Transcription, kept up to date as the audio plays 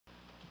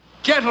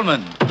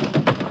Gentlemen,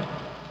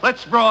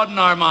 let's broaden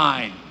our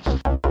minds.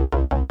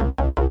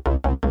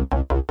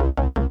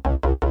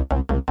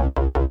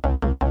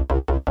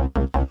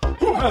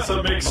 Who has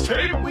a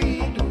mixtape? We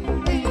do.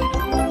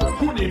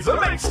 Who needs a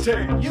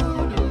mixtape? You do.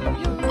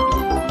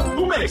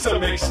 Who makes a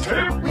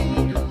mixtape? We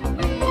do.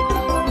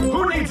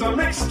 Who needs a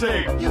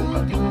mixtape? You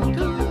do.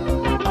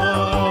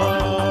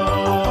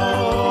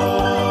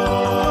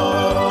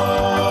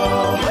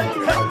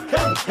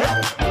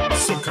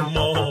 So come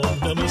on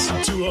and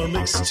listen to our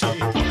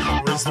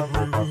mixtape. Raise the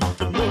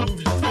roof and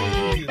move your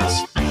feet.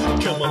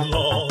 Come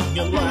along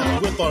and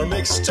laugh with our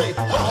mixtape.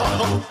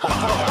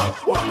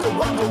 Waka, waka,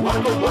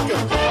 waka, waka.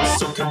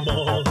 So come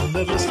on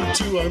and listen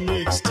to our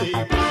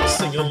mixtape.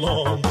 Sing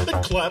along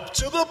and clap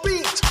to the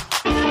beat.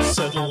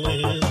 Settle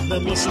in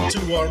and listen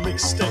to our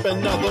mixtape.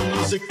 And now the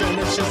music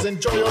finishes.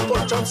 Enjoy your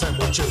pork chop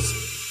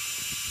sandwiches.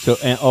 So,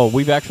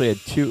 we've actually had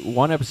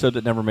one episode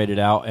that never made it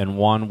out, and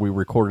one we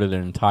recorded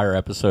an entire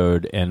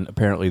episode, and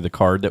apparently the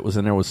card that was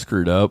in there was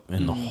screwed up,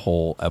 and the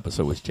whole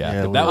episode was jacked.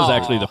 Yeah, that was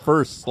actually the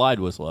first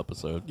slide whistle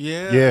episode.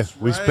 Yeah,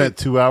 we spent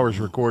 2 hours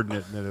recording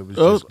it, and then it was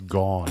just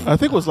gone. I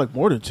think it was like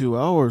more than 2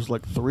 hours,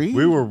 like 3.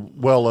 We were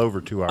well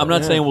over 2 hours. I'm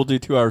not saying we'll do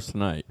 2 hours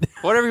tonight.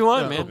 Whatever you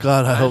want, man.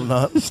 God, I hope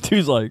not.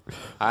 Stu's like,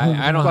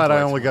 I don't. But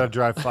I only got to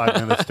drive 5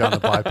 minutes down the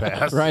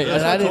bypass. right,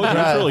 And I didn't It's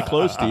drive. really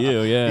close to you,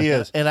 yeah. He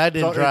is. And I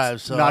didn't it's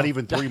drive, so not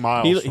even 3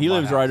 miles. He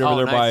lives right over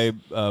there nice.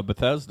 by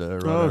Bethesda.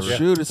 Or Oh whatever.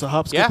 shoot! It's a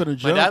hop, skip, Yeah, and a my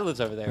jump. dad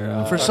lives over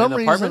there. For some in the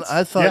reason, apartments.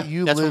 I thought Yeah.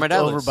 you That's where my lived dad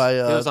over lives. by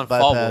He lives on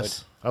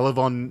bypass. I live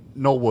on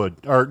Knollwood,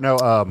 or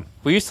no,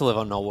 We used to live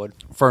on Knollwood.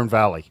 Fern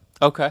Valley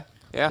Okay.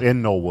 Yeah.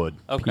 in Knollwood.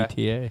 Okay.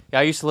 PTA. Yeah,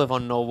 I used to live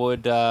on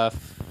Knollwood.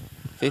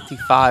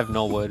 55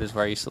 Knollwood is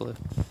where I used to live.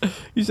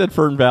 You said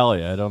Fern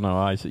Valley. I don't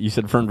know. You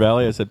said Fern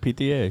Valley. I said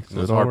PTA. So It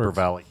was it all Harper works.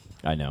 Valley.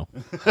 I know.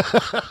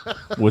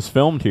 Was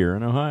filmed here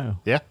in Ohio.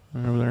 Yeah.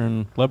 Over there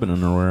in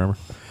Lebanon or wherever.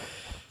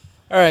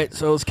 All right,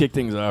 so let's kick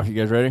things off. You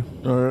guys ready?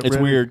 All right, It's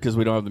ready. weird because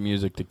we don't have the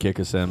music to kick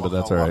us in, but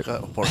that's all right.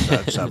 Pork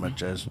chop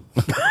sandwiches.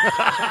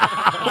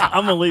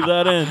 I'm going to leave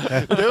that in.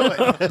 Do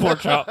it. Pork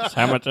chop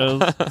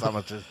sandwiches.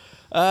 Sandwiches.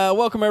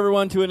 Welcome,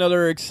 everyone, to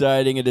another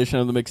exciting edition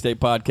of the Mixtape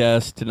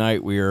Podcast.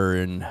 Tonight we are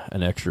in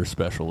an extra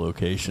special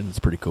location. It's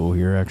pretty cool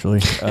here,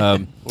 actually.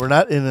 We're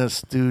not in a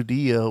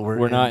studio.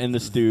 We're not in the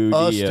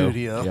studio. A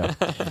studio.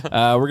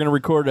 Yeah. We're going to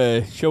record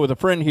a show with a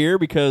friend here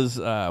because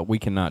we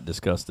cannot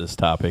discuss this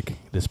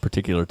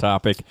particular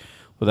topic,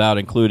 without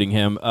including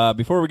him.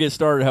 Before we get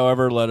started,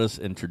 however, let us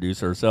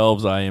introduce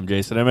ourselves. I am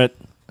Jason Emmett.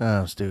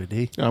 I'm Stewie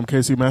D. I'm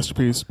Casey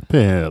Masterpiece.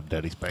 Pimp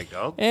Daddy Spank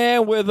Dog.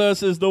 And with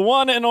us is the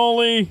one and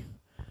only,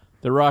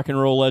 the rock and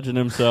roll legend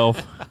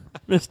himself,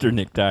 Mr.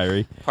 Nick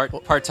Tiery.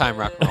 Part-time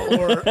rock and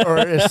roll. or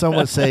as some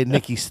would say,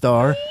 Nikki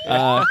Starr.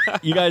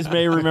 You guys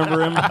may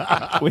remember him.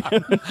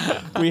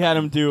 We had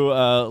him do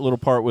a little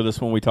part with us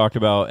when we talked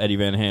about Eddie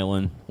Van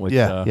Halen. Which,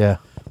 Yeah.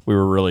 We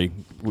were really.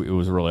 It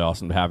was really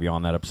awesome to have you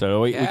on that episode.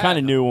 We kind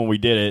of knew when we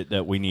did it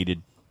that we needed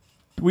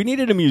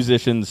a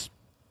musician's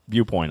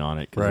viewpoint on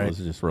it because Right. it was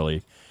just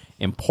really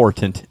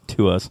important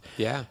to us.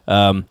 Yeah.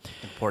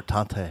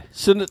 Importante.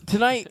 So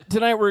tonight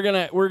we're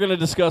gonna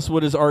discuss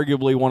what is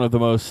arguably one of the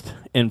most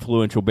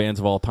influential bands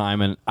of all time,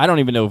 and I don't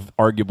even know if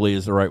 "arguably"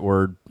 is the right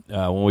word.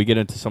 When we get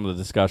into some of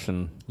the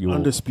discussion,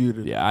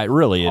 Undisputed. Yeah, it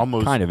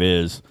Almost. kind of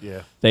is.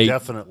 Yeah, They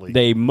definitely.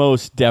 They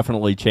most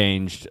definitely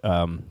changed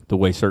the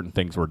way certain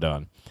things were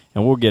done,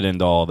 and we'll get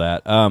into all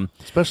that.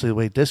 Especially the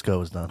way disco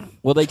was done.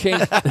 Well, they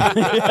changed.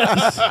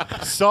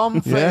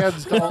 Some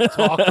fans don't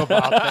talk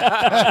about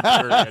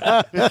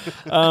that.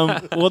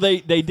 Well, they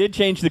did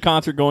change the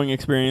concert going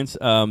experience.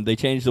 They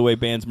changed the way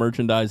bands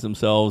merchandise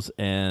themselves,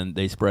 and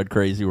they spread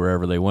crazy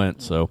wherever they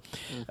went. So,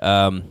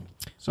 love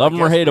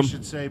them or hate them. We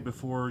should say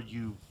before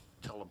you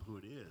tell them who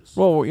it is.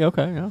 Well,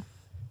 okay, yeah.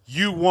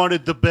 You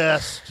wanted the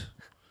best,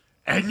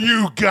 and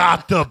you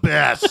got the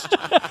best.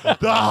 The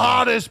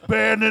hottest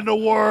band in the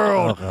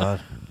world. Oh,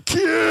 God.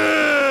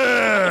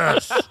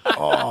 Kiss!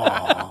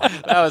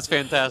 That was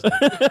fantastic.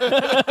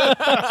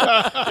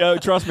 Yeah,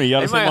 trust me, you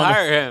got to They might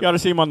hire him.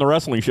 see him on the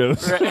wrestling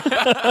shows.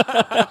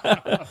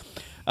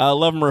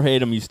 Love them or hate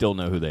them, you still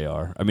know who they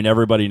are. I mean,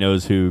 everybody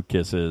knows who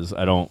Kiss is.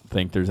 I don't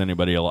think there's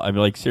anybody else. I mean,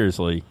 like,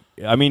 seriously.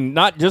 I mean,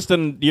 not just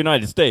in the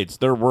United States.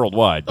 They're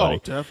worldwide, buddy. Oh,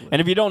 definitely.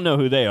 And if you don't know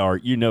who they are,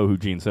 you know who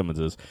Gene Simmons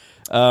is.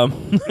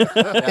 In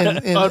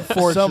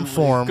some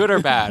form. Good or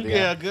bad?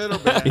 Yeah, good or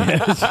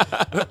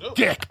bad.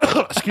 Dick.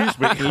 Excuse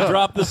me. He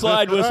dropped the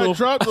slide whistle.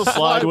 Drop the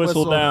Slide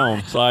whistle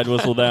down. Slide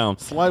whistle down.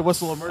 Slide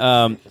whistle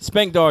emergency.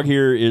 Spank Dog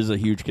here is a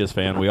huge Kiss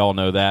fan. We all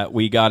know that.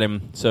 We got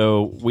him.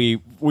 So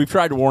we've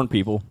tried to warn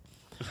people.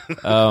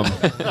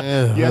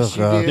 Yes,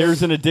 you did.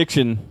 There's an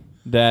addiction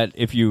that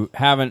if you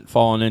haven't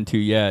fallen into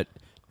yet,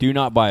 do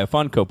not buy a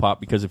Funko Pop,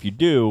 because if you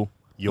do,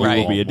 you Right.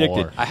 will be want addicted.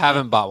 more. I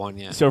haven't bought one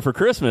yet. So for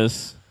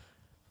Christmas,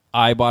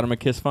 I bought him a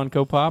Kiss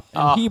Funko Pop,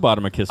 and he bought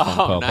him a Kiss Funko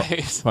Oh, Pop.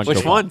 nice. Funko Which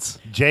Pop. ones?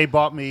 Jay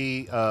bought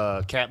me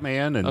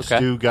Catman, and Okay.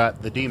 Stu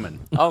got the Demon.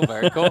 Oh,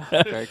 very cool.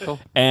 Very cool.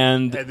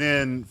 And And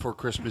then for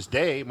Christmas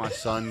Day, my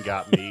son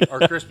got me,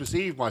 or Christmas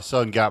Eve, my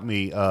son got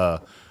me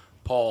Paul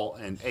Paul,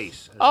 and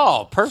Ace.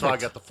 Oh, perfect. So I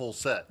got the full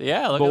set.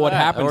 Yeah, look But at what that.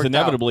 That happens worked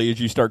inevitably is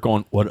you start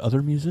going, what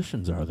other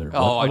musicians are there?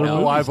 Oh, What I other know.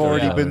 movies I've do they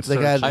already have? been They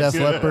got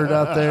searching. Def Leppard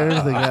out there.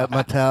 They got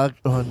Metallica.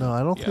 Oh no, I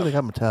don't think they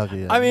got Metallica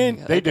yet. I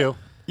mean, They do.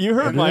 you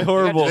heard my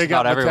horrible. They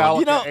got About everyone. Metallica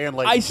You know, and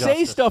Lady I say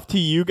Justice. stuff to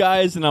you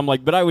guys, and I'm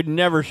like, but I would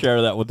never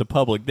share that with the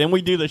public. Then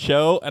we do the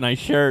show, and I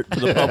share it to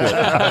the public.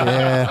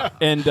 yeah,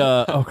 And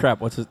oh crap,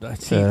 what's it?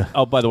 See, Yeah.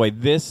 oh, by the way,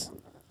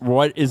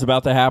 what is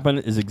about to happen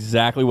is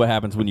exactly what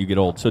happens when you get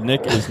old. So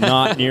Nick is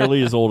not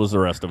nearly as old as the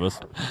rest of us,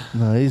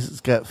 no, he's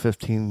got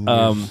 15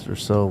 years or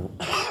so.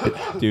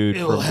 dude.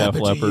 From Def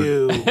Leppard,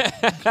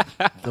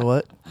 The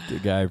what? the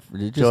guy,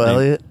 just Joe named-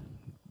 Elliott,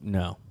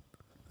 No,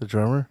 the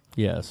drummer.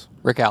 yes,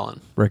 Rick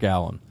Allen. Rick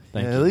Allen.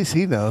 Thank Yeah, you. at least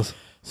he knows.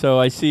 So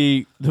I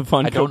see the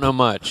fun. I don't know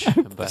much.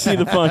 But See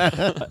the fun,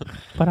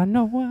 but I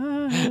know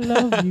I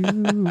love you.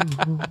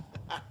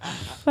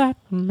 That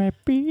may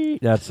be.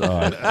 That's so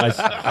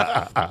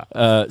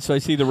I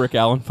see the Rick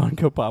Allen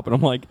Funko Pop, and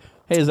I'm like,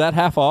 hey, is that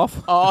half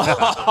off?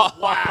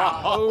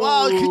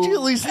 Wow, could you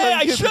at least Hey, let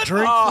I him get the should.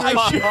 drink?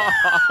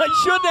 I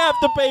shouldn't have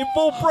to pay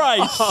full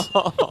price.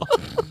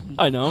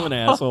 I know I'm an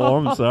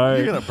asshole. I'm sorry.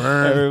 You're gonna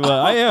burn. Everybody,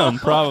 I am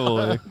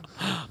probably.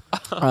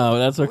 Oh,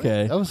 that's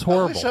okay. That was I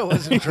horrible. wish I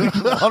wasn't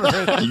drinking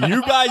already.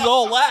 You guys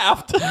all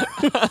laughed,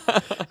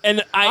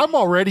 and I'm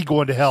already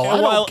going to hell. I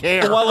while, don't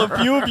care. while a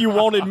few of you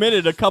won't admit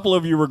it, a couple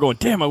of you were going,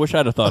 "Damn, I wish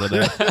I'd have thought of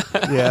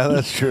that." Yeah,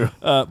 that's true.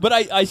 But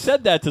I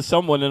said that to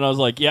someone, and I was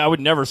like, "Yeah, I would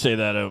never say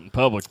that out in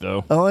public,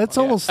 though." Oh, it's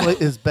almost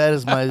like as bad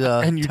as my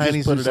And you Tiny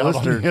just put Zeus it out on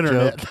Lister the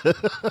internet. joke.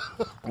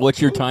 What's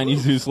your Tiny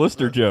Zeus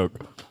Lister joke?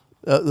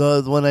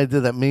 The one I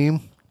did that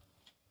meme.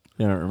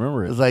 I don't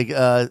remember It it. was like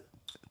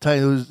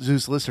Tiny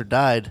Zeus Lister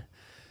died.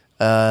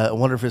 I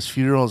wonder if his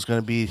funeral is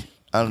going to be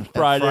on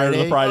Friday or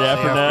the Friday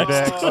after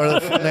next. or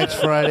the next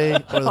Friday,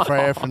 or the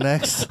Friday after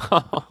next.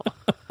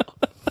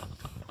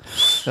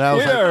 And I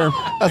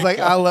was like,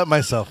 I'll let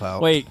myself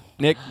out. Wait,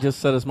 Nick just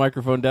set his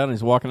microphone down and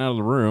he's walking out of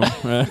the room.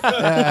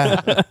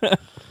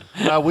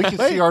 We can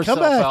see come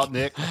ourselves back. out,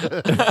 Nick.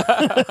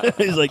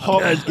 He's like,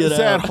 guys, get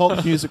Sad out.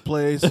 Hulk music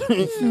plays.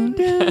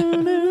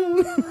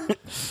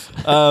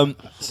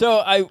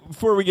 So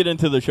before we get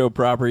into the show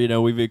proper,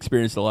 we've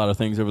experienced a lot of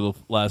things over the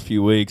last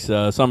few weeks.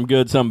 Some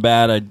good, some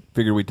bad. I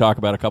figured we'd talk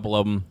about a couple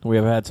of them. We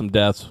have had some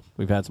deaths.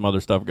 We've had some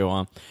other stuff go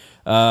on.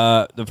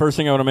 The first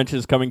thing I want to mention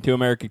is Coming to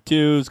America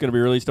 2 is going to be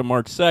released on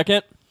March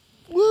 2nd.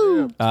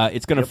 Woo!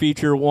 It's going to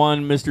feature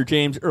one Mr.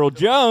 James Earl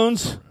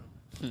Jones,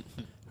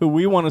 who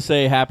we want to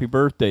say happy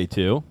birthday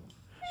to.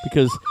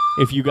 Because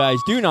if you guys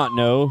do not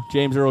know,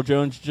 James Earl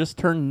Jones just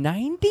turned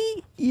 90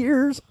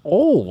 years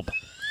old.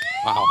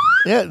 wow.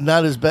 Yeah,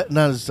 not as bad.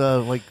 Not as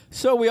like.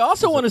 So we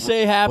also want to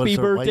say happy what's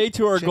her birthday white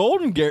to our chick?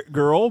 golden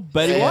girl,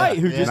 Betty Yeah, White,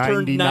 who yeah. just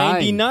turned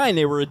 99.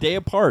 They were a day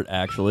apart,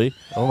 actually.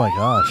 Oh my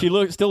gosh. She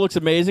still looks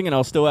amazing, and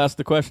I'll still ask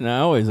the question I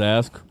always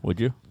ask. Would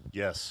you?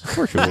 Yes. Of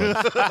course you would.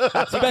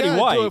 It's Betty Do it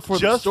White. for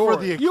Just the for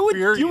story. the You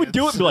experience. would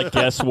do it and be like,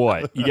 guess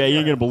what? You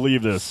ain't going to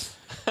believe this.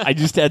 I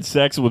just had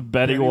sex with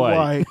Betty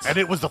White. And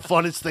it was the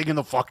funnest thing in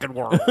the fucking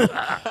world.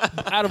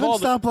 Out of all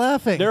Couldn't stop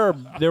laughing. there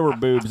were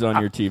boobs on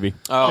your TV.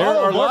 Oh. There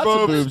are more lots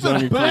of boobs. boobs on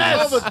your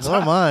TV.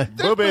 Oh my.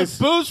 Boobies.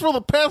 Booze for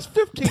the past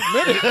 15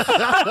 minutes.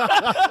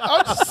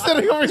 I'm just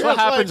sitting over here. What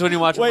happens when you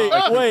watch a Motley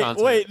Crue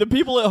concert? Wait! The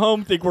people at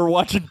home think we're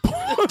watching porn.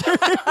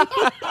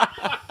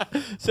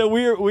 So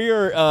we have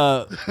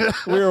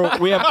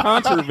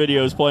concert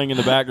videos playing in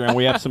the background.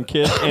 We have some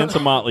Kiss and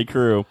some Motley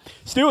Crue.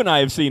 Stu and I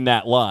have seen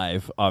that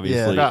live,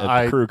 obviously, Yeah.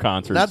 at the Crue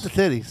concerts. Not the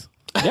titties.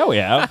 Yeah, we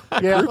have.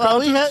 Yeah.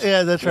 Well,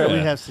 yeah, that's right. We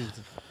Yeah. have seen.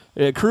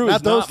 Crue Not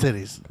is those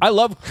titties. I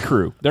love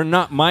Crue. They're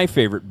not my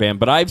favorite band,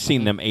 but I've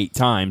seen them 8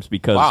 times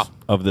because Wow.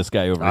 of this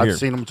guy over I've here.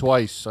 seen them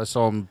twice. I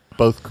saw them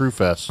both Crew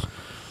Fest.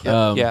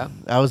 Yeah.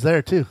 I was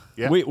there too.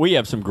 Yeah. We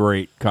have some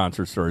great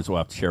concert stories we'll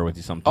have to share with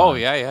you sometime. Oh,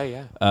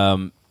 yeah.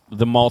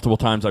 The multiple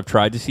times I've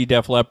tried to see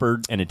Def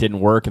Leppard and it didn't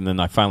work, and then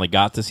I finally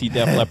got to see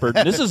Def Leppard.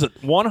 This is a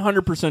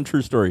 100%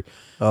 true story.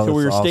 Oh, So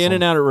we were that's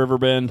standing awesome. out at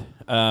Riverbend.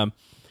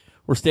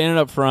 We're standing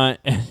up front,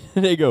 and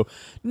they go,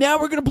 "Now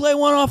we're going to play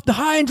one off the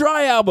High and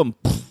Dry album."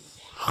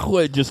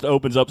 It just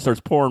opens up, starts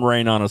pouring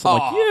rain on us. I'm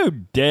like, "You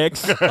dicks!"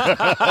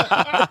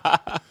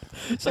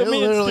 So It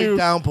literally Stu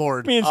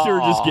downpoured. are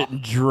just getting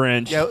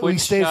drenched. Yeah, we Which,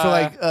 stayed for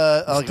like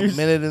a Stu's-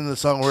 minute in the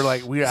song. We're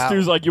like, we're out.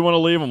 Stu's like, "You want to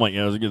leave?" I'm like,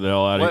 "Yeah, let's get the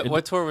hell out of What, here."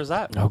 what tour was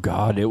that? Oh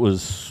God, it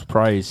was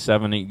probably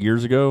 7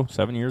 years ago.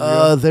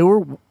 They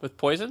were With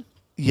Poison?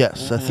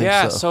 yes, I think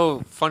Yeah, so.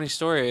 so funny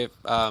story.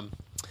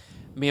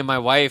 Me and my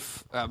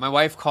wife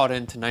called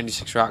into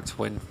 96 Rock to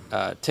win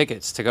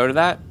tickets to go to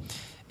that.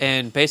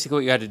 And basically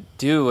what you had to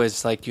do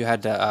is like you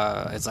had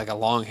to, it's like a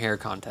long hair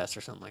contest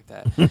or something like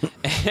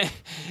that.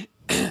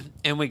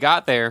 And we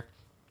got there.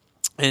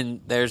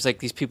 And there's like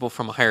these people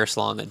from a hair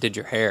salon that did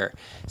your hair.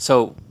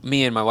 So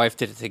me and my wife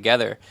did it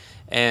together.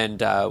 And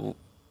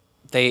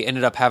they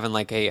ended up having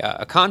like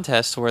a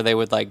contest where they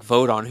would like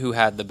vote on who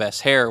had the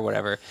best hair or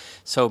whatever.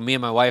 So me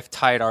and my wife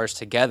tied ours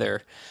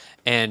together.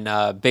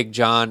 and Big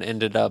John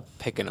ended up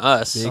picking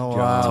us Big John.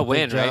 wow, to Big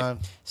win, right? John.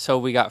 So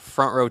we got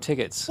front row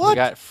tickets. We What?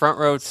 got front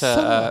row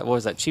to what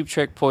was that? Cheap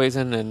Trick,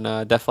 Poison,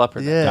 and Def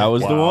Leppard. Yeah. That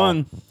was the Wow.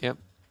 one. Yep.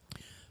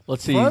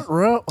 Let's see. Front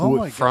row. Oh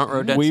my Front god.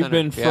 row dead We've center.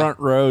 been Yeah. front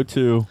row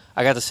to.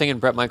 I got to sing in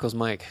Bret Michaels'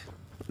 mic.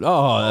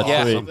 Oh, that's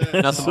Yeah, sweet.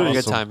 nothing but a good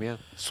Awesome. time. Yeah,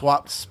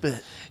 Swap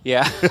spit.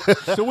 yeah.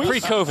 So we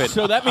Pre-COVID.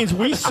 So that means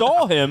we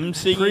saw him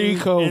singing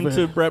Pre-COVID.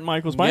 into Bret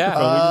Michaels' Yeah.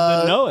 microphone. We just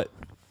didn't know it.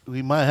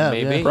 We might have.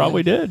 Maybe. Yeah.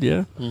 Probably did.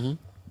 Yeah.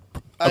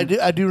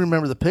 I do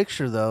remember the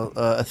picture though.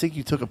 I think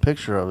you took a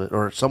picture of it,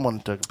 or someone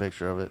took a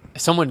picture of it.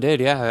 Someone did.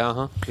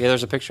 Yeah. Yeah.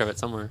 There's a picture of it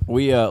somewhere.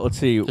 We let's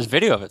see. There's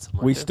video of it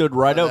somewhere. We too. stood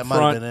right Oh, up that might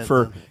have front been it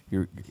for.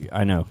 then.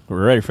 I know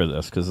we're ready for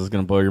this because it's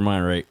going to blow your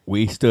mind. Right?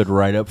 We stood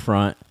right up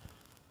front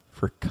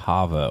for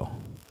Cavo.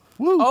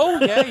 Oh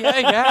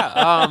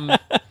yeah.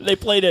 They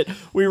played it.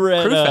 We were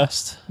at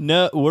Crewfest.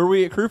 No, were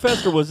we at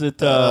Crewfest or was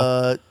it?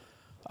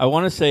 I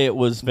want to say it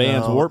was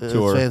Vans no, Warp it's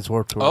Tour. Vans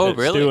Warp Tour. Oh, that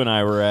really? Stu and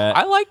I were at.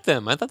 I liked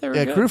them. I thought they were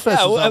Yeah, good. Crewfest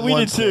yeah, was on we one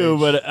did too. stage.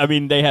 But I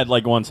mean, they had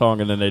like one song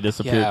and then they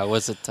disappeared. Yeah.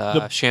 Was it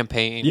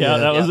Champagne? Yeah,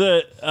 that was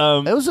it.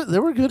 It was they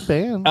were a good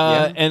band.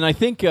 Yeah. And I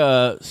think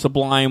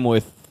Sublime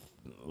with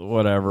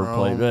whatever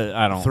played. But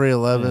I don't.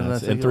 311, Yeah, I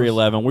think and it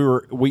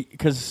 311. We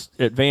because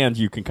at Vans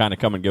you can kind of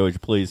come and go as you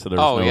please, so there's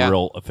Oh, no yeah.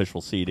 real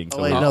official seating. So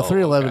oh wait, we- no, Oh,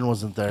 311 okay.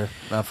 wasn't there.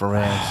 Not for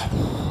Rams.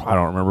 I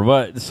don't remember,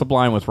 but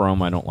Sublime with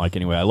Rome I don't like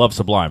anyway. I love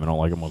Sublime. I don't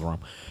like them with Rome.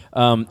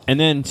 And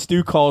then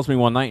Stu calls me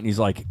one night and he's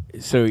like,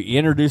 so he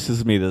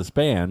introduces me to this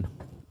band,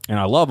 and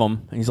I love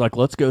them. And he's like,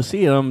 let's go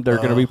see them. They're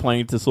going to be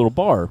playing at this little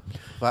bar.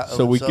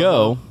 So we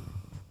go,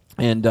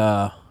 and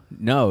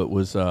no, it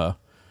was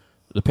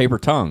the Paper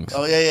Tongues.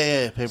 Oh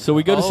yeah. Paper. So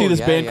we go to see this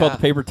yeah, band called yeah.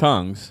 the Paper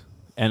Tongues,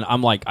 and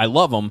I'm like, I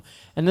love them.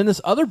 And then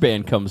this other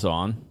band comes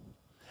on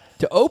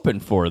to open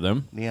for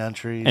them, Neon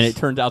Trees. and it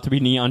turned out to be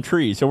Neon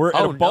Trees. So we're at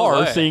Oh, a no bar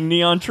way. seeing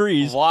Neon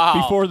Trees Wow.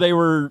 before they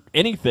were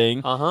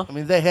anything. Uh-huh. I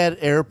mean, they had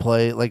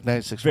airplay like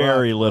 96.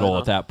 Very Rock. little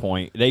at that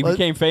point. They Well,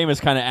 became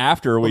famous kind of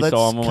after we Well,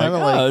 saw that's them. I'm kind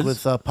like, of oh, like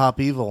this- with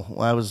Pop Evil.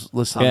 When I was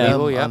listening Yeah. to them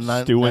Evil, yeah. on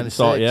 9, Stu went and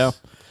saw it,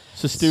 96. yeah.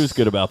 So Stu's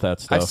good about that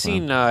stuff. I've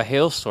seen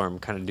Hailstorm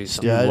kind of do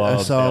something. Yeah, I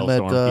Loves saw him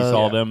at, Hailstorm. He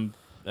saw yeah. them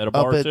at a Up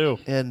bar at, too.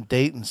 in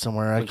Dayton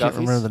somewhere. I can't McGuffey's?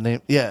 remember the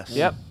name. Yes.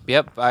 Yep.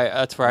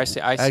 That's where I see.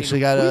 I actually seen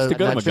got We used a to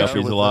go to nice picture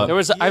McGuffey's with a lot. them. There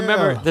was. I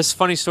remember Yeah. this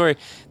funny story.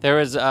 There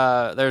was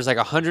like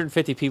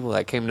 150 people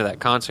that came to that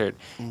concert,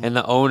 Mm-hmm. and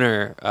the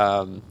owner.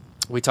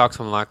 We talked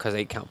to him a lot because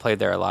 8 Count played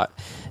there a lot,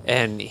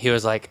 and he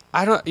was like,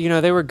 "I don't,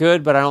 they were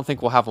good, but I don't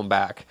think we'll have them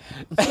back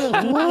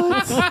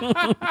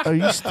What? Are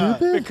you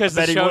stupid? because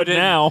the Bet he show would didn't."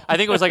 now. I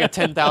think it was like a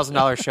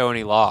 $10,000 show, and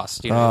he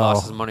lost. He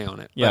lost Oh. his money on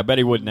it. Yeah, I bet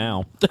he would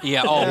now.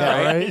 Yeah. Oh, Yeah,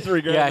 right. right? He's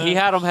regretting Yeah, he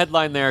that. had them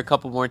headline there a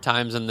couple more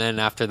times, and then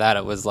after that,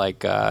 it was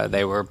like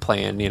they were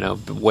playing,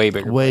 way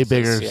bigger, Way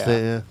places.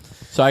 bigger. Yeah.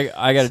 So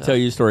I got to tell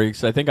you a story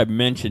because I think I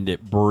mentioned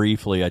it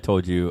briefly. I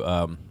told you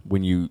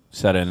when you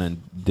sat in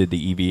and did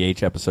the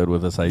EVH episode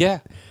with us.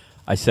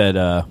 I said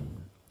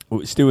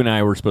Stu and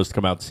I were supposed to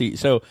come out and see.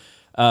 So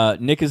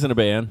Nick is in a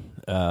band,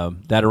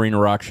 That Arena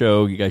Rock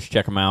Show. You guys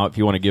check them out if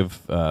you want to give.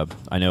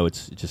 I know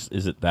it's just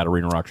is it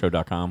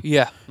thatarenarockshow.com.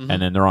 Yeah. Mhm.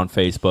 And then they're on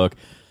Facebook.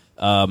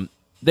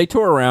 They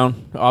tour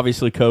around.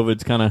 Obviously,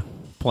 COVID's kind of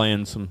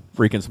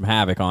wreaking some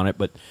havoc on it.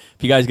 But if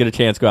you guys get a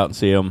chance, go out and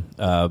see them.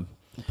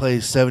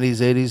 Plays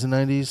 70s, 80s, and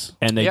 90s.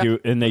 And they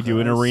Yeah. do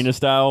an arena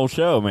style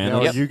show, man.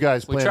 Now, Yep. are you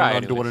guys We planning try on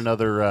anyways. doing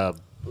another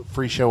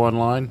free show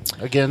online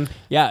again?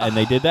 Yeah, and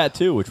they did that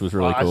too, which was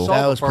really I cool. saw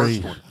That the was first pretty-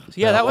 one.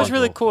 Yeah, that was was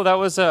really cool. cool. That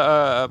was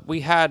we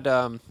had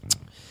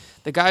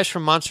the guys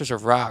from Monsters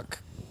of Rock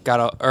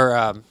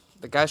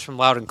the guys from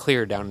Loud and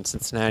Clear down in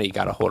Cincinnati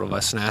got a hold of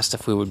us and asked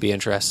if we would be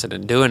interested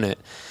in doing it,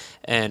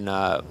 and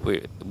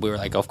we were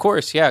like, of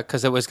course, yeah,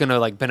 because it was gonna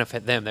like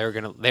benefit them. They were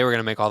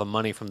gonna make all the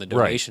money from the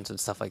donations and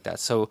stuff like that.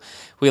 So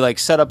we like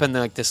set up in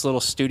this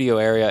little studio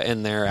area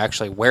in their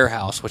actually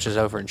warehouse, which is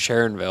over in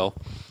Sharonville,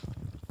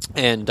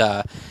 and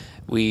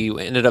we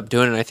ended up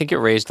doing it. I think it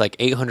raised like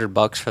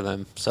 $800 for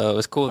them. So it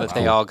was cool that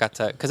they all got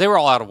to, because they were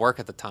all out of work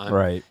at the time.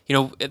 Right.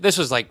 This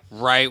was like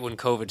right when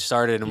COVID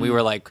started, and we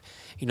were like,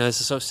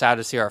 this is so sad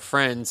to see our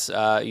friends,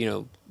 out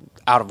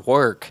of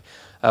work.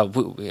 At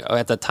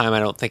the time, I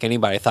don't think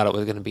anybody thought it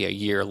was going to be a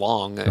year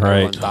long.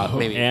 Everyone thought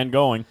maybe and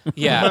going.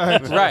 yeah,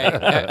 right.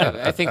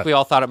 I think we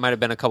all thought it might have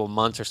been a couple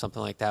months or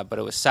something like that, but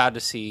it was sad to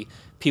see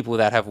people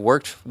that have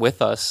worked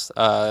with us,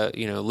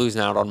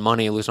 losing out on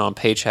money, losing on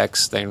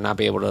paychecks, they're not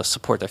be able to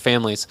support their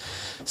families.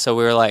 So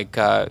we were like,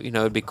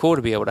 it'd be cool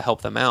to be able to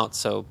help them out.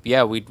 So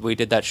yeah, we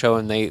did that show,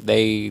 and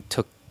they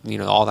took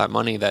all that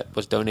money that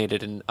was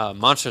donated, and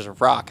Monsters of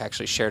Rock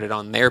actually shared it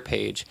on their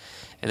page.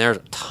 And there's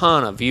a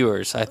ton of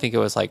viewers. I think it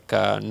was like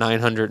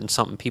 900 and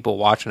something people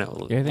watching it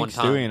Yeah, I one think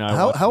time. Stewie and I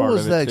How watched part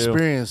was of it, that too.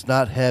 experience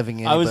not having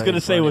anybody? I was going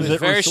to say, was It was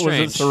very was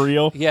it strange.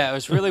 surreal? Yeah, it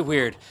was really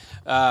weird.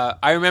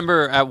 I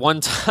remember at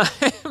one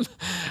time,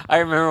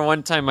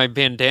 my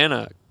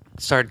bandana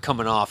started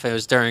coming off. It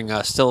was during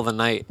Still of the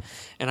Night,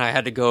 and I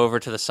had to go over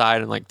to the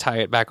side and like tie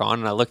it back on.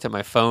 And I looked at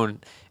my phone,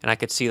 and I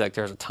could see like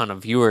there's a ton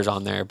of viewers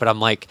on there. But I'm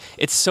like,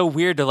 it's so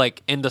weird to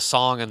like end a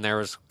song and there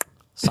was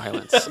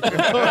silence.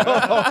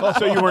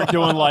 So you weren't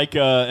doing like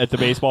at the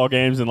baseball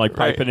games and like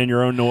piping in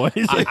your own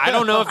noise. I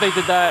don't know if they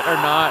did that or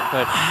not,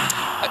 but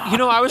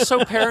I was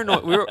so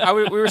paranoid.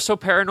 We were so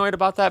paranoid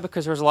about that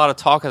because there was a lot of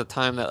talk at the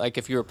time that like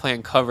if you were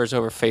playing covers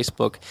over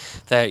Facebook,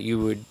 that you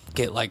would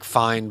get like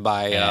fined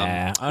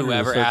by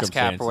whoever,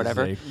 ASCAP or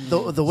whatever.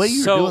 The way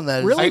you're doing that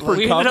is really like, for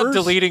we ended up covers?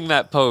 deleting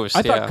that post.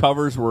 I thought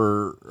covers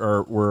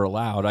were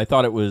allowed. I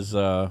thought it was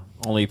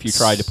only if you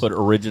tried to put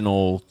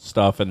original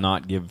stuff and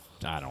not give.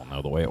 I don't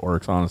know the way it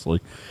works,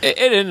 honestly. It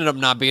ended up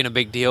not being a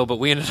big deal, but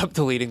we ended up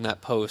deleting that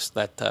post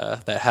that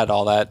had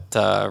all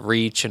that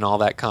reach and all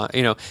that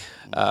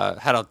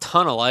had a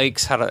ton of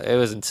likes. It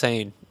was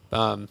insane.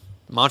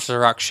 Monsters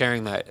of Rock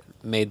sharing that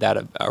made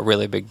that a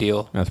really big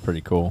deal. That's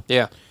pretty cool.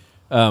 Yeah.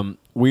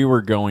 We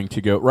were going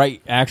to go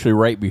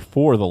right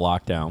before the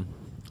lockdown.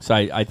 So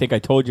I think I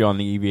told you on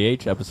the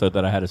EVH episode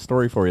that I had a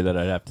story for you that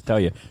I'd have to tell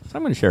you. So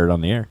I'm going to share it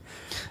on the air.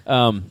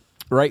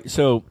 Right.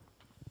 So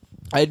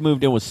I had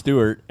moved in with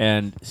Stuart,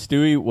 and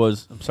Stewie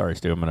was. I'm sorry,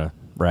 Stu. I'm going to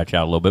ratchet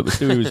out a little bit, but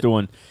Stewie was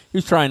he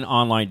was trying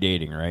online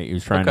dating, right? He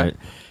was trying to,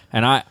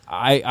 and I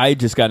had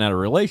just gotten out of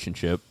a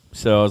relationship,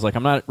 so I was like,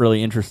 I'm not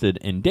really interested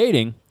in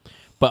dating,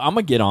 but I'm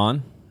gonna get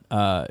on.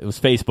 It was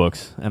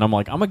Facebook's, and I'm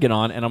like, I'm gonna get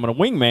on, and I'm gonna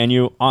wingman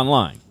you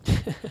online.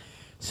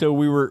 So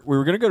we were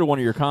gonna go to one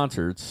of your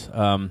concerts,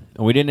 and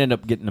we didn't end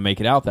up getting to make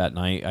it out that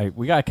night.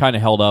 We got kind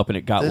of held up, and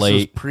it got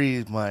late.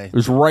 It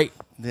was right.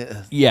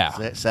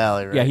 Yeah,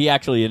 Sally. Right? Yeah, he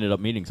actually ended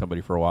up meeting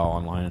somebody for a while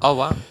online. Oh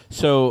wow!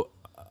 So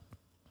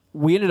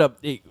we ended up.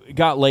 It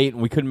got late,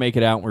 and we couldn't make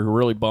it out. And we were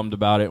really bummed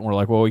about it. And we're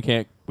like, well, we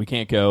can't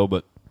go,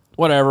 but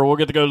whatever. We'll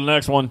get to go to the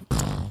next one.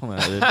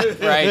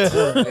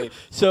 Right.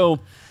 So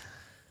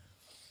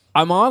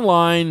I'm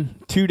online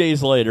 2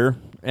 days later,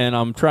 and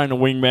I'm trying to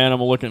wingman.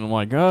 I'm looking. I'm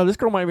like, oh, this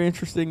girl might be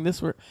interesting.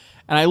 And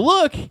I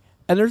look,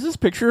 and there's this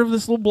picture of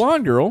this little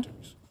blonde girl.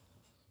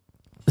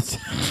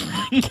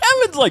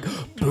 Kevin's like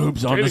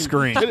boobs on the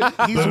screen.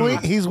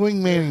 He's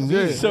wingmanning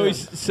me.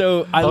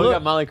 So I look. We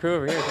got Molly Crew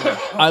over here.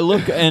 I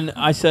look and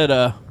I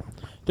said,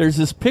 "There's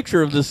this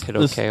picture of this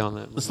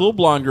little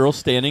blonde girl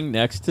standing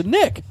next to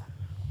Nick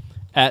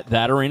at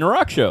that Arena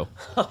Rock show."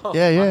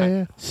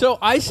 Yeah. So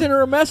I sent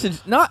her a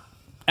message, not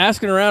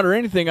asking her out or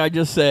anything. I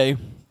just say,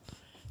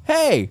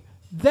 "Hey,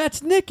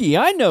 that's Nicky.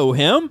 I know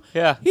him.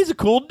 Yeah, he's a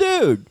cool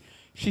dude."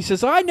 She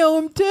says, "I know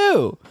him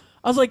too."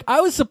 I was like, "I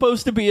was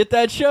supposed to be at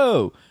that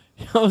show."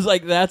 I was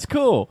like, "That's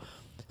cool."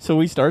 So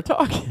we start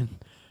talking.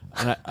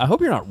 And I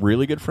hope you're not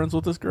really good friends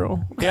with this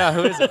girl. Yeah,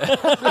 who is it?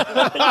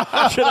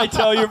 Should I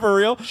tell you for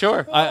real?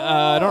 Sure.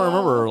 I don't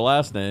remember her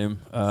last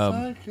name.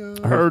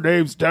 Her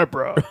name's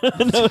Deborah.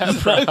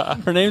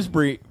 Her name's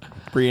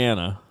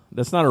Brianna.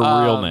 That's not her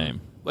real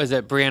name. Was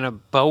it Brianna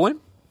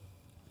Bowen?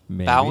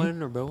 Maybe.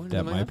 Bowen or Bowen?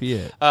 That might be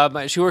it.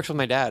 She works with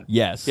my dad.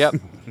 Yes. Yep.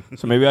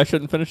 So maybe I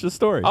shouldn't finish this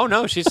story. Oh,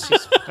 no. She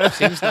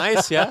seems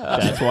nice, yeah.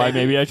 That's why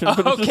maybe I shouldn't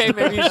finish this story.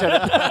 Okay, maybe you should.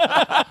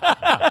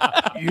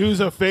 Use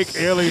a fake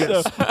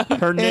alias.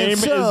 Her name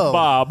is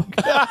Bob.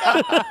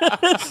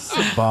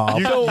 Bob.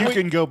 You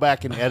can go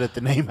back and edit the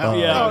name out.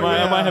 Yeah,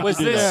 I might have Was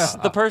to do this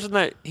that. the person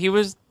that he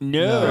was?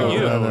 No.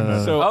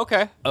 No. So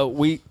Okay.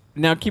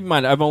 Now keep in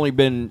mind, I've only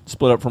been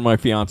split up from my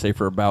fiance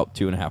for about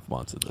 2.5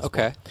 months at this point.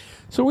 Okay.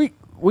 So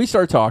we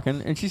start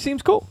talking, and she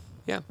seems cool.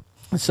 Yeah.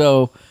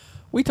 So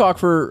we talk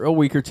for a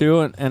week or two,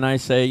 and I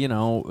say, you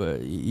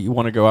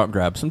want to go out and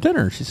grab some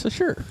dinner? She says,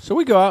 sure. So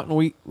we go out,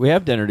 and we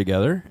have dinner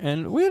together,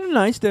 and we had a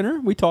nice dinner.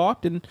 We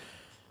talked, and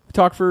we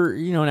talked for,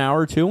 an hour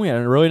or two, and we had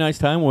a really nice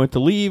time. We went to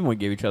leave, and we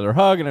gave each other a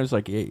hug, and I was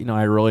like, I had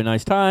a really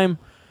nice time,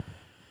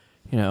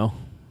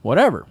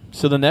 whatever.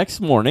 So the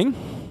next morning,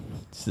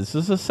 this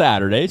is a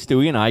Saturday,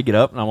 Stewie and I get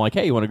up, and I'm like,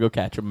 hey, you want to go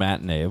catch a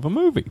matinee of a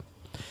movie?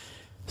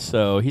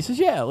 So he says,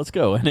 yeah, let's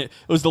go. And it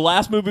was the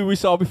last movie we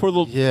saw before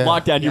the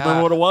lockdown. Do you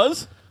remember what it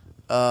was?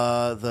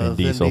 The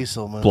Vin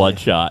Diesel movie.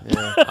 Bloodshot.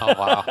 Yeah. Oh,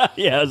 wow.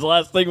 Yeah, it was the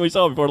last thing we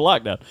saw before the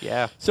lockdown.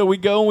 Yeah. So we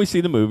go and we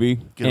see the movie.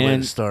 Good way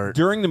to start.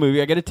 During the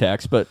movie, I get a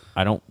text, but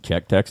I don't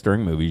check text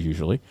during movies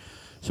usually.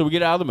 So we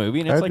get out of the movie,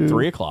 and it's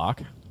 3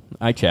 o'clock.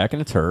 I check,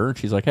 and it's her. And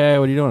she's like, hey,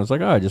 what are you doing? I was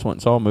like, I just went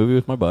and saw a movie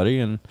with my buddy,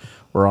 and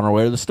we're on our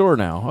way to the store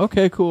now.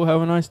 Okay, cool.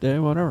 Have a nice day.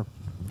 Whatever.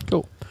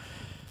 Cool.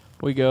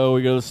 We go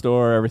to the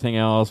store, everything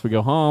else. We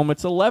go home.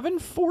 It's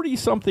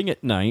 11:40-something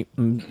at night.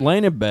 I'm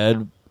laying in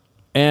bed,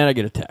 and I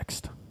get a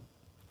text.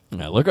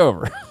 And I look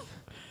over.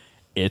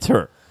 It's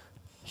her.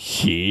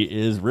 She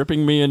is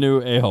ripping me a new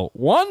a-hole.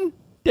 One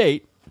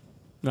date,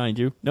 mind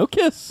you. No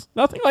kiss.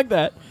 Nothing like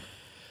that.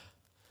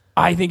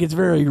 I think it's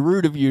very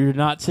rude of you to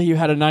not say you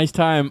had a nice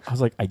time. I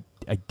was like, I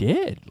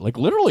did. Like,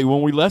 literally,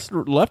 when we left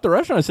the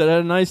restaurant, I said I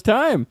had a nice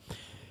time.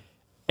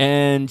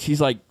 And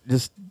she's like,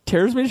 just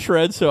tears me to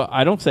shreds, so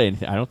I don't say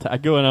anything. I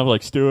go in, I'm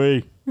like,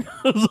 Stewie.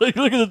 I was like,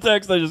 look at the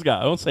text I just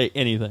got. I don't say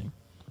anything.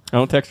 I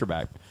don't text her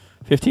back.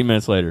 15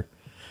 minutes later.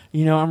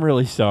 I'm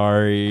really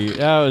sorry.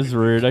 That was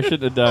rude. I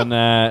shouldn't have done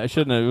that. I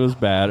shouldn't have. It was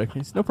bad. Okay,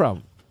 it's no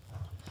problem.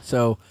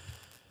 So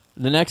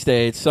the next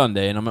day, it's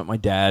Sunday, and I'm at my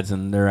dad's,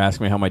 and they're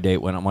asking me how my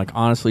date went. I'm like,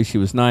 honestly, she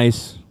was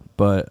nice,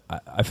 but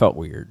I felt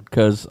weird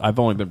because I've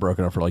only been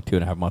broken up for like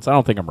 2.5 months. I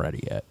don't think I'm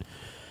ready yet.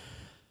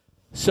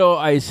 So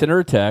I sent her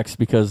a text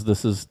because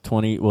this was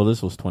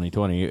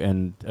 2020,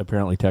 and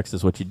apparently text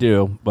is what you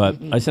do. But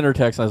I sent her a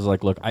text. I was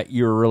like, look,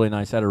 you were really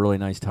nice. I had a really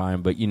nice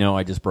time, but,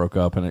 I just broke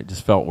up, and it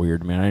just felt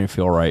weird, man. I didn't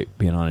feel right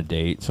being on a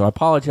date. So I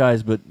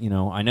apologize, but,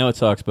 I know it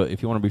sucks, but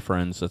if you want to be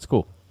friends, that's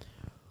cool.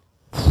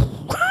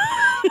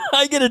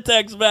 I get a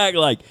text back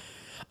like,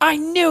 I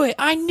knew it.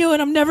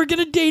 I'm never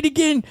going to date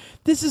again.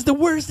 This is the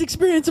worst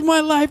experience of my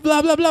life,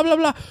 blah, blah, blah, blah,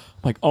 blah.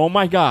 I'm like, oh,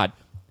 my God.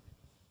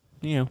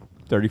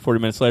 30, 40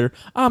 minutes later,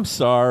 I'm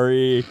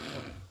sorry.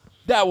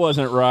 That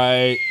wasn't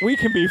right. We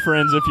can be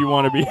friends if you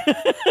want to be.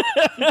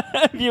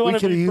 If you want We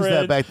to could have be used friends.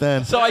 that back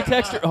then. So I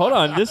text her. Hold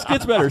on, this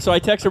gets better. So I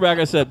text her back.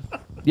 I said,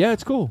 "Yeah,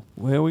 it's cool.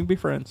 Well, we can be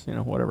friends.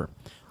 Whatever."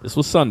 This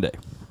was Sunday.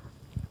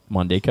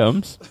 Monday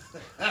comes.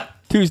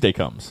 Tuesday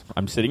comes.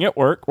 I'm sitting at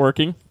work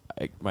working.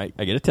 I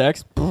get a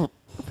text.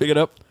 Pick it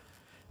up.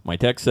 My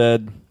text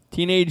said,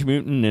 "Teenage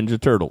Mutant Ninja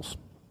Turtles."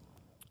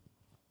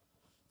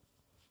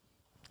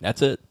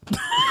 That's it.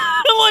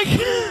 I'm like,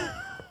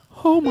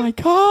 oh my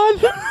God.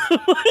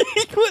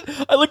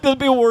 I looked at the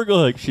people working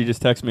like, she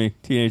just texted me,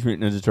 Teenage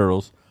Mutant Ninja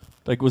Turtles.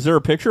 Like, was there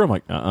a picture? I'm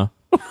like,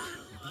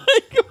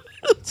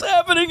 what's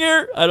happening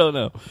here? I don't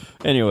know.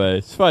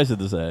 Anyway, suffice it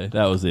to say,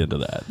 that was the end of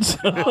that.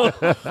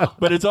 So,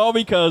 but it's all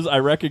because I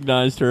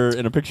recognized her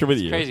in a picture with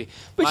you. Crazy.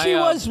 But she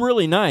was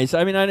really nice.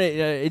 I mean,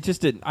 I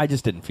just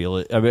didn't feel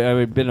it. I mean,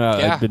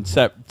 I've been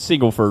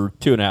single for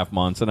 2.5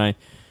 months, and I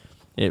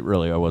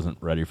wasn't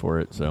ready for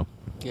it. So.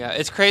 Yeah,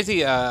 it's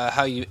crazy how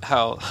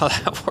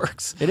that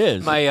works. It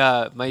is.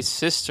 My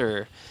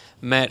sister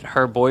met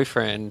her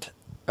boyfriend,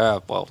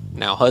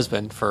 now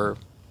husband, for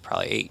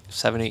probably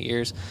 7, 8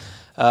 years,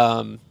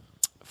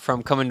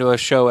 from coming to a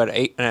show at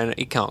an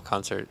 8-count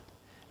concert.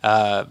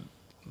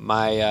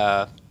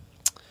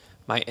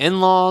 My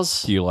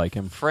in-laws. Do you like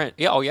him? Friend.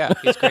 Yeah,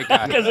 he's a great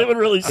guy. Because it would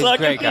really He's suck. a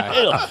great guy.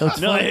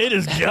 No, I hate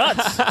his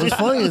guts. What's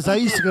funny is I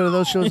used to go to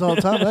those shows all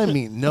the time. And I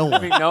meet no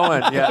one. No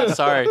one. Yeah,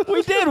 sorry.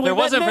 We did. We There met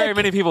wasn't very Nick.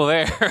 many people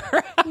there.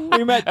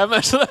 We met. There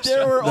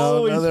were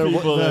always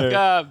people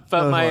there.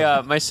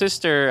 But my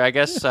sister, I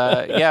guess,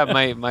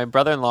 my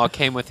brother-in-law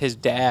came with his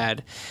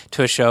dad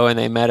to a show, and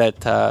they met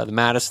at the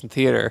Madison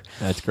Theater.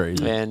 That's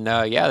crazy. And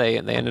they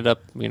ended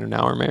up,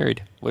 now we're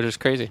married, which is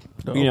crazy.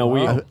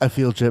 I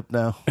feel gypped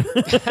now.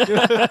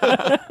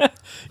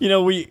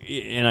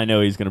 And I know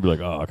he's going to be like,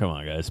 oh, come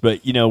on, guys.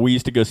 But, we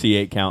used to go see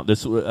 8-Count.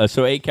 So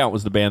 8-Count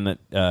was the band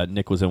that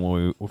Nick was in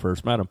when we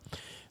first met him.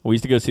 We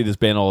used to go see this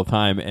band all the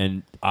time,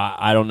 and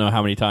I don't know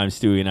how many times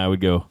Stewie and I would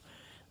go,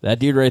 that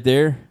dude right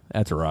there,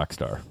 that's a rock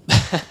star.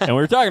 And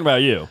we were talking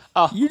about you.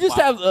 You just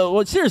have,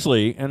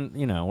 seriously, and,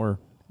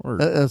 we're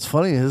That's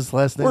funny. His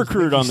last name We're is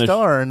crude Mickey on this.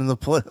 Star, and the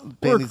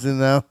band he's in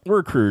now.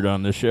 We're crude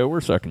on this show.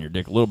 We're sucking your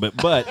dick a little bit,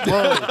 but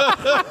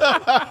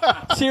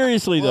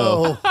seriously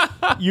though,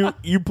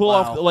 you pull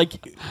off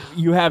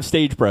you have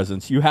stage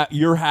presence.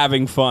 You're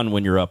having fun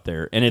when you're up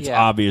there, and it's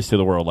obvious to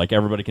the world. Like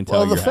everybody can tell.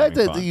 Well, the you're fact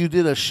having that fun. you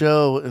did a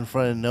show in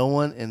front of no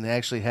one and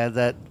actually had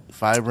that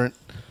vibrant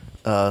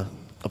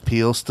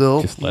appeal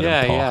still. Just let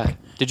him talk.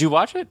 Did you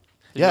watch it?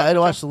 Yeah, I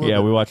watched a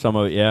little bit. We watched some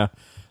of it. Yeah.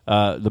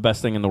 The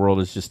best thing in the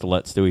world is just to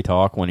let Stewie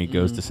talk when he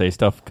goes to say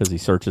stuff because he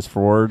searches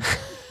for words.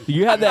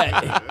 You had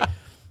that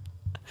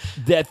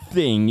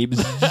thing. It was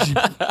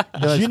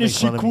je ne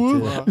sais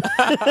quoi.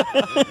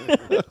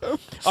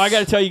 I got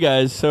to tell you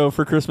guys. So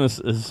for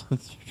Christmas,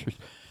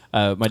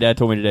 my dad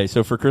told me today.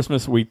 So for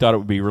Christmas, we thought it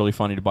would be really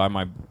funny to buy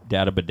my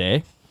dad a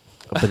bidet.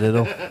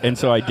 And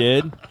so I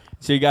did.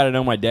 So you got to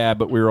know my dad,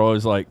 but we were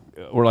always like,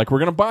 we're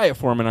going to buy it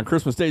for him, and on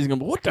Christmas Day he's going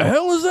to be, what the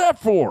hell is that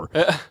for?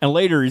 And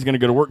later he's going to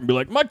go to work and be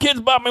like, my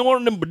kids bought me one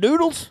of them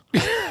badoodles.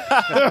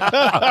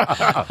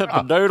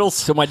 Badoodles.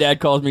 So my dad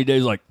calls me today,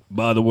 he's like,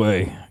 by the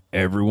way,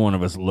 every one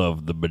of us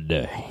loved the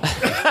bidet.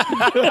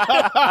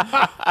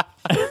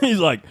 He's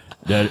like,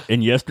 Dad,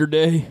 and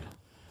yesterday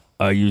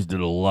I used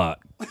it a lot.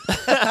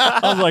 I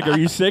was like, are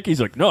you sick? He's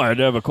like, no, I had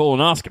to have a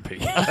colonoscopy.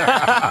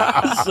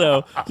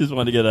 So just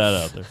wanted to get that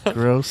out there.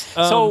 Gross.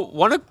 So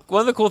one of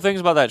the cool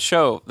things about that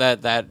show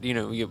that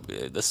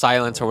the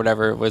silence or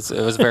whatever it was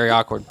very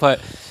awkward.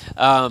 But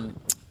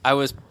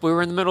we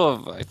were in the middle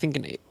of I think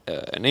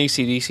an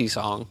AC/DC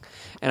song,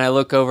 and I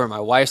look over and my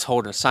wife's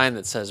holding a sign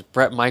that says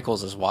Bret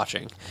Michaels is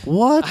watching.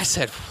 What? I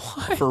said,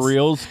 what? For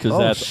reals? Because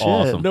that's shit.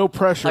 awesome. No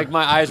pressure. Like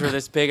my eyes were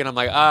this big, and I'm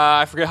like,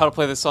 I forget how to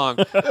play this song.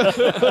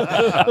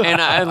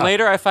 and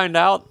later I find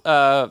out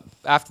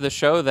after the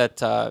show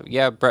that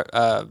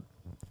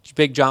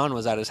Big John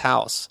was at his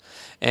house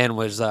and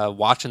was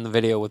watching the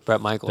video with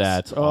Bret Michaels.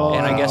 That's and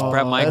I guess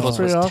Bret Michaels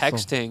was pretty awesome.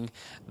 texting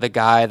the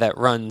guy that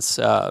runs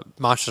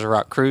Monsters of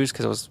Rock Cruise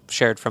because it was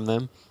shared from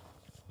them.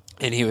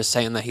 And he was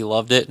saying that he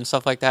loved it and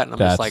stuff like that. And I'm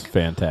That's just like,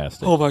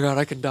 fantastic. oh my God,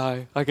 I can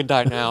die. I can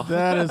die now.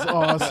 That is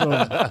awesome.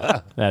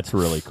 That's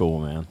really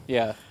cool, man.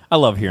 Yeah. I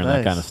love hearing that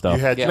Nice. kind of stuff.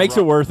 You had It makes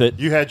it worth it.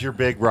 You had your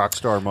big rock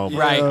star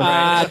moment.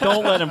 Right.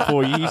 Don't let him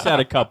fool you. He's had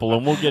a couple,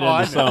 and we'll get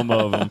into some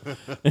of them.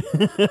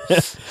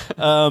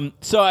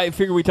 So I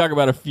figured we talk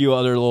about a few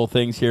other little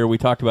things here. We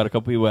talked about a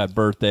couple people who had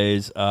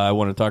birthdays. I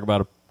want to talk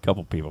about a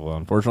couple people,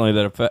 unfortunately,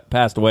 that have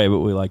passed away, but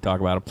we like to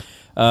talk about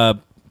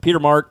them. Peter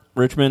Mark,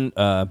 Richmond,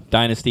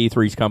 Dynasty,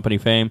 Three's Company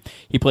fame.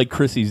 He played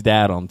Chrissy's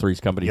dad on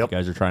Three's Company. Yep. You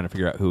guys are trying to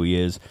figure out who he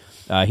is.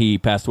 He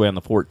passed away on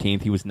the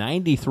 14th. He was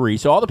 93.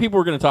 So all the people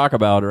we're going to talk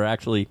about are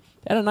actually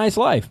had a nice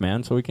life,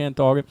 man. So we can't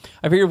talk it.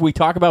 I figure if we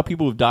talk about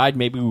people who've died,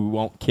 maybe we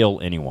won't kill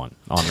anyone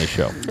on this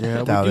show.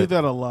 Yeah, Doubt we do it.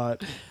 that a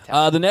lot.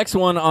 The next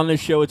one on this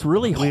show, it's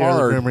really We are the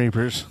hard. Grim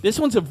Reapers. This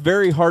one's a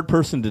very hard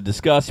person to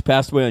discuss. He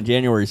passed away on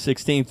January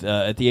 16th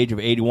at the age of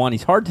 81.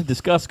 He's hard to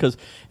discuss because,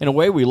 in a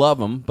way, we love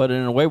him, but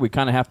in a way, we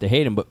kind of have to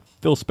hate him. But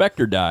Phil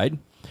Spector died.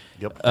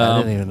 Yep. I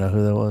didn't even know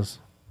who that was.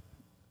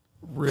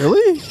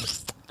 Really?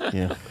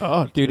 Yeah.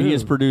 Oh, Dude, he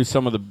has produced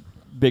some of the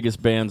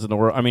biggest bands in the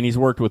world. I mean, he's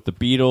worked with the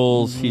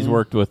Beatles. He's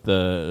worked with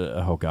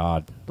the... oh,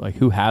 God. Like,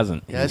 who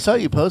hasn't? Yeah, I saw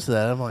you posted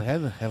that. I'm like, I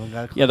haven't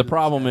got a clue. Yeah, the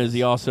problem is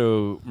he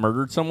also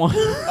murdered someone.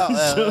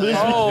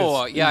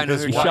 Oh, yeah, I know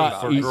who His you're wife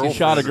talking or about. he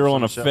shot a girl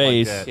in the girlfriend or some shit like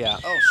face. that. Yeah.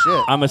 Oh,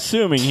 shit. I'm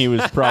assuming he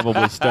was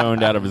probably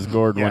stoned out of his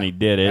gourd when Yeah, he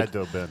did it. had to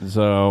have been.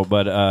 So,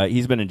 but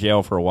he's been in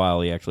jail for a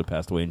while. He actually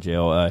passed away in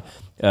jail.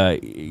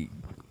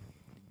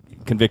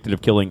 Convicted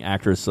of killing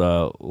actress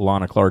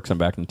Lana Clarkson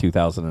back in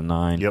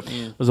 2009. Yep.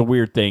 It was a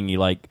weird thing. He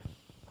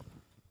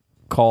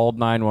called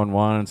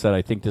 911 and said,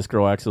 "I think this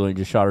girl accidentally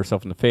just shot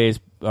herself in the face."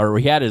 Or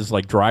he had his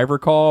driver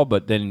call,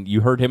 but then you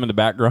heard him in the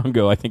background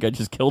go, "I think I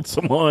just killed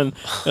someone."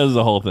 That was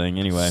the whole thing.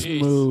 Anyway,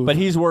 Smooth. but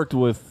he's worked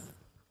with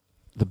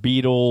the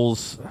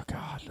Beatles. Oh,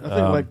 God, I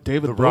think like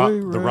David The Bowie,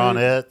 the right?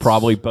 Ronettes.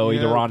 probably Bowie,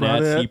 the Yeah,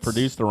 Ronettes. He Ronettes.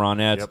 produced the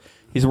Ronettes. Yep.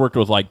 He's worked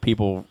with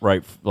people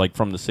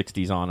from the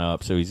 60s on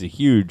up. So he's a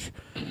huge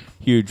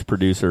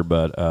producer.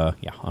 But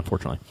yeah,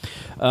 unfortunately,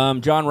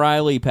 John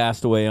Riley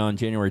passed away on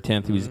January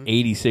 10th. He was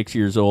 86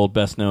 years old,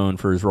 best known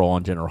for his role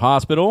on General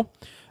Hospital.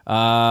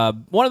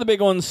 One of the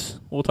big ones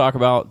we'll talk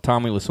about,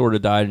 Tommy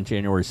Lasorda died on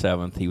January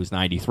 7th. He was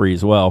 93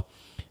 as well.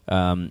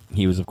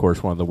 He was, of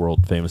course, one of the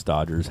world famous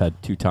Dodgers,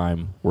 had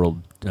 2-time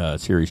World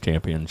Series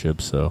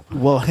championships. So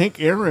Well,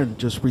 Hank Aaron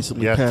just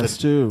recently Yeah,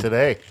 passed too.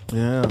 today.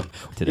 Yeah.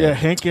 Today. Yeah,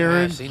 Hank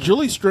Aaron. I've seen it.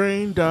 Julie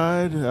Strain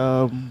died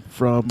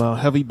from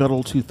Heavy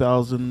Metal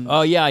 2000.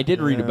 Oh, yeah, I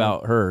did read Yeah.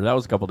 about her. That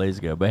was a couple days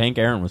ago. But Hank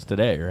Aaron was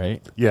today,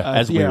 right? Yeah.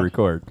 As we yeah.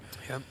 record.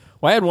 Yep.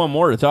 Well, I had one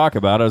more to talk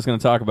about. I was going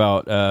to talk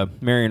about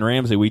Marion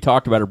Ramsey. We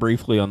talked about her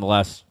briefly on the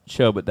last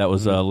show, but that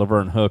was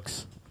Laverne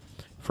Hooks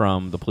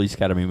from the Police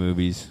Academy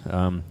movies.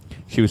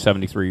 She was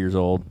 73 years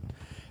old.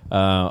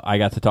 I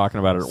got to talking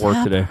about it at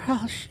work today.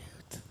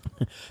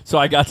 So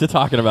I got to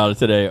talking about it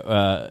today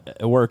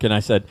at work, and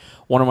I said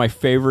one of my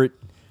favorite,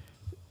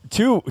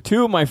 two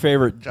of my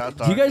favorite. John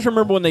Do you guys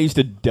remember when they used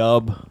to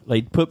dub?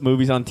 They'd put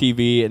movies on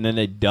TV, and then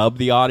they dub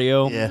the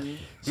audio. Yeah.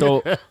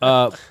 So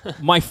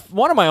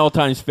one of my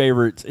all-time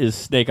favorites is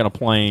Snake on a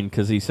Plane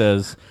because he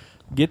says,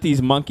 "Get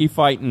these monkey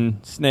fighting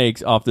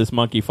snakes off this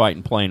monkey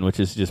fighting plane," which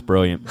is just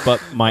brilliant.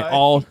 But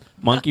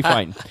monkey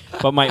fighting.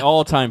 But my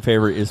all-time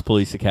favorite is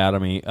Police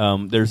Academy.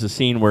 There's a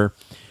scene where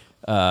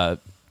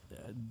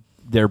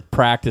they're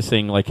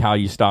practicing how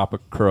you stop a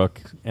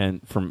crook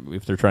and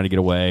if they're trying to get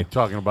away.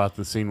 Talking about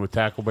the scene with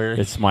Tackleberry.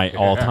 It's my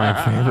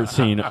all-time favorite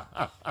scene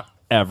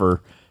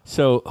ever.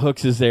 So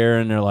Hooks is there,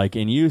 and they're like,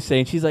 "And you say,"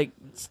 and she's like,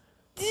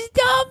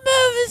 "Don't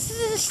move,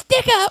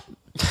 stick up."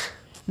 And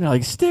they're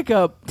like, "Stick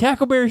up,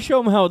 Tackleberry, show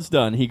him how it's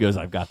done." He goes,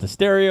 "I've got the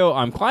stereo.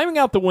 I'm climbing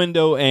out the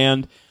window,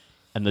 and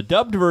the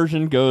dubbed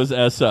version goes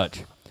as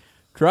such: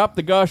 drop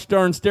the gosh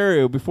darn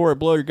stereo before it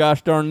blow your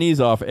gosh darn knees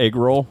off, egg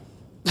roll."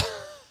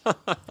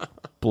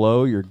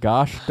 Blow your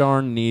gosh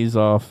darn knees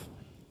off,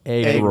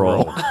 egg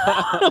roll.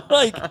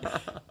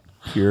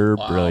 Pure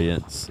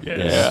brilliance.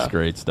 Yeah, it's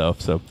great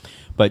stuff. So,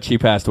 but she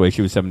passed away.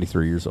 She was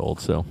 73 years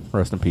old. So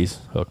rest in peace,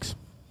 Hooks.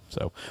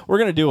 So we're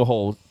gonna do a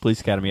whole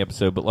Police Academy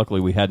episode, but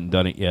luckily we hadn't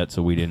done it yet,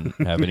 so we didn't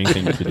have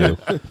anything to do.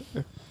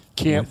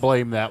 Can't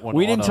blame that one.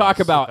 We on didn't us. talk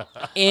about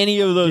any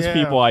of those Yeah.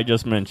 people I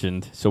just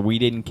mentioned, so we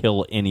didn't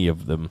kill any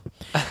of them.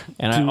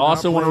 And I Do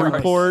also not want to worry.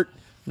 report,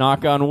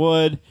 knock on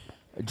wood,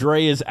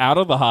 Dre is out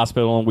of the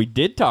hospital, and we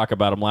did talk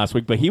about him last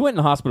week, but he went in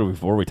the hospital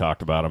before we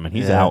talked about him, and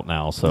he's Yeah. out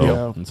now, so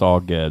Yeah. it's all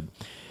good.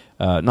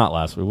 Not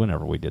last week,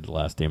 whenever we did the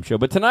last damn show.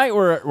 But tonight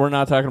we're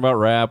not talking about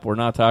rap. We're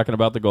not talking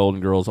about the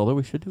Golden Girls, although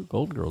we should do a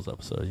Golden Girls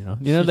episode, you know.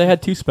 They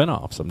had 2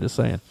 spinoffs, I'm just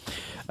saying.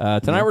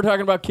 Tonight we're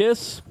talking about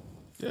Kiss.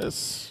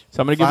 Yes.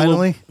 So I'm going to give a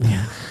little...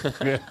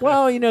 Finally.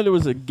 Well, there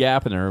was a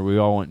gap in there. We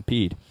all went and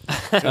peed.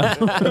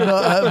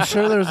 I'm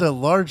sure there's a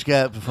large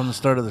gap from the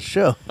start of the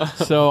show.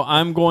 So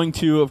I'm going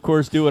to, of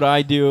course, do what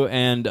I do,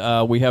 and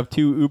we have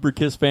 2 uber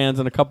Kiss fans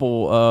and a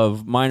couple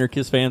of minor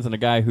Kiss fans and a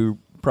guy who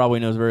probably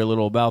knows very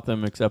little about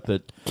them, except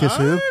that... Kiss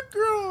who? I'm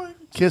growing.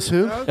 Kiss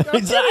who?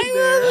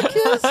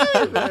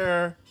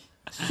 There.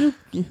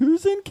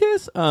 Who's in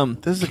Kiss?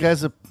 This is the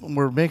guys that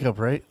wear makeup,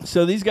 right?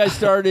 So these guys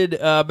started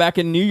back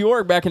in New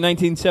York back in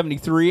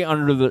 1973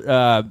 under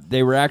the...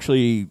 they were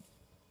actually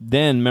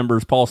then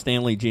members Paul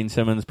Stanley, Gene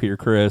Simmons, Peter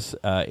Criss,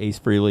 Ace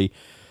Frehley.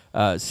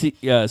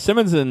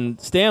 Simmons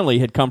and Stanley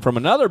had come from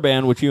another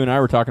band, which you and I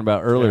were talking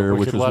about earlier,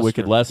 which was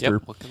Wicked Lester.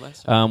 Yep, Wicked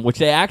Lester. Which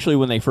they actually,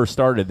 when they first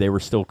started, they were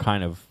still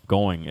kind of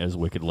going as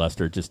Wicked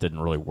Lester. It just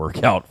didn't really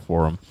work out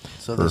for them.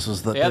 So this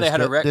was the they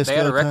had a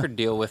disco record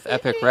deal with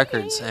Epic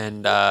Records,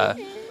 and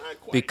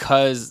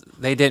because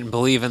they didn't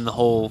believe in the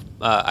whole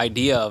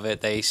idea of it,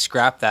 they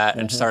scrapped that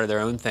and started their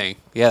own thing.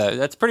 Yeah,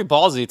 that's pretty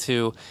ballsy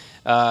to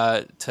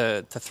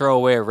throw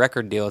away a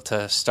record deal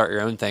to start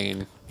your own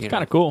thing. And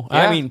Kind of cool.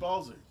 Yeah. I mean,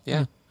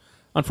 yeah.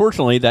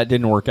 unfortunately, that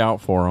didn't work out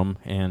for them,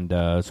 and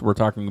so we're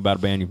talking about a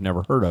band you've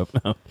never heard of.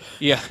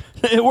 Yeah.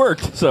 It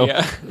worked. So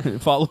Yeah.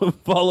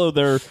 follow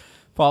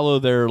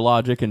their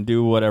logic and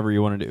do whatever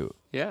you want to do.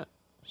 Yeah.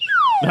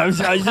 I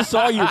just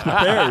saw you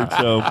prepared,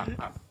 so.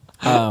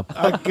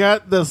 I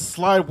got the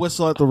slide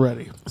whistle at the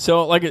ready.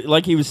 So,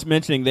 like he was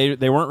mentioning,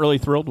 they weren't really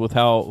thrilled with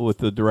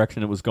the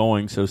direction it was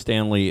going. So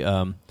Stanley,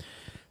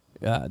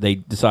 they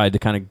decided to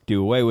kind of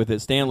do away with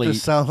it. Stanley,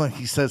 Just sound like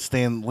he said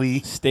Stan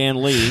Lee.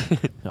 Stan Lee,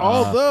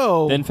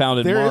 Although then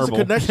founded there is Marvel.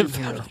 a connection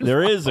here.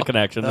 There is a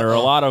connection. There are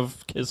a lot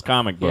of Kiss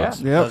comic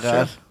books. Yep.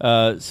 Oh,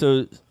 God.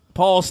 So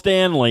Paul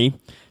Stanley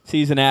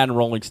sees an ad in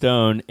Rolling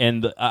Stone,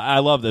 and I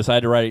love this. I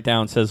had to write it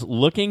down. It says,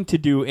 "Looking to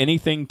do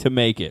anything to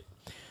make it."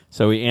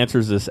 So he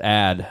answers this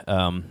ad,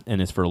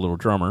 and it's for a little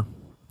drummer.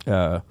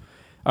 Or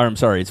I'm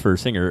sorry, it's for a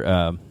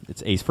singer.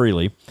 It's Ace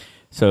Frehley.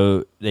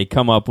 So they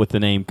come up with the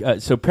name.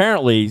 So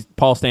apparently,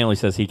 Paul Stanley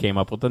says he came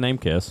up with the name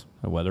Kiss.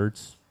 Whether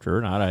it's true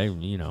or not,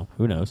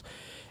 who knows.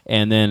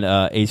 And then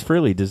Ace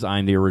Frehley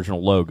designed the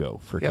original logo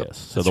for Yep, Kiss.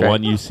 So that's the right.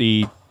 one you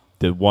see,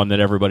 the one that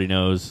everybody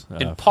knows.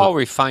 And Paul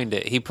refined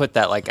it. He put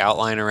that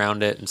outline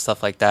around it and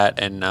stuff like that,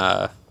 and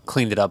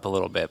cleaned it up a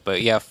little bit.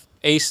 But yeah,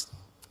 Ace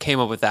came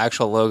up with the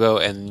actual logo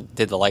and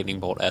did the lightning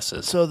bolt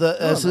S's. So the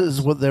S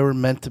is what they were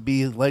meant to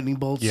be, lightning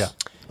bolts? Yeah.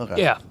 Okay.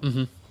 Yeah.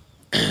 Mm-hmm.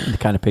 To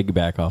kind of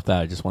piggyback off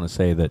that, I just want to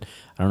say that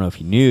I don't know if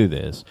you knew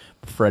this,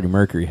 but Freddie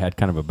Mercury had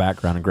kind of a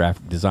background in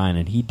graphic design,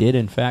 and he did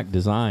in fact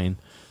design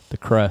the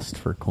crest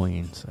for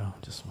Queen. So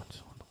just want to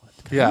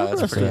let Yeah,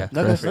 that's pretty.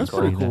 That's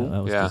pretty cool.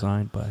 That was Yeah.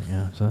 designed by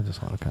So I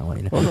just want to kind of let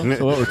you know.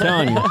 So what we're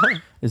telling you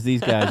is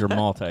these guys are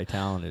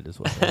multi-talented, is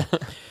what they are.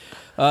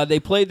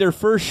 They played their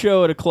first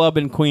show at a club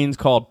in Queens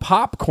called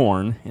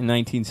Popcorn in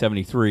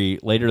 1973.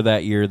 Later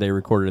that year, they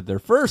recorded their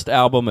first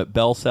album at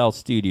Bell South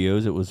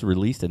Studios. It was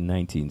released in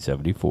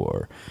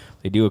 1974.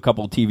 They do a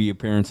couple of TV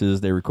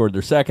appearances. They record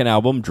their second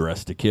album,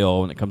 Dressed to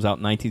Kill, and it comes out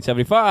in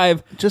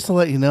 1975. Just to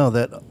let you know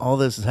that all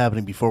this is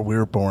happening before we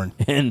were born.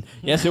 And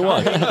yes, it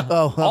was.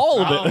 Oh,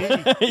 All of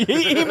it.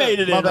 he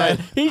made it in. bad.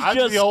 Right? He's I'm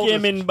just the oldest.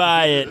 skimming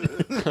by it.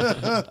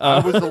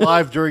 I was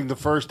alive during the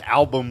first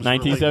album.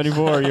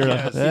 1974. You're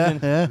like,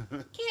 yeah.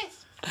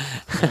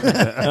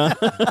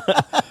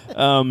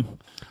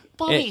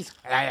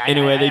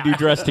 Anyway, they do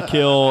Dress to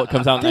Kill. It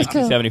comes out in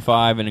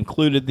 1975 and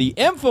included the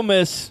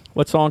infamous,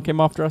 what song came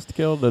off Dress to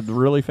Kill? The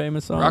really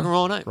famous song? Rock and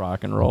Roll All Night.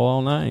 Rock and Roll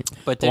All Night.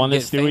 But the one that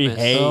didn't get Stewie famous.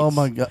 hates. Oh,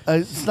 my God.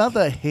 It's not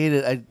that I hate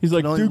it. He's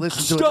like, can only dude,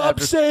 listen to it stop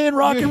after, saying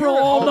Rock You and hear Roll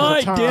it all all the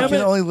night, time. I damn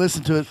can it. only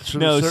listen to it to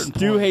No, a certain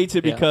Stu point. hates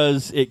it Yeah.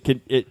 because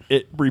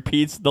it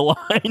repeats the line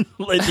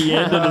at the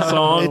end of the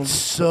song. It's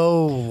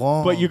so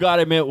long. But you got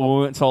to admit, when we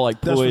went and saw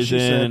That's what she Poison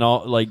said. and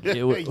all,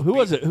 who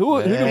was it?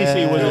 Who did we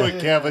see? Do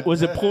it, Kevin.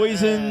 Was it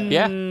Poison?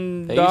 Yeah.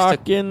 They used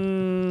Doc to-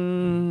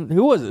 and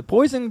who was it?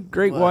 Poison,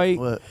 Great What? White.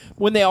 What?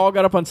 When they all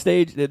got up on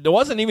stage, it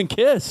wasn't even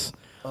Kiss.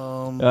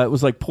 It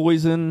was like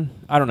Poison.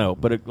 I don't know,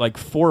 but like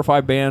 4 or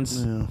 5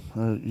 bands, Yeah, I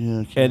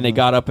can't and they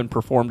got up and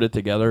performed it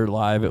together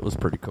live. It was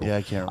pretty cool. Yeah,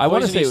 I can't I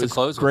want to Poison say it used to was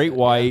close with Great it,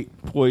 White,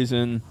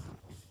 Poison.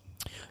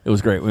 It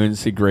was great. We went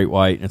to see Great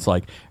White, and it's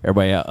like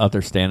everybody out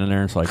there standing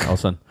there. And it's like all of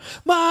a sudden,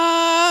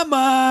 my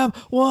mom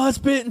was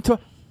bitten twice.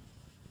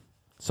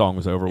 Song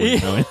was over. We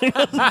didn't know anything.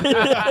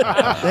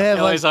 They had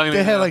only song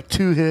we know. like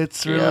 2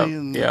 hits, really.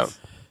 and Yep.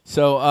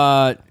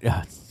 So,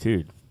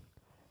 dude,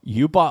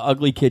 you bought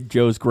Ugly Kid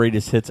Joe's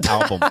Greatest Hits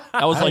album.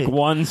 That was like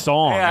one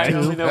song, Yeah, I right?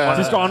 only know one.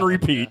 Just on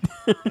repeat.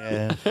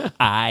 Yeah.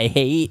 I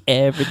hate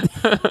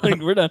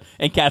everything. We're done.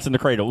 And Cats in the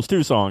Cradle. It was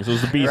 2 songs. It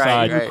was the B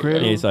side. Right,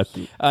 The A side.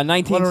 One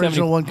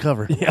original, 1970. one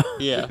cover.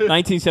 Yeah.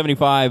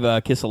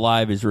 1975, Kiss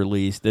Alive is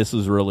released. This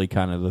was really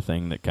kind of the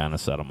thing that kind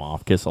of set them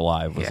off. Kiss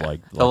Alive was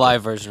like the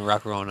live version of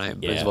Rock and Roll All Night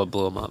Yeah. is what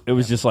blew them up. It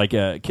was just like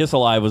Kiss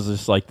Alive was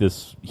just like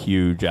this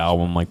huge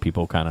album, like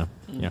people kind of,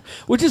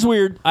 which is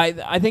weird.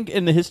 I think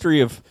in the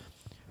history of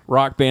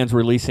rock bands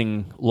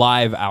releasing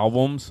live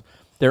albums,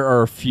 there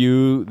are a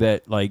few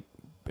that like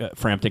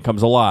Frampton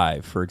Comes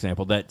Alive, for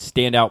example, that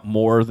stand out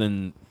more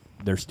than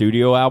their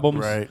studio albums.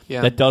 Right. Yeah.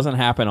 That doesn't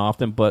happen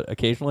often, but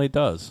occasionally it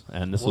does.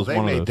 And this was They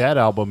one of made those. that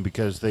album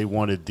because they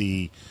wanted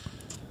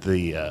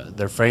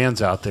their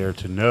fans out there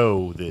to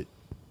know that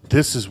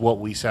this is what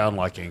we sound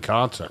like in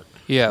concert.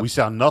 Yeah. We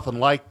sound nothing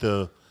like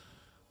the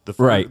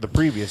Right. the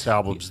previous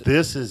albums.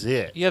 This is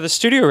it. Yeah, the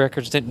studio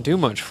records didn't do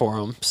much for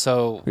them.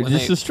 So when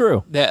This is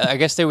true. I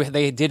guess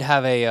they did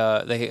have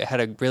they had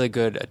a really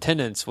good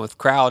attendance with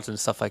crowds and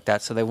stuff like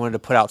that. So they wanted to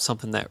put out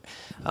something that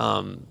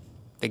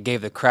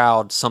gave the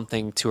crowd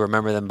something to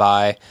remember them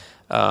by,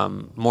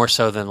 more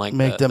so than like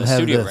Make them the have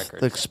studio the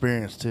records.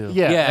 experience too.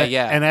 Yeah.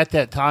 And at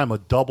that time, a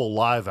double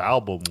live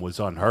album was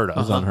unheard of. It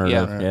was unheard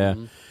Yeah. of. Yeah.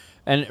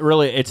 And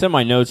really, it's in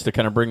my notes to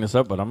kind of bring this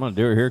up, but I'm going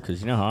to do it here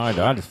because you know how I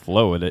do. I just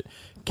flow with it.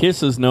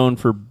 Kiss is known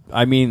for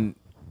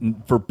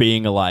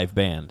being a live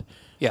band.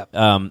 Yeah.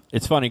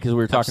 It's funny because we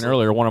were talking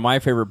earlier. One of my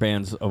favorite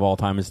bands of all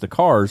time is the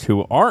Cars,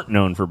 who aren't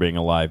known for being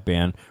a live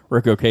band.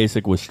 Rick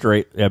Ocasek was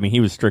straight. I mean, he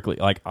was strictly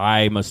like,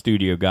 I'm a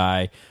studio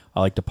guy. I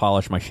like to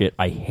polish my shit.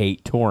 I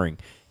hate touring.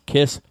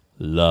 Kiss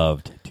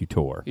loved to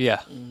tour.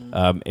 Yeah.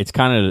 It's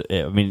kind of.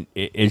 I mean,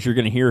 as you're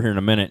going to hear here in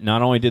a minute,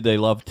 not only did they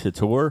love to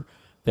tour,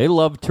 they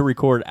loved to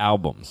record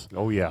albums.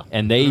 Oh, yeah.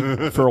 And they,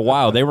 for a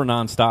while, they were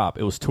nonstop.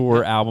 It was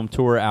tour, album,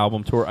 tour,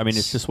 album, tour. I mean,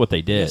 it's just what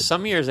they did. Yeah,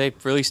 some years they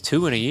released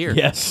 2 in a year.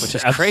 Yes, which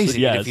is absolutely,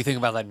 crazy yes. if you think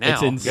about that now.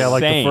 It's insane. Yeah,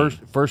 like the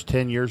first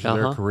 10 years of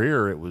their Uh-huh.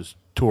 career, it was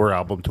tour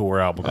album, tour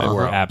album, tour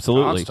album.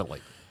 Absolutely.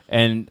 Constantly.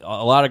 And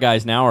a lot of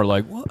guys now are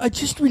like, well, I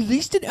just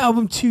released an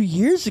album 2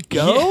 years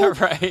ago. Yeah,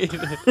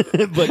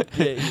 right. But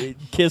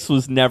Kiss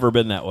was never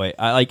been that way.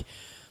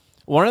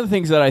 One of the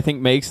things that I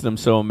think makes them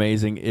so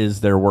amazing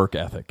is their work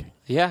ethic.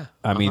 Yeah.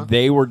 I mean,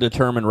 they were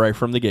determined right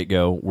from the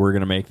get-go, we're going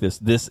to make this.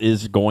 This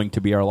is going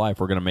to be our life.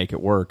 We're going to make it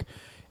work.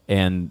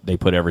 And they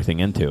put everything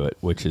into it,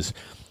 which is,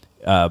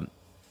 all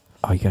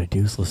you got to do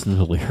is listen to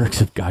the lyrics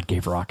of God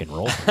Gave Rock and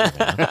Roll.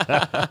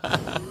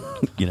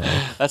 You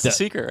know, That's the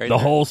secret, right? the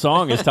there. whole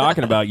song is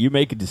talking about you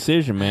make a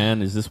decision,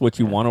 man. Is this what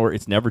you want to work?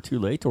 It's never too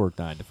late to work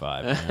 9 to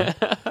 5.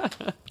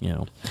 Man. You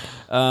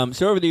know,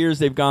 so over the years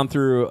they've gone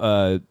through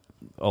a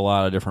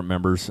lot of different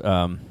members,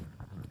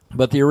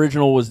 but the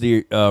original was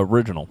the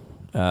original.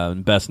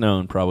 Best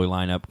known probably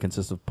lineup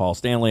consists of Paul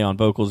Stanley on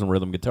vocals and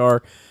rhythm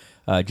guitar,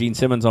 Gene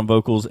Simmons on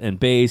vocals and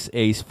bass,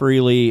 Ace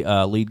Frehley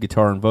lead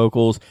guitar and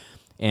vocals,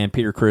 and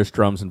Peter Criss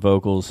drums and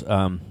vocals.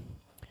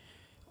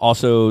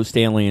 Also,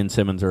 Stanley and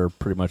Simmons are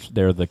pretty much,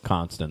 they're the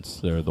constants.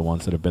 They're the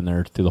ones that have been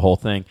there through the whole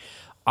thing.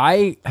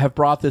 I have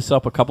brought this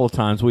up a couple of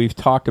times. We've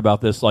talked about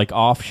this like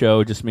off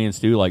show, just me and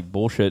Stu, like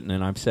bullshitting,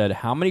 and I've said,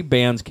 how many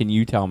bands can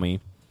you tell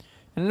me,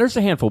 and there's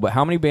a handful, but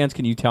how many bands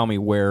can you tell me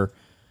where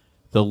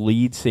the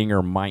lead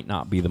singer might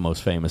not be the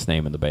most famous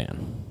name in the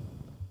band?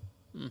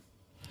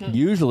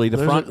 Usually the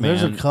front man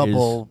There's a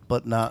couple, is,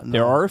 but not. No.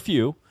 there are a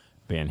few.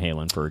 Van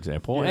Halen, for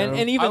example. Yeah.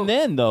 And even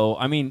then, though,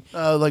 I mean...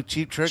 like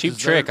Cheap Trick. Cheap is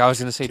Trick. there. I was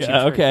going to say Cheap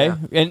Trick. okay.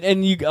 Yeah.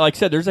 And you, like I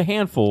said, there's a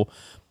handful.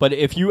 But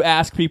if you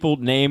ask people,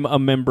 name a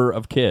member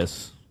of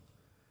Kiss...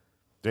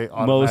 They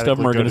most of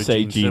them are going going to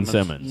say Gene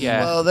Simmons.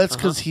 Yeah. Well, that's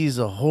because he's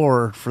a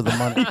whore for the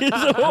money. He's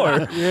a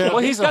whore. Well,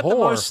 he's got the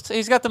whore. most.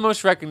 He's got the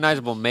most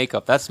recognizable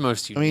makeup. That's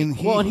most I unique.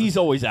 mean, Well, and he's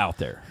always out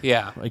there.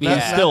 Yeah. Like, yeah.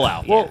 he's still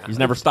out there. He's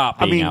never stopped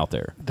being out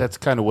there. That's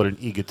kind of what an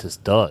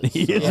egotist does.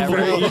 He is Yeah,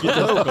 very right.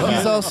 egotistical.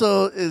 he's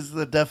also is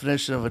the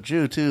definition of a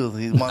Jew too.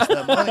 He wants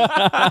that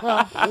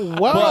money.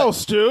 Wow,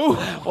 Stu.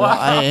 Well,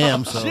 I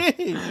am so.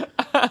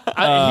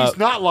 He's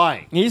not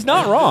lying. He's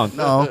not wrong.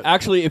 No.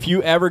 Actually, if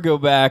you ever go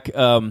back,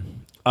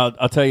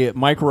 I'll tell you,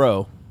 Mike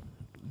Rowe,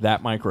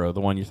 the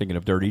one you're thinking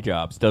of, Dirty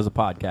Jobs, does a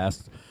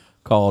podcast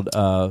called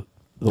The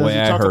Does Way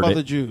he I talk Heard about It.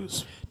 the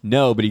Jews?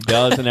 No, but he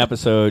does an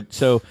episode.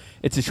 So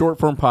it's a short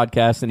form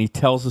podcast, and he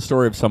tells the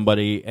story of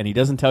somebody, and he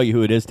doesn't tell you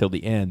who it is till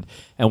the end.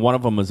 And one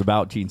of them is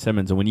about Gene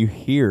Simmons. And when you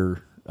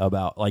hear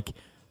about, like,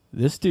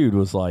 this dude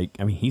was like,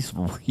 I mean, he's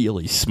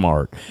really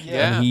smart.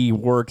 Yeah. And he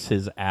works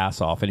his ass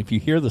off. And if you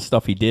hear the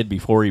stuff he did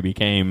before he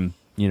became,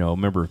 a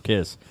member of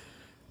Kiss,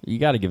 you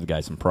got to give the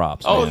guy some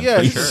props. Oh, man.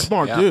 yeah, he's sure. a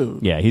smart Yeah.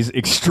 dude. Yeah, he's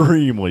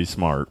extremely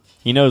smart.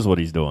 He knows what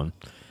he's doing.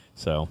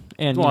 So,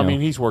 and Well, I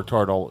mean, he's worked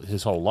hard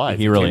his whole life.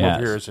 He really came has.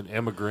 over here as an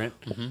immigrant.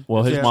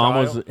 well, his Yeah. mom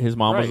Child.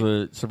 was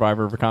Right. a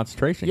survivor of a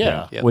concentration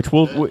Yeah. camp, Yep. which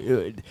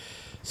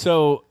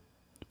so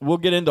we'll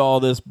get into all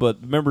this.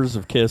 But members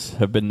of Kiss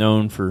have been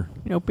known for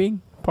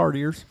being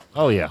partiers.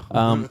 Oh, yeah.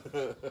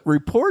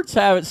 Reports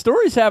have it,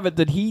 stories have it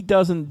that he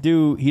doesn't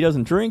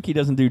drink, he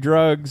doesn't do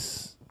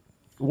drugs.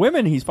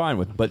 Women he's fine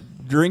with, but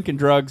drink and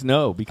drugs,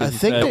 no. Because I he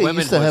think said- they women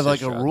used to was have his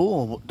like a drug.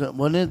 rule,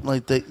 wasn't it?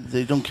 Like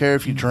they don't care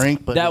if you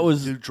drink, but that you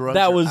was do drugs.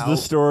 that you're was the out.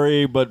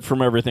 story, but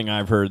from everything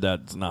I've heard,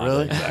 that's not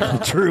Really? exactly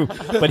true.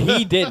 But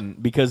he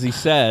didn't, because he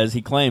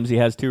claims he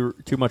has too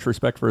much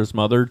respect for his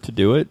mother to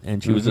do it,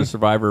 and she was a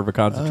survivor of a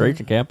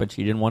concentration camp, and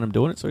she didn't want him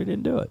doing it, so he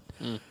didn't do it.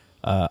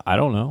 I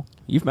don't know.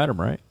 You've met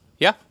him, right?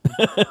 Yeah.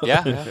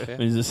 Yeah.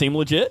 Does it seem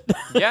legit?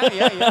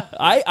 Yeah.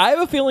 I have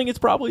a feeling it's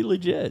probably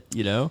legit.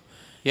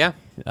 Yeah.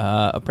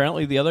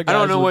 Apparently the other guys I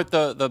don't know were- what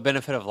the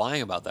benefit of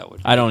lying about that would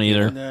be. I don't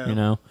either.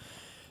 No.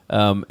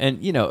 And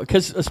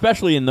because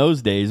especially in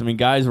those days, I mean,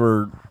 guys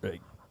were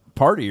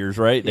partiers,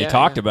 right? They Yeah,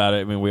 talked yeah. about it.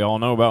 I mean, we all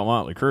know about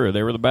Motley Crue.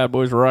 They were the bad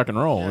boys of rock and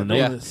roll, and In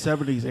they the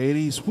 70s,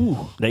 80s,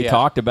 whoo, they Yeah.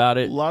 talked about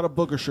a it. lot of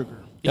booger sugar.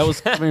 That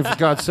was I mean, for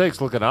God's sakes,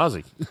 look at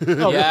Ozzy.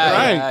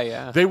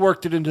 Yeah. They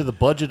worked it into the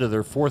budget of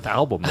their 4th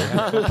album.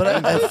 But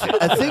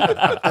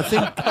I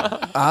think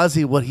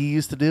Ozzy, what he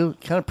used to do,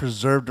 kind of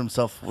preserved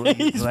himself.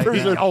 he's Like,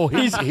 preserved. Oh,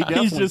 he's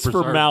definitely just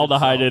preserved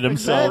formaldehyded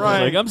himself.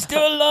 Exactly. He's like, I'm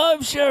still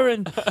alive,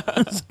 Sharon.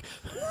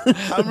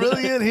 I'm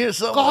really in here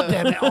somewhere. God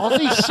damn it,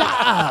 Ozzy, shut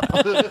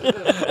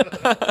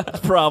up.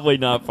 It's probably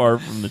not far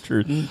from the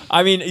truth.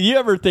 I mean, you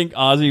ever think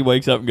Ozzy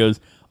wakes up and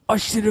goes, I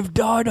should have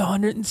died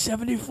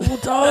 174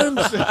 times.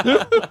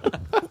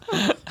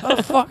 How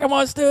the fuck am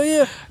I still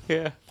here?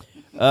 Yeah.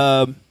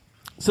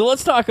 So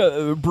let's talk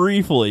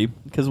briefly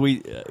because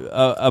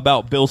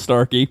about Bill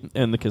Starkey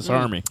and the Kiss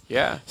Army.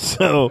 Yeah.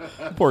 So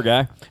poor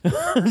guy.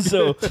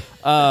 So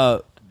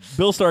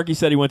Bill Starkey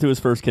said he went to his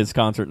first Kiss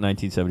concert in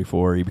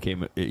 1974. He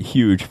became a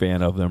huge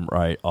fan of them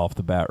right off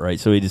the bat, right?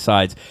 So he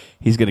decides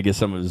he's going to get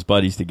some of his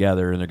buddies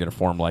together and they're going to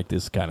form like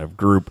this kind of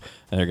group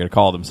and they're going to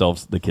call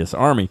themselves the Kiss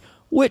Army,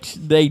 which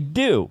they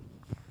do.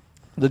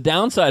 The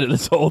downside of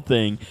this whole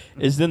thing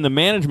is then the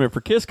management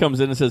for Kiss comes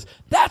in and says,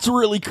 that's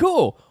really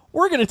cool.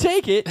 We're going to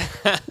take it.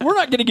 We're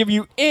not going to give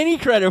you any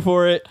credit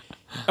for it.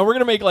 And we're going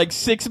to make like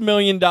 $6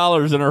 million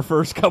in our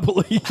first couple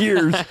of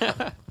years.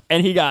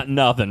 And he got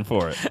nothing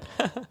for it.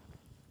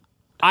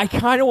 I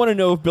kind of want to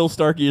know if Bill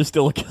Starkey is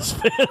still a Kiss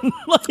fan.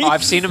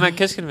 I've seen him at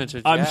Kiss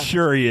conventions. I'm yeah.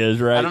 sure he is,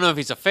 right? I don't know if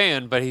he's a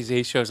fan, but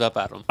he shows up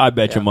at them. I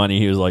bet you money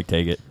he was like,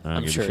 take it. I don't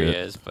I'm give a sure shit. he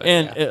is. But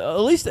And yeah. at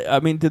least, I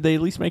mean, did they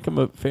at least make him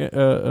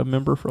a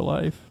member for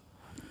life?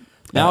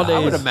 Nowadays, I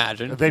would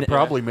imagine. They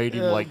probably made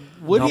him like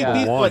Would he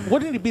number be one. like?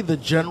 Wouldn't he be the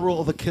general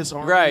of the Kiss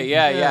Army? Right,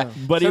 yeah.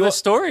 But so he the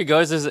story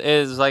goes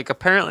is like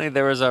apparently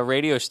there was a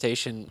radio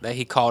station that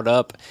he called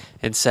up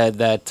and said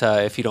that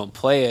if you don't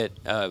play it,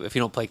 if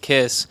you don't play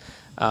Kiss,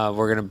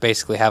 we're gonna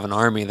basically have an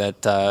army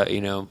that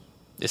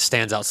it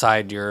stands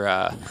outside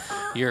your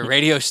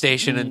radio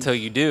station until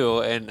you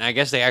do. And I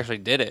guess they actually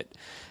did it,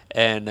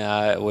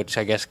 and which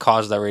I guess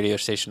caused that radio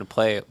station to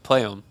play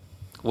them.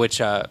 Which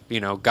got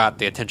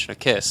the attention of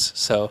Kiss.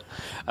 So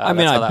I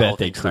mean, that's how I that bet whole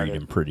they thing treat started.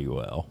 him pretty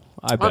well.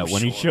 I bet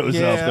when he sure. shows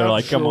up, Yeah, they're I'm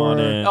like, "Come on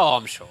sure. in." Oh,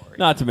 I'm sure.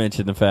 Not to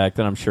mention the fact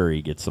that I'm sure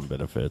he gets some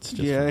benefits.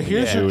 Just Yeah, from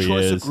here's being your who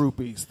choice he of is.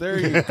 groupies. There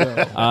you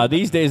go.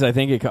 These days, I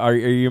think are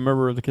you a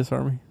member of the Kiss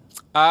Army?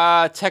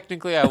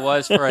 Technically, I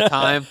was for a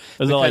time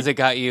Was it because like- it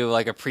got you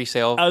like a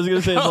pre-sale. I was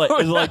gonna say it's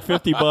like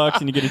 $50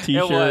 and you get a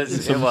T-shirt and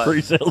It some was.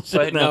 free sale shit.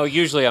 But no,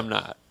 usually I'm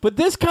not. But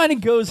this kind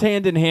of goes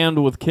hand in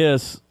hand with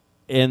Kiss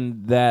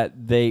in that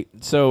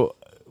so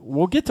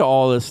we'll get to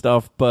all this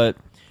stuff, but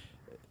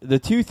the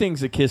two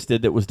things that Kiss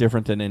did that was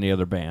different than any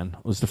other band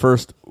was the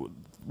first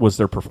was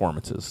their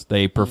performances.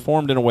 They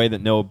performed in a way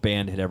that no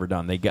band had ever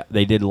done.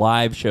 They did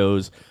live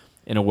shows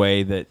in a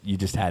way that you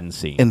just hadn't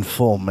seen. in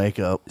full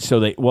makeup. So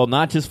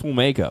not just full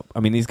makeup. I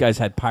mean, these guys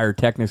had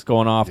pyrotechnics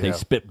going off. They Yeah.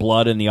 spit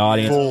blood in the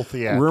audience. Full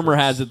theatrics. Rumor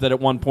has it that at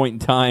one point in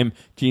time,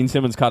 Gene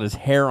Simmons caught his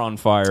hair on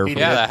fire He from, did.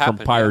 Yeah, that from happened,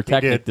 yeah.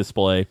 pyrotechnic He did.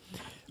 display.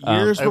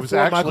 Years it was before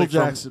actually Michael from-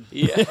 Jackson.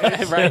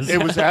 Yeah, right.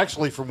 It was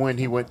actually from when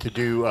he went to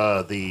do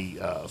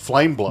the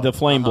flame blow. The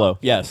flame blow.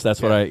 Yes,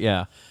 that's what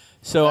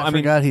So I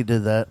forgot he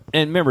did that.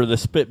 and remember the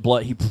spit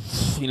blood. He,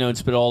 and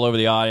spit all over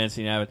the audience.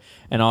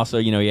 And also,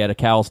 he had a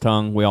cow's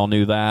tongue. We all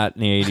knew that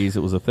in the '80s. It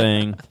was a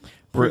thing.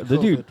 The dude,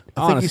 I think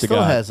honest he to still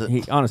God, has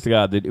it. honest to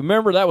God,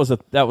 remember that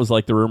was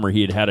like the rumor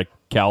he had a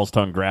cow's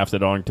tongue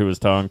grafted onto his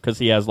tongue because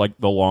he has like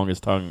the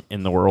longest tongue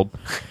in the world,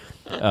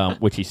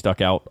 which he stuck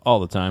out all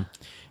the time.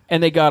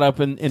 And they got up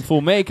in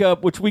full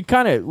makeup, which we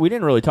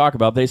didn't really talk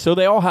about. They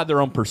all had their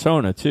own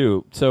persona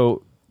too.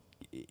 So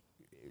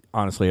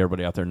honestly,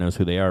 everybody out there knows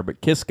who they are.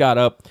 But Kiss got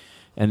up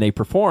and they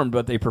performed,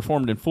 but they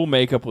performed in full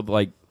makeup with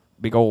like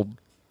big old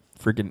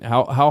freaking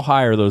how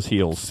high are those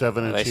heels?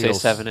 7-inch They say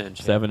heels.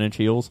 7-inch. 7-inch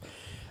heels.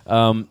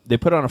 They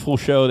put on a full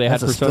show. They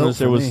That's had a stilt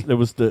personas. for There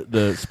was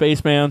the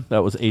Spaceman. That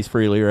was Ace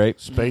Frehley, right?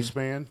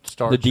 Spaceman,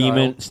 Star The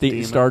Demon,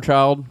 Demon, Star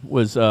Child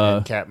was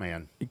and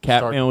Catman.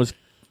 Catman was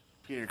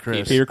Peter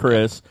Chris. Peter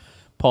Criss,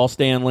 Paul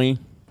Stanley,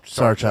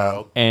 Star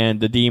Child. and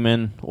the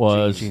Demon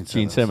was Gene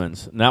Gene Simmons.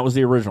 Simmons. And that was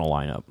the original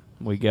lineup.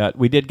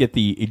 We did get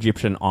the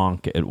Egyptian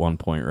Ankh at one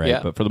point, right?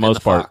 Yeah, But for the and most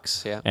the part,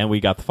 Fox, yeah. and we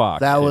got the Fox.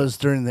 That too. was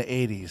during the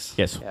 80s.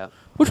 yes. Yeah.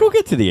 Which we'll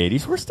get to the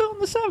 80s. We're still in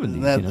the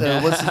 70s. That, you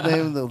know? what's his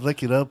name? The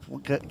Lick It Up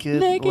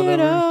kid? Lick it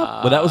whatever.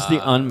 up. Well, that was the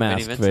Vinnie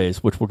unmasked Vincent.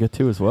 phase, which we'll get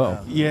to as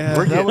well. Yeah,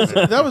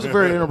 that was a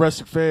very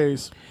interesting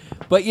phase.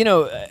 But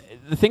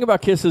the thing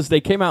about Kiss is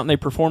they came out and they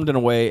performed in a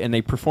way, and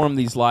they performed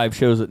these live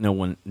shows that no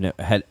one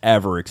had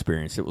ever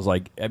experienced. It was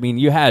like, I mean,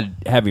 you had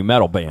heavy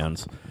metal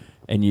bands,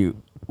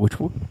 which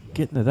we'll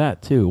get into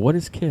that too. What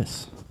is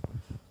Kiss?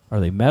 Are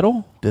they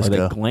metal? Disco.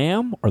 Are they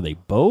glam? Are they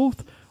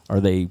both? Are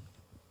they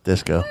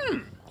Disco.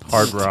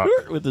 Hard rock.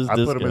 with this I put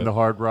disco? them in the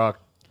hard rock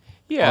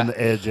Yeah. on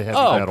the edge of heavy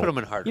Oh, metal. Put them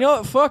in hard. You know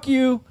what? Fuck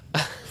you.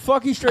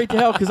 Fuck you straight to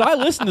hell, because I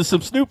listened to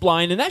some Snoop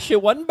Lion, and that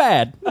shit wasn't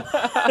bad.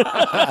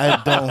 I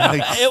don't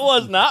like It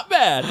was not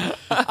bad.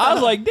 I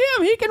was like,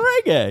 damn, he can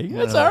reggae.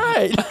 That's all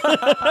right.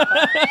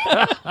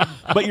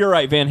 But you're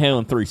right, Van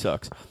Halen 3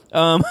 sucks.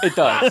 It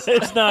does.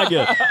 It's not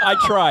good. I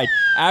tried.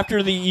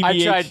 After the EVH,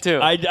 I tried too.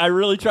 I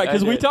really tried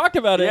because we did. talked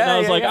about it, and Yeah, I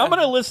was yeah, like, yeah. I'm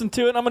going to listen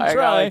to it, and I'm going to I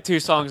try. got like 2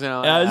 songs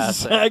now.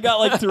 I got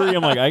like 3.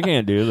 I'm like, I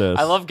can't do this.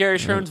 I love Gary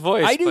Sharon's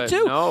voice. I do but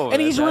too. no,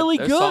 And he's really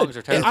those good. Songs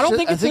are terrible. I don't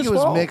think it's his it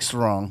was fault. mixed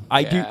wrong.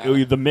 I Yeah.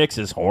 do. The mix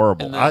is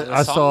horrible. And the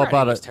I saw songwriting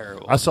about was a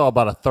terrible. I saw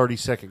about a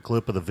 30-second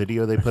clip of the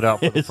video they put out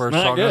for the It's first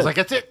not song. good. I was like,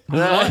 that's it.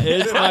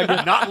 It's not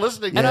good. Not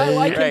listening. And I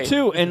like him Right.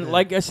 too. And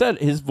like I said,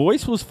 his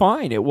voice was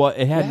fine. It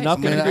had he's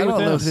nothing Man, to I do with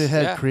don't know if this. it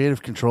had Yeah.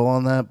 creative control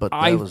on that, but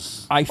I that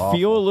was I awful.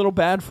 feel a little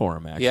bad for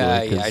him actually.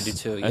 Yeah, 'cause I do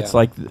too, yeah. It's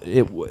like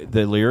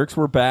the lyrics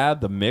were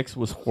bad, the mix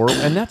was horrible,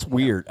 and that's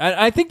weird.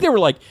 I think they were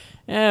like,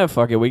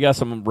 fuck it, we got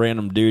some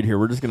random dude here.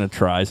 We're just gonna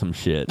try some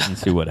shit and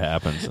see what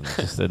happens, and it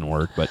just didn't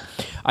work. But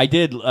I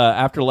did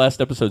after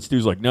last episode.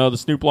 Stu's like, no, the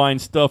Snoop Lion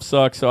stuff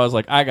sucks. So I was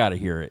like, I gotta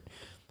hear it.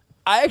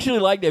 I actually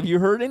liked it. Have you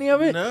heard any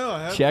of it? No, I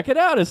haven't. Check it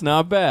out. It's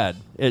not bad.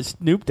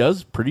 Snoop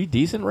does pretty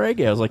decent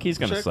reggae. I was like, he's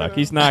going to Check it suck. out.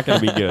 He's not going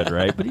to be good,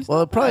 right? But he's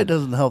Well, it probably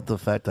doesn't help the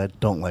fact I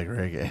don't like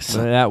reggae.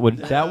 So. that would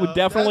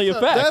definitely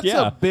affect. That's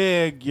Yeah. a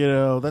big,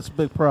 that's a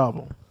big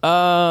problem.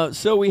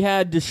 So we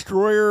had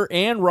Destroyer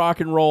and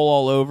Rock and Roll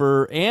All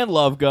Over and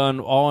Love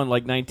Gun all in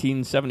like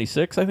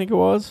 1976, I think it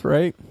was,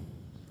 right?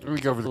 We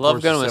go over the Love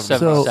course Gun of was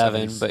 77.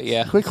 77, but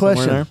yeah. Quick Somewhere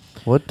question: there.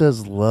 what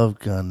does Love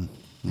Gun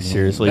mean?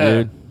 Seriously,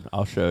 dude?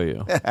 I'll show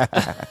you.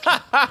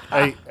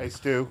 Hey,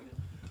 Stu.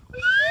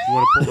 You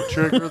want to pull the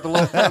trigger of the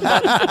left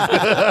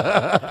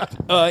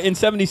hand? In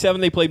 77,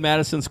 they played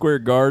Madison Square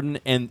Garden,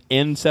 and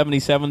in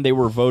 77, they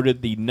were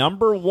voted the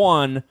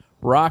 #1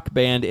 rock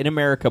band in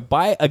America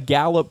by a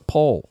Gallup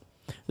poll.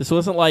 This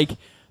wasn't like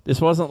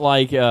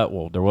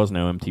well, there was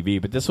no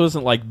MTV, but this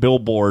wasn't like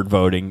Billboard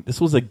voting. This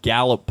was a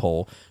Gallup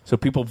poll. So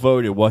people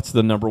voted, what's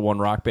the #1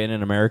 rock band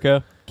in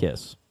America?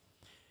 Kiss.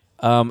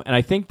 And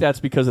I think that's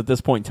because at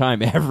this point in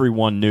time,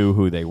 everyone knew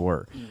who they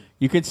were.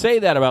 You could say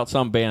that about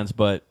some bands,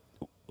 but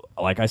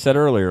like I said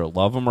earlier,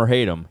 love them or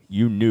hate them,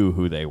 you knew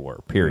who they were,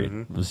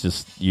 period. It was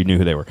just, you knew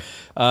who they were.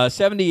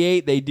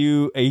 78, they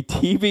do a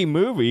TV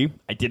movie,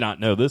 I did not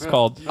know this,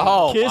 called Kiss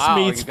wow,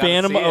 Meets you gotta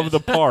Phantom see of it. the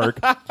Park,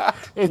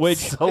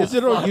 which Is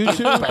it on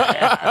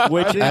YouTube?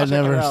 which I've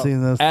never out.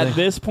 seen this. at thing.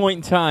 this point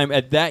in time,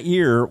 at that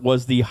year,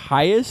 was the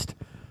highest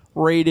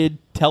rated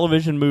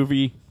television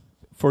movie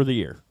for the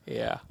year.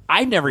 Yeah.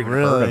 I never even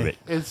heard of Really? it.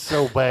 It's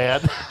so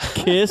bad.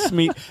 Kiss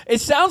Me. It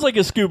sounds like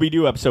a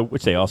Scooby-Doo episode,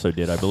 which they also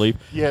did, I believe.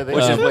 Yeah, they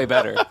Which is way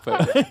better.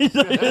 But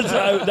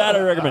That I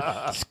recommend.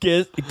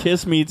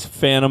 Kiss Meets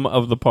Phantom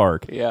of the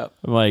Park. yeah.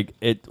 I'm like,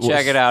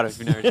 Check it out if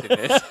you've never seen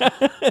this.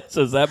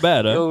 So is that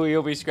bad, huh?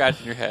 You'll be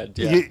scratching your head.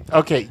 Yeah.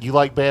 Okay, you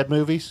like bad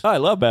movies? Oh, I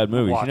love bad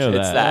movies. Watch you know it.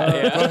 It's that.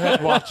 that. Yeah. Go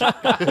ahead, watch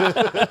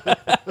it.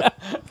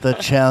 The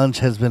challenge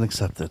has been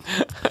accepted.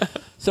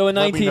 So in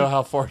Let me 19... know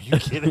how far you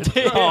get it.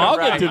 Oh, I'll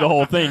get Right. through the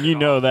whole thing. You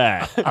know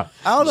that. I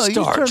don't know.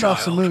 Star You turned off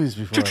some Child. movies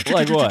before.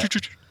 Like what?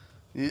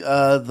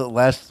 The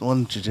last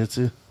one,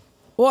 Jiu-Jitsu.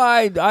 Well,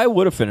 I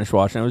would have finished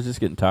watching. I was just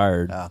getting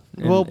tired. Ah.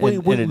 Well, we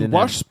it didn't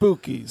watched happen.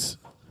 Spookies.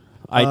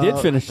 I did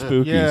finish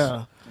Spookies.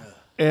 Yeah.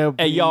 And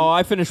Hey, y'all,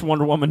 I finished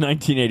Wonder Woman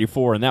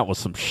 1984, and that was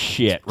some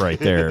shit right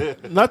there.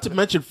 not to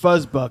mention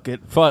Fuzz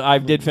Bucket. But I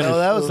did finish. No,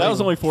 that was like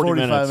only 40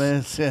 45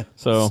 minutes. Yeah.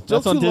 So Still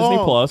that's on too Disney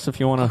long. Plus if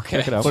you want to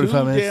check it out. 45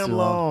 Too minutes damn too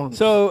long.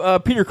 So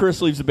Peter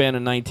Criss leaves the band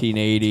in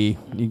 1980.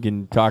 You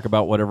can talk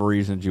about whatever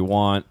reasons you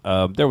want.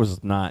 There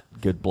was not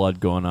good blood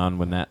going on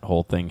when that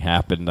whole thing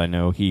happened. I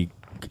know he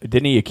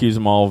accuse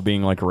them all of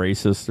being like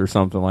racist or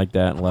something like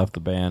that and left the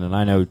band. And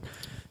I know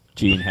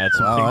Gene had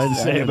some Wow, things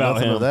to say knew about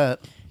nothing him. of that.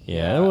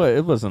 Yeah,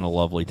 it wasn't a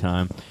lovely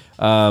time.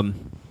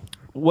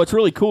 What's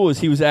really cool is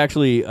he was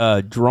actually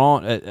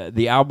drawn.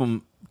 The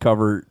album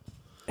cover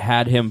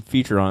had him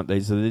featured on it. They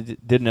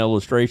did an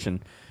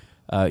illustration.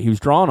 He was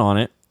drawn on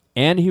it,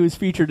 and he was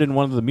featured in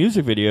one of the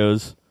music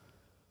videos,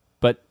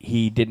 but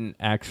he didn't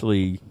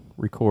actually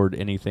record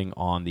anything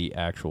on the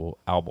actual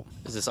album.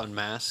 Is this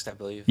Unmasked, I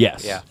believe?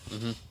 Yes. Yeah.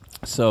 Mm-hmm.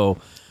 So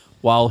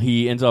while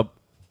he ends up,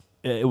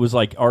 it was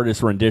like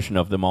artist rendition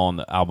of them all on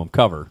the album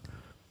cover.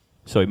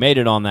 So he made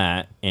it on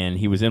that, and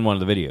he was in one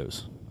of the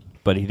videos,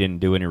 but he didn't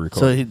do any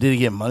recording. So did he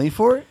get money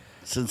for it?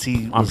 Since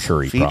he was I'm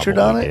sure he featured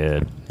probably on it?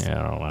 did.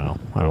 Yeah, I don't know.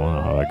 I don't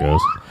know how that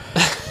goes.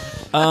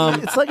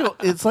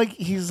 It's like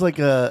he's like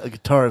a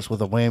guitarist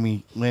with a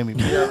whammy.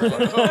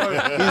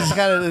 He's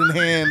got it in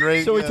hand,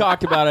 right? So we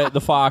talked about it.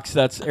 The Fox,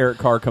 that's Eric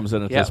Carr comes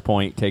in at Yeah. this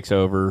point, takes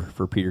over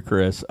for Peter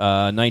Criss.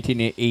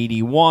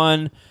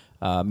 1981,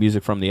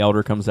 Music from the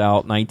Elder comes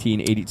out.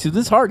 1982.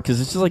 This is hard because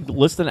it's just like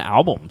listing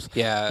albums.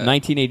 Yeah.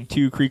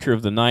 1982, Creature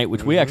of the Night,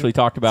 which we actually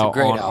talked about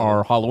great on album.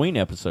 our Halloween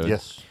episode.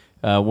 Yes.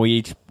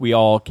 We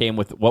all came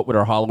with what would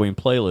our Halloween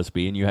playlist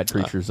be, and you had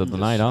Creatures of the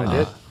Night on I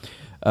there. did.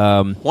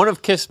 One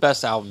of Kiss'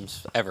 best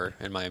albums ever,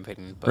 in my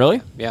opinion. But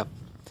Really? Yeah.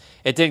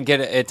 It didn't get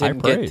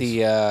praise.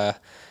 the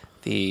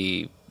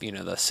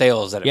the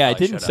sales that it Yeah, it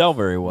probably didn't should sell have.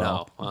 very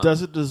well. No.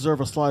 Does it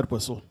deserve a slide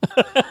whistle?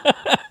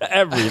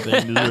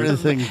 Everything.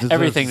 Everything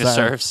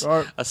deserves deserves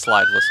a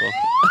slide whistle.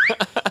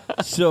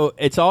 So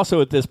it's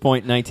also at this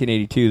point in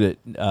 1982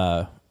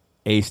 that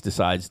Ace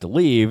decides to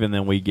leave, and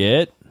then we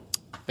get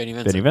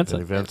Vinnie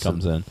Vincent. Vinnie Vincent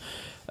comes in.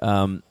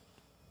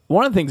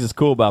 One of the things that's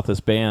cool about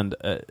this band,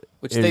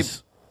 Which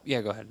is,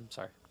 yeah, go ahead. I'm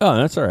sorry. Oh,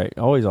 that's all right.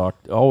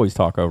 Always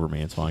talk over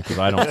me. It's fine because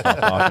I don't stop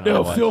talking.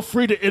 No, feel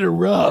free to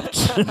interrupt.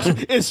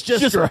 It's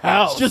just your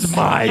house. It's just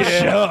my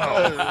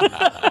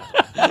show.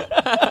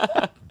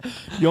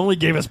 You only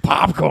gave us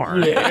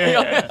popcorn.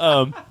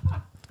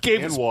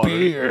 Gave us water.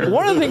 beer.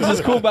 One of the things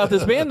that's cool about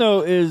this band,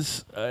 though,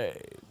 is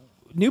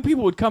new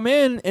people would come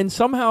in and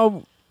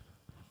somehow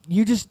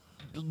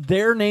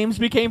their names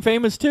became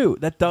famous too.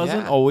 That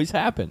doesn't always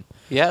happen.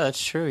 Yeah,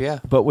 that's true. Yeah.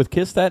 But with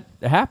Kiss, that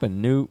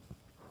happened. New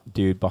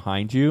dude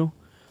behind you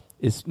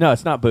it's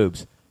not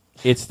boobs.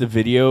 It's the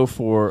video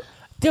for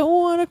Don't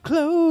Want to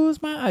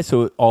Close My Eyes.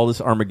 So all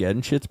this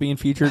Armageddon shit's being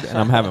featured, and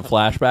I'm having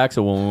flashbacks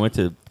of when we went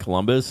to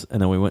Columbus,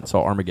 and then we went and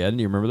saw Armageddon.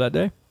 Do you remember that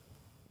day?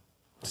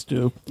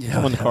 Stu.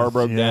 Yeah, when the car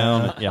broke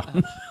down. Yeah.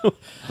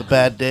 The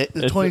bad day. It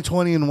was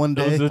 2020 in one It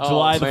was day.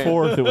 July the man.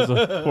 4th. It was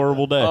a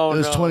horrible day. It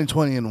was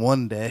 2020 in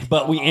one day.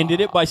 But we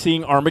ended it by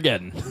seeing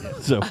Armageddon.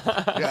 So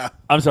Yeah.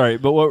 I'm sorry,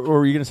 but what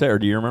were you going to say, or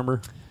do you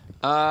remember?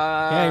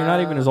 Yeah, Yeah, you're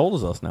not even as old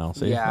as us now.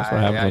 See, Yeah, that's what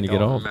happens when you get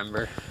don't old.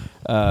 Remember.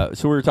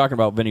 So we were talking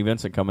about Vinnie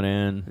Vincent coming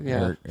in.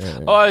 Yeah.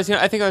 I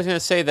think I was gonna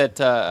say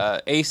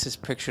that Ace is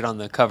pictured on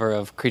the cover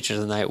of Creatures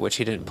of the Night, which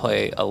he didn't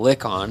play a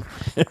lick on,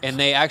 and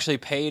they actually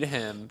paid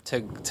him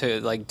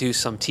to like do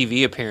some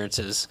TV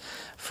appearances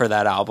for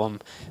that album,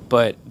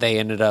 but they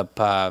ended up.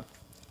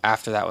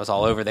 After that was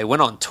all over, they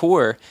went on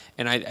tour,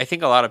 and I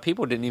think a lot of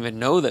people didn't even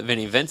know that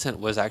Vinnie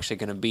Vincent was actually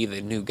going to be the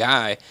new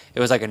guy.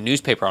 It was like a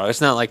newspaper article. It's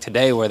not like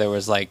today where there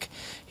was like,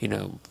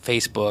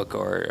 Facebook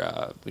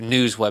or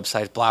news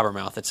websites,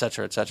 Blabbermouth, et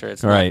cetera, et cetera.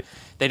 It's Right.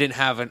 They didn't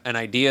have an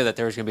idea that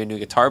there was going to be a new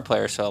guitar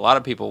player, so a lot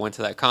of people went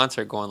to that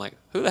concert going like,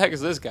 who the heck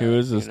is this guy? Who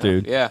is this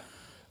dude? Yeah.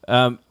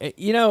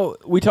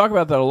 We talk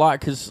about that a lot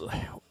because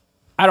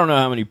I don't know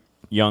how many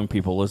young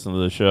people listen to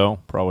the show.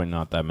 Probably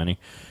not that many.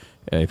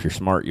 If you're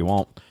smart, you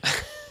won't.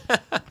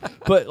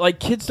 But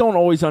like kids don't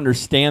always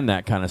understand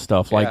that kind of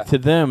stuff. Like to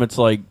them, it's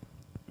like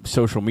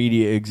social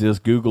media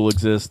exists, Google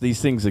exists,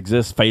 these things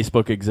exist,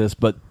 Facebook exists.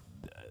 But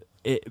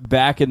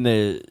back in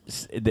the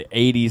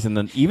 80s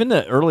and even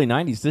the early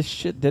 90s, this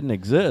shit didn't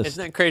exist.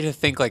 Isn't that crazy to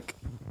think like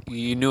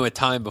you knew a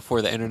time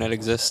before the internet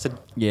existed?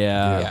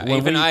 Yeah.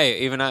 Even I.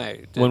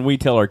 Did. When we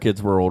tell our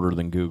kids we're older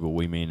than Google,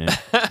 we mean it.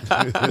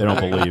 They don't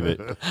believe it.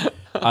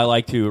 I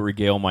like to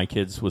regale my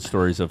kids with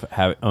stories of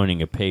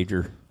owning a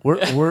pager. We're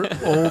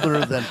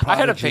older than Prodigy. I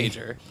had a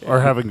pager.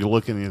 Or having to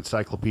look in the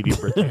Encyclopedia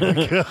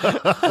Britannica.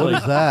 What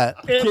is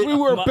that? And we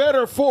were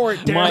better for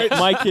it, damn it.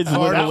 My kids that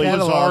literally.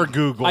 was our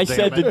Google. I damn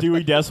said it. the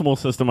Dewey Decimal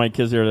System. My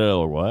kids are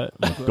there. What?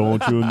 Like,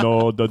 don't you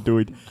know the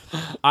Dewey?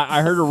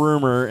 I heard a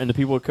rumor, and the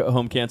people at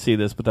home can't see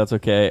this, but that's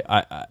okay.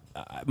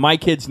 My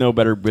kids know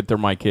better, but they're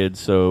my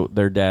kids, so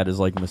their dad is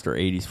like Mr.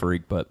 80s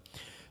freak. But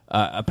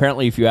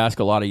apparently, if you ask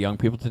a lot of young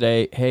people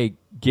today, hey,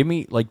 give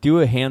me do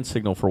a hand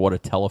signal for what a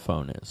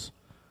telephone is.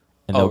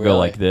 And they'll go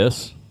like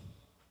this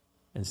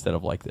instead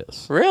of like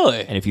this.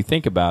 Really? And if you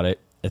think about it,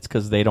 it's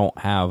because they don't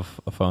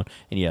have a phone.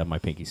 And yeah, my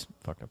pinky's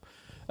fucked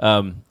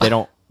up. They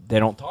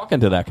don't talk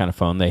into that kind of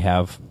phone. They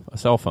have a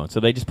cell phone,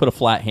 so they just put a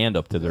flat hand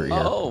up to their ear.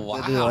 Oh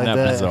wow, They do like Isn't that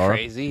that. bizarre?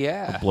 crazy!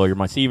 Yeah. Blow your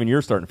mind. See, even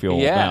you're starting to feel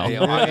old Yeah. now.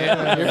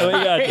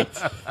 Yeah.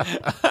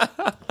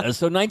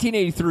 So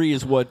 1983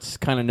 is what's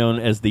kind of known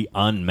as the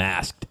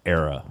unmasked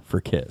era for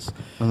Kiss.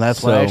 And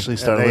that's when I actually And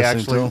started they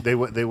listening to actually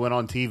them. they went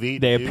on TV.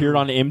 They to appeared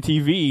on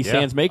MTV, Yeah,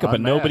 sans makeup,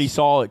 and nobody unmasked.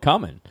 saw it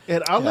coming.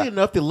 And oddly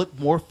enough, they look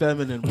more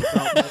feminine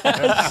without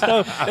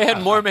makeup. They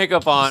had more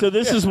makeup on. So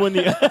this is when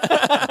the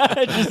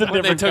just a When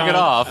they different took it kind,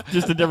 off.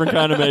 just a different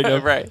kind of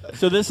makeup, Right.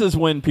 So this is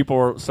when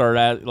people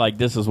started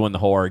this is when the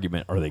whole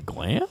argument: are they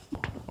glam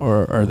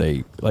or are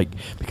they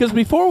because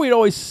before we'd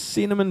always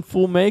seen them in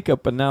full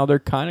makeup, and now they're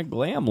kind of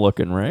glam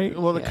looking, right?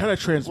 Well, they're kind of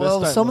transvestite.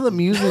 Well, some of the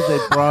music they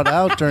brought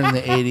out during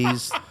the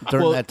 80s,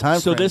 during that time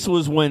so frame. this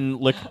was when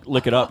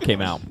Lick It Up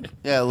came out.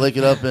 Yeah, Lick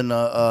It Up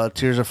and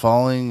Tears Are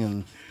Falling,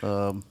 and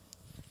I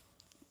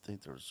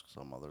think there was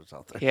some others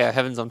out there. Yeah,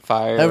 Heaven's on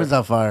Fire. Heaven's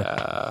on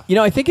Fire.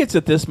 I think it's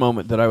at this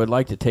moment that I would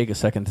like to take a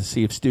second to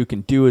see if Stu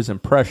can do his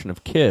impression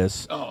of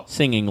Kiss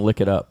singing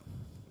 "Lick It Up."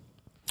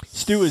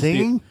 Stu is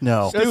Singing?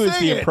 No. Stu is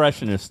Sing the it.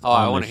 impressionist. Oh,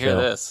 I want to hear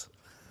this.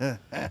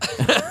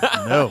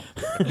 No.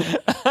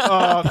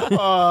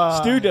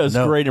 Stu does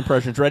No. great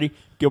impressions. Ready?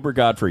 Gilbert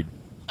Gottfried.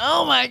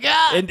 Oh my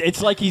God! And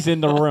it's like he's in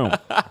the room.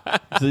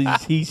 So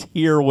he's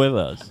here with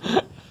us.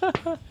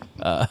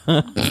 I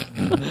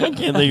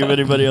can't think of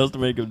anybody else to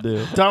make him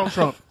do. Donald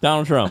Trump.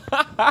 Donald Trump.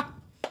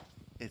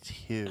 It's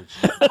huge.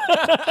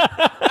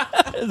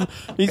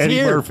 He's Eddie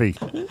here. Murphy.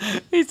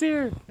 He's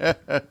here.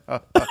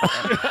 That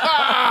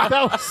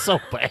was so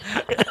bad.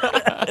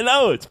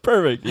 No, it's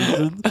perfect.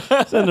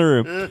 It's in the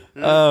room.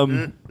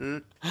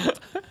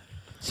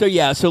 So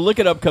Look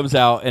It Up comes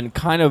out and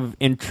kind of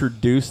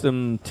introduced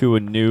them to a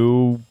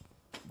new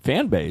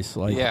fan base.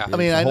 Yeah. I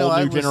mean, I know whole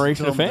I new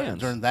generation of listened to them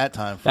fans. during that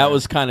time frame. That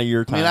was kind of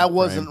your I time. mean, I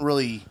wasn't frame.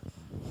 really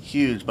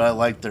huge, but I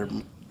liked their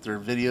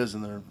videos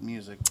and their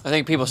music. I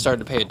think people started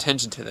to pay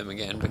attention to them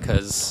again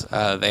because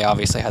they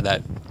obviously had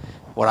that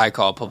what I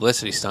call a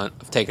publicity stunt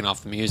of taking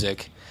off the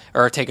music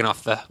or taking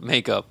off the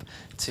makeup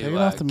Taking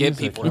off to the get music,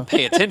 people huh? to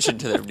pay attention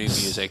to their new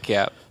music.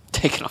 Yeah,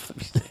 taking off the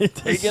music.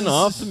 Taking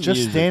off the Just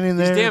music. standing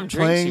These there damn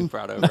drinks you playing.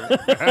 brought over.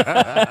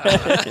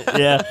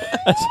 Yeah.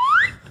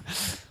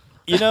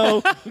 You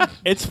know,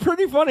 it's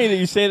pretty funny that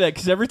you say that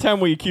because every time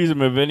we accuse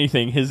him of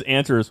anything, his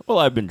answer is, well,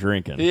 I've been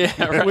drinking. Yeah,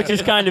 right. Which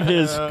is kind of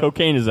his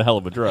cocaine is a hell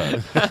of a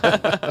drug.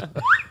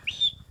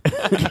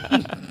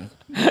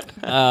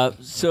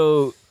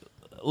 So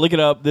look it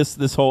up.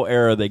 This whole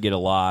era, they get a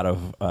lot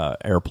of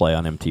airplay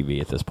on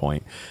MTV at this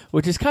point,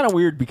 which is kind of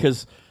weird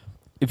because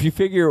if you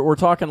figure we're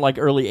talking like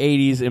early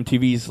 80s,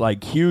 MTV's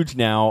like huge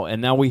now,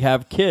 and now we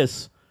have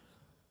Kiss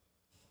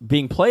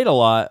being played a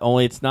lot,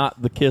 only it's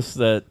not the Kiss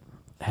that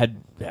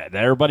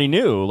everybody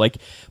knew. Like,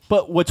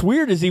 but what's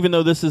weird is even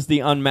though this is the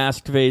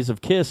unmasked phase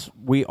of Kiss,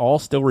 we all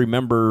still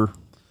remember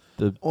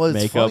the Well, it's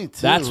makeup. funny,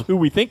 too. That's who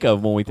we think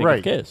of when we think of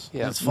Right. Kiss.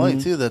 Yeah. It's funny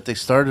too that they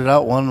started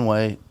out one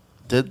way,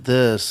 did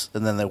this,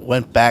 and then they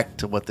went back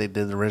to what they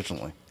did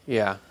originally.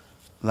 Yeah.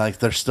 Like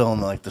they're still in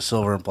like the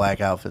silver and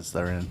black outfits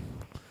they're in.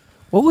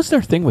 What was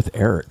their thing with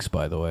Eric's,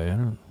 by the way? I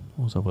don't.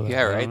 What was up with that?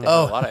 Yeah, right. They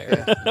Oh. have a lot of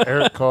area.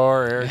 Eric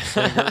Carr, Eric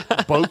Singer,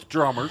 both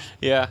drummers.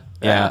 Yeah.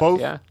 Yeah.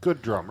 Both Yeah.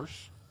 good drummers.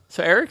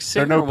 So Eric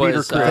Singer no Peter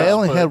was Criss. They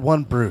only but- had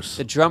one Bruce.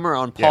 the drummer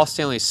on Yeah. Paul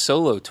Stanley's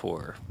solo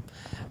tour,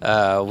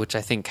 which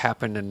I think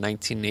happened in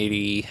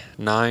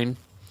 1989.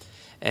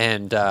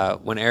 And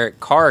when Eric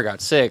Carr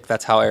got sick,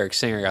 that's how Eric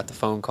Singer got the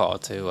phone call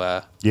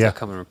to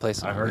come and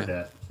replace him. I heard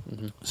Yeah.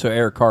 that. So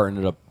Eric Carr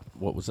ended up.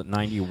 What was it?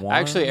 91.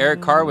 Actually,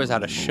 Eric Carr was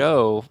at a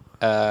show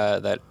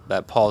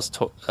that Paul's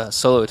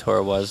solo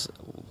tour was.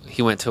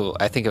 He went to,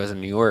 I think it was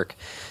in New York,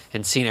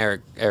 and seen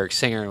Eric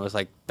Singer and was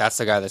like, "That's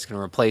the guy that's going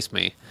to replace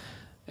me."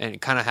 And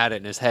kind of had it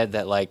in his head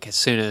that like as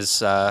soon as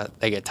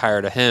they get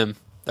tired of him,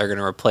 they're going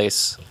to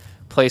replace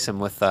him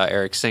with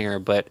Eric Singer.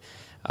 But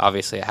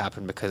obviously, it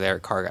happened because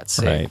Eric Carr got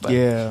sick. Right. But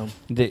Yeah.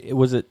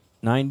 Was it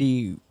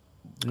 90,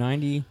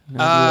 91?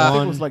 I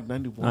think it was like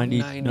 91.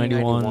 90,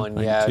 91,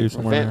 92,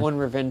 somewhere in there. when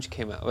Revenge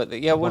came out.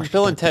 But yeah, when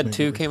Bill and Ted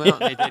 2 came out,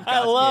 they did.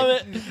 I love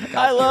it.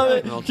 I love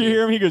it. Did you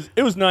hear him? He goes,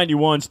 it was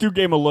 91. Stu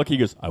gave him a look. He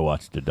goes, I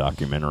watched a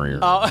documentary.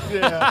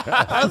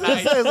 I was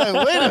gonna say, I was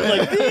like, wait a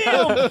minute.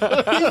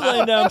 Damn, he's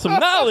laying down some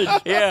knowledge.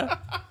 Yeah.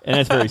 And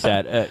that's very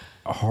sad.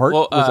 Heart,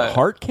 Well, was it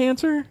heart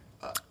cancer?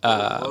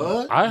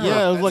 I heard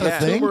Yeah, it was like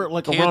That's a a thing? tumor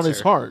like around Cancer.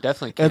 his heart.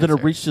 Definitely And then it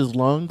cancer. reached his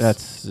lungs.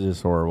 That's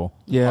just horrible.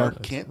 yeah.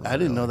 I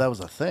didn't know that was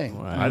a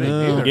thing. I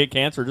didn't You either. get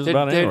cancer just Did,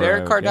 about did anywhere.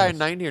 Eric I Carr would die in guess.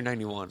 90 or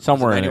 91?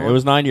 Somewhere Was in it. 91? It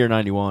was 90 or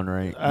 91,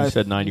 right? You I-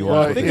 said 91.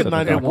 Well, I think You it's said the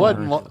 91. It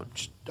wasn't documentary. long,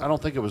 I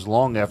don't think it was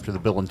long after the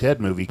Bill and Ted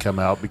movie come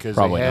out because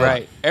Probably they had not.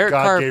 Right. Eric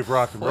God Carr gave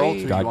rock and roll to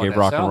played- you God on gave that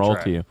rock and roll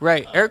soundtrack. to you.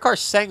 Right. Eric Carr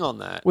sang on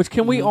that. Which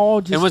can we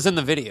all just and was in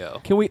the video.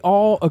 can we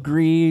all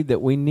agree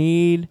that we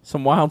need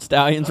some Wild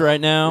Stallions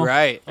right now?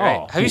 Right.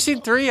 Right. Oh. Have you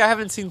seen 3? I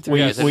haven't seen 3.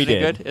 We- Is it we any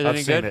did. good? Is it I've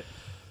any seen good? it.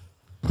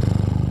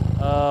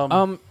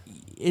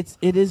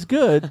 It is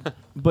good,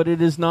 but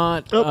it is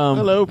not. Oh,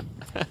 hello.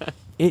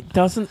 It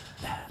doesn't.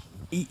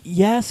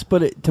 Yes,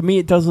 but to me,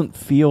 it doesn't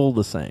feel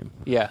the same.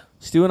 Yeah.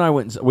 Stu and I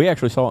went. We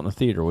actually saw it in the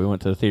theater. We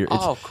went to the theater.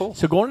 Oh, cool.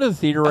 So going to the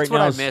theater That's right what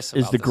now I is, miss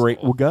is about the this great.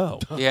 whole- We'll go.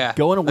 Yeah.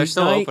 Go on a They're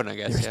still weeknight, open, I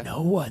guess, There's yeah.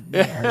 no one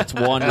there. It's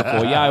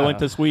wonderful. Yeah, I went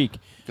this week.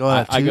 Go on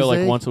a I go like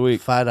Tuesday, once a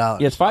week. $5.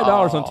 Yeah, it's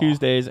 $5 on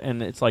Tuesdays,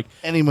 and it's like.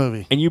 Any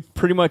movie. And you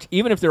pretty much,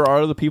 even if there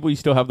are other people, you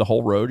still have the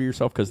whole row to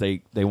yourself because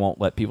they won't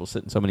let people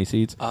sit in so many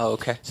seats. Oh,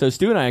 okay. So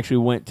Stu and I actually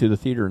went to the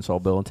theater and saw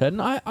Bill and Ted,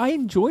 and I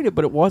enjoyed it,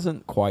 but it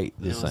wasn't quite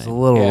the It's a same.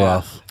 little Yeah.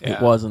 rough. Yeah.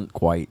 It wasn't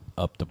quite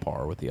up to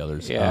par with the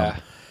others. Yeah.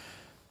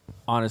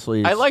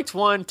 Honestly, I liked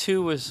 1.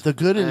 2 was The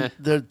good eh. and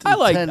the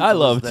I intent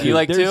love was two. You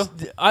like There's-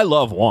 I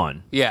love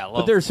 1. Yeah,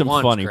 but there's some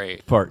one's funny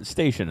great. part.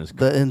 Station is The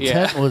good.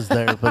 intent Yeah. was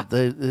there, but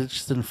it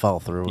just didn't follow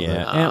through with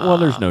Yeah, it. and, well,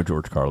 there's no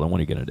George Carlin. What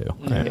are you gonna do?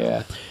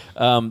 Yeah.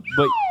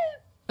 But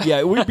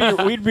yeah,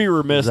 we'd be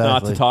remiss not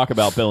Exactly. to talk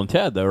about Bill and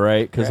Ted, though,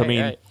 right? Because I Right,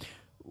 mean, right.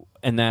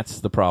 and that's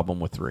the problem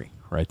with 3.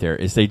 Right there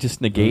is they just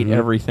negate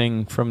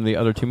everything from the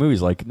other 2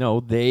 movies. Like, no,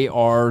 they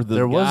are the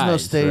There was no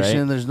guys, station.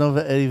 right? There's no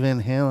Eddie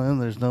Van Halen.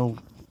 There's no.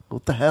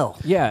 What the hell?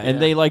 Yeah,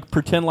 and they like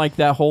pretend like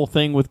that whole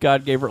thing with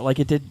God gave her like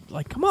it did.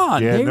 Like, come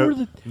on, Yeah, they no, were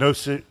the no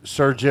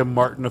Sir Jim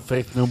Martin of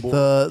Faith No More.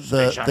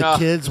 The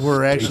kids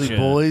were actually Station.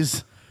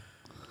 boys.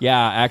 yeah.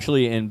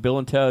 Actually, in Bill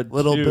and Ted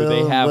Little 2, Bill they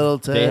and have Little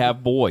Ted. they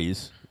have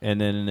boys,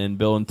 and then in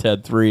Bill and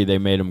Ted 3, they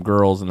made them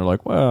girls, and they're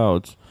like, well,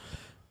 it's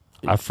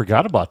I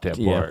forgot about that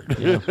yeah, part.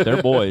 yeah,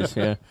 they're boys,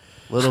 yeah.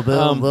 Little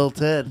Bill and Little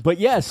Ted. But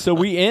yes, so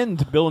we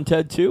end Bill and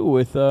Ted 2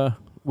 with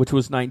which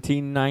was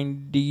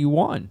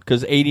 1991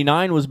 because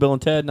 89 was Bill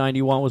and Ted,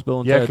 91 was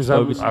Bill and Yeah, Ted. because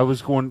I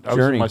was in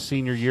Journey. my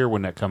senior year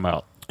when that come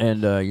out.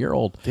 and you're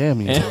old.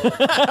 Damn you.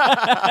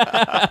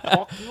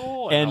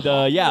 And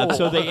yeah,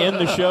 so they end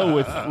the show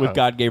with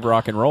 "God Gave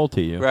Rock and Roll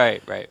to You."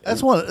 Right. Right.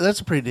 That's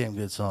a pretty damn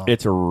good song.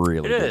 It's a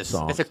really It good is.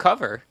 song. It's a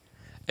cover.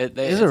 Is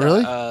it's it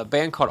really? A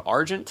band called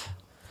Argent.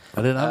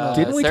 I did not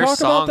know. Didn't we their talk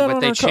song, about that but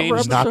on they our cover changed-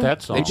 episode? Not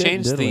that song. They Oh,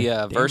 changed didn't we? the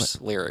Damn verse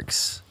it.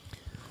 lyrics.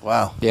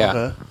 Wow.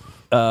 Yeah.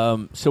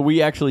 Okay. So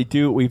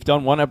we've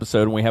done one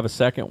episode and we have a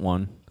second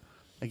one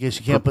I guess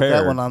you can't put that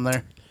prepared. one on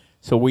there.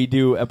 So we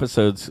do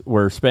episodes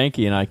where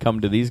Spanky and I come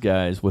to these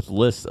guys with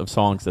lists of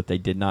songs that they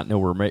did not know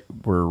were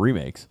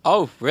remakes.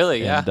 Oh,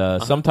 really? Yeah.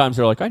 And sometimes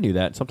they're like, I knew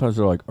that. Sometimes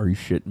they're like, are you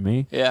shitting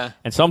me? Yeah.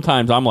 And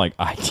sometimes I'm like,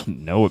 I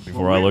didn't know it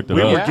before I looked it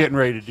We up. were getting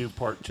ready to do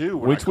part 2.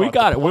 when Which I we caught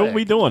got the it. We'll plague.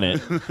 be doing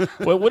it.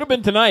 Well, it would have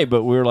been tonight,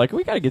 but we were like,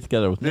 we got to get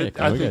together with Nick.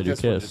 I We got to think do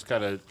this one Kiss. just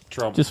kind of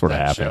trumped Just what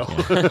that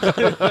happened.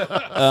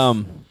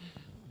 show.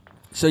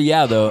 So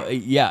yeah, though,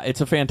 yeah,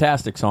 it's a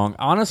fantastic song.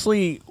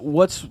 Honestly,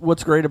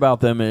 what's great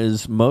about them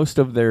is most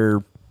of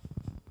their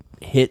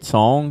hit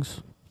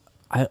songs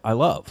I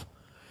love.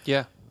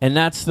 Yeah. And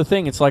that's the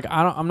thing. It's like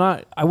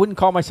I wouldn't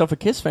call myself a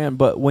Kiss fan,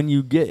 but when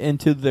you get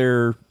into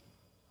their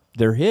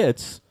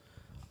hits,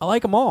 I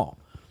like them all.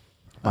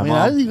 I mean,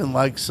 I even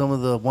like some of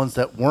the ones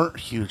that weren't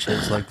huge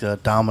hits, like the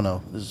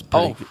Domino. This is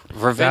pretty Oh, good.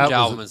 Revenge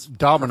album is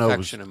Domino was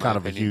perfection in my kind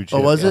of a opinion. huge Oh,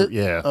 hit. was it?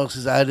 Yeah. Oh,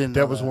 because I didn't.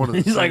 That was one of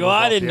the He's like, well, singles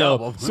I off didn't the know,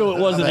 album. so it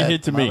wasn't a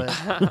hit to me.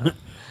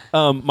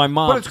 My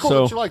mom. But it's cool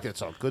so that you like that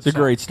song. Good it's a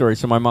great story.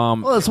 So my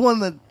mom, Well, it's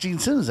one that Gene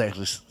Simmons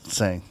actually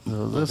sang.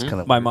 So that's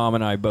kind of my mom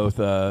and I both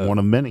one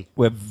of many.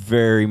 we have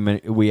very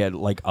many. We had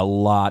like a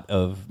lot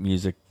of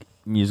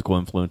musical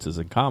influences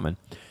in common,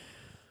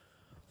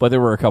 but there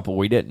were a couple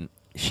we didn't.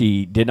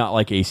 She did not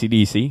like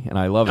AC/DC, and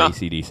I love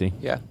AC/DC.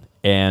 Yeah.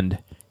 And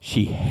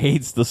she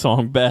hates the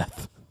song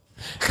Beth.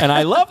 And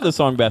I love the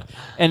song Beth.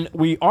 And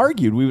we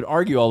would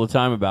argue all the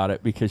time about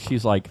it because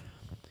she's like,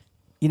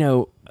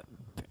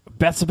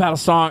 Beth's about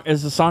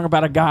is a song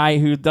about a guy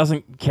who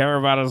doesn't care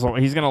about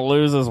he's going to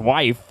lose his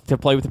wife to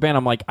play with the band.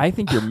 I'm like, I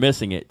think you're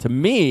missing it. To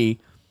me,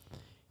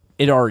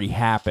 it already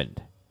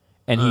happened.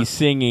 And he's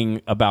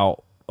singing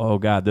about, oh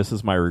God, this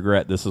is my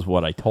regret. This is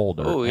what I told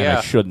her. Oh, And yeah.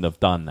 I shouldn't have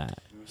done that.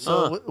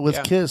 So with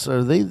yeah. Kiss,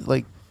 are they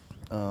like?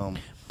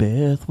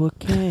 Beth, what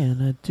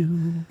can I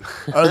do?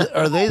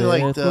 Are they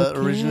like Beth, the what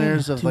can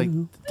originators I of like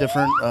do?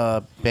 different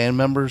band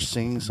members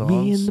singing songs?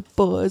 Me and the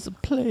boys are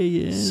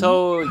playing.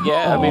 So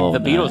yeah, I mean all the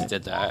Beatles night.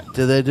 did that.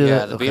 Did they do Yeah,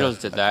 that? the Okay. Beatles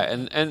did that,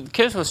 and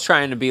Kiss was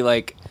trying to be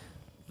like,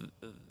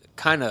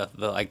 kind of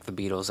like the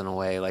Beatles in a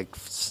way, like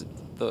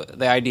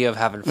the idea of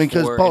having I mean,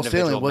 because four Paul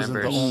individual Stanley wasn't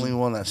members. the only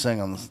one that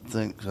sang on the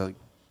thing. So, like,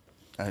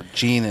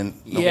 Gene and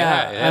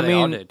Yeah, I they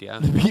all mean, did, yeah.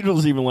 the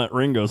Beatles even let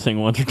Ringo sing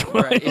once or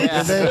twice. Right,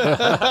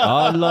 yeah.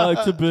 I'd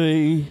like to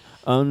be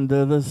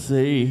under the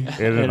sea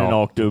in an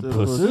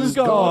octopus's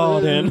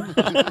garden.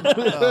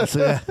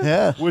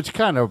 yeah. Which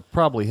kind of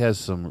probably has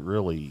some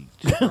really.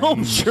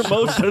 I'm sure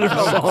most of them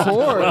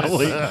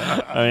probably.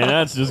 I mean,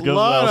 that's just goes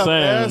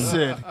without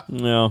saying.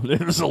 No,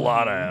 there's a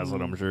lot of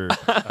acid, I'm sure.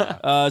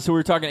 So we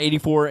were talking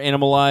 84,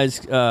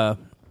 Animalized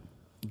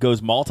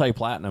goes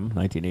multi-platinum,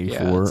 1984.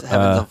 Yeah,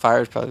 Heavens on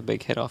Fire is probably a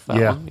big hit off that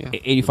Yeah. one. Yeah.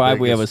 85,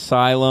 we have biggest.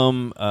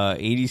 Asylum.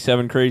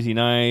 87, Crazy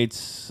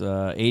Nights.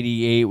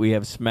 88, we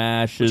have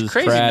Smashes,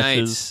 Crazy Trashes.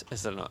 Nights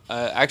is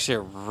actually a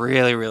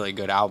really, really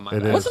good album.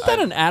 It is. Wasn't that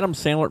an Adam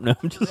Sandler? No,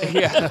 I'm just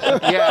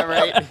yeah,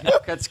 right.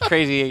 That's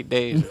Crazy 8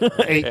 Days.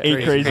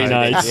 eight Crazy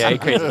Nights. Yeah,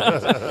 8 Crazy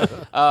Nights.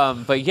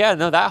 But yeah,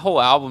 no, that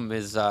whole album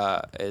is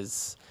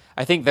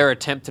I think their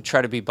attempt to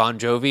try to be Bon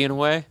Jovi in a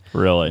way.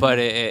 Really? But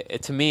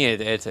it to me,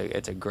 it's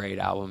a great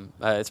album.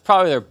 It's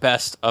probably their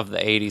best of the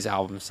 '80s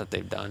albums that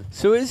they've done.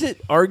 So is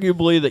it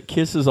arguably that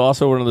Kiss is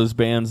also one of those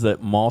bands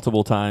that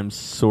multiple times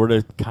sort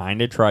of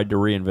kind of tried to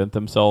reinvent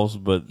themselves,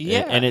 but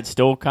Yeah. and it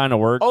still kind of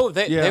worked? Oh,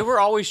 they were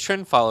always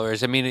trend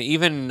followers. I mean,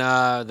 even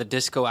the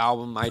disco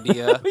album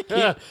idea.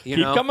 keep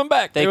coming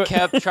back. They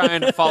kept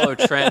trying to follow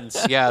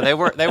trends. Yeah, they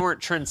weren't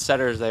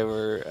trendsetters. They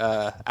were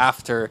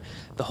after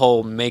the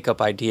whole makeup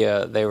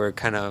idea. They were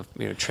kind of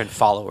trend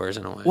followers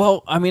in a way.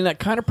 Well, I mean, that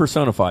kind of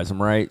personifies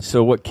them, right?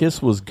 So what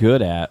Kiss was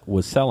good at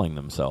was selling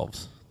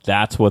themselves.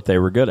 That's what they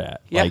were good at.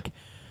 Yeah. Like,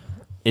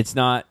 it's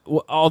not.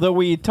 Although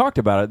we talked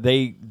about it,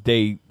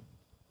 they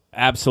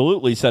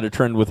absolutely set a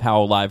trend with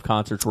how live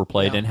concerts were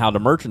played and how to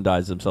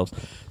merchandise themselves.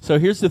 So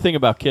here's the thing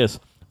about Kiss.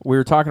 We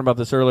were talking about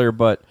this earlier,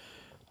 but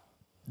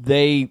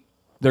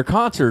their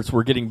concerts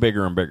were getting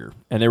bigger and bigger,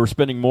 and they were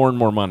spending more and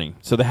more money.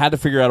 So they had to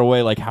figure out a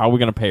way, like, how are we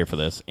going to pay for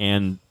this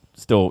and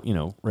still,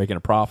 raking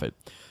a profit.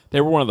 They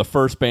were one of the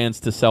first bands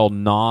to sell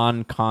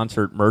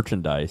non-concert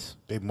merchandise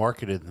They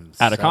marketed themselves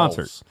at a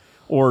concert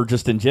or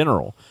just in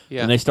general.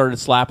 Yeah. And they started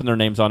slapping their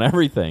names on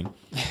everything.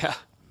 yeah.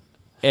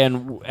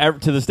 And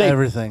to this day,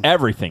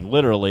 everything,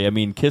 literally. I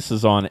mean, Kiss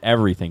is on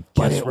everything.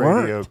 Kiss But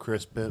Radio,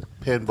 Chris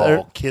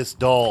Pinball, Kiss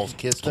Dolls,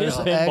 Kiss Kiss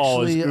Pinball,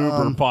 Pinball is actually,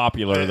 uber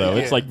popular, though.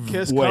 It's like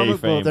Kiss way comic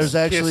book. famous. There's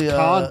actually Kiss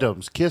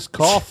condoms, Kiss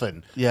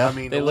coffin. Yeah. I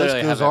mean They the list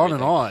literally goes have on and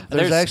everything. on.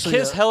 There's There's actually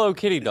Kiss a- Hello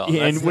Kitty dolls.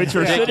 and That's which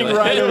are sitting ridiculous.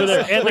 right over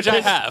there, and Which the I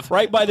Kiss, have.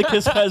 right by the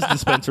Kiss Pez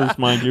dispensers,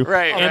 mind you,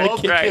 Right, and right,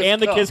 the right.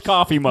 and the Kiss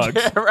coffee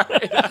mugs.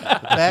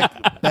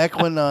 back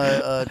when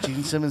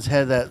Gene Simmons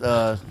had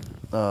that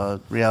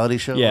reality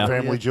show. Yeah.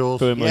 Family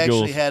Jewels. He Family actually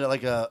Jewels. had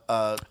like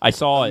a I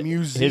saw it.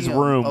 museum His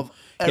room. of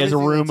He has a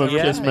everything room that's of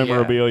ever Kiss been made.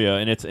 memorabilia,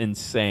 and it's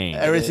insane.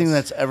 everything is.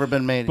 that's ever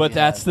been made. But he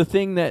that's had. the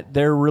thing that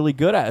they're really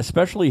good at,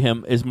 especially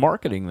him, is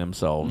marketing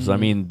themselves. I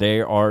mean,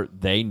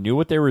 they knew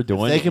what they were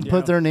doing. they can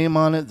put their name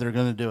on it. They're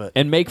going to do it.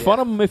 and make fun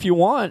of them if you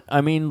want.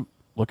 I mean,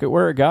 look at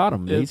where it got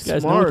them. These It's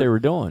guys knew what smart. they were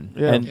doing,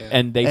 Yeah.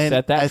 and they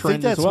set that I trend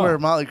think that's as well. where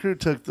Motley Crue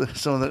took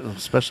some of that,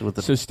 especially with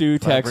the. So Stu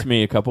texted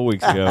me a couple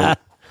weeks ago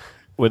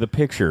with a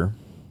picture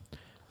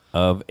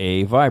of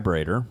a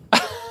vibrator,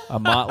 a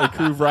Motley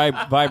Crue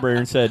vibrator,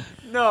 and said,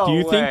 No "Do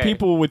you think way.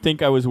 people would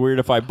think I was weird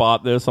if I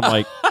bought this?" I'm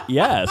like,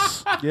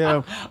 "Yes."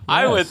 Yeah.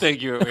 I would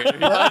think you were weird.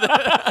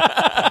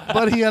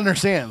 But he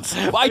understands.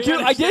 I do.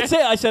 I did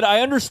say. I said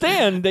I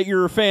understand that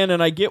you're a fan,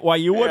 and I get why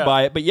you would Yeah.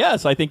 buy it. But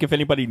yes, I think if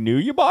anybody knew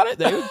you bought it,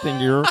 they would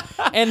think you're.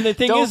 And the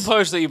thing Don't is,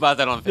 post that you bought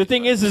that on Facebook. the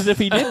thing is if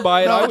he did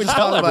buy it, No, I would just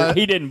tell talk about everybody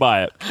it. he didn't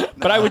buy it,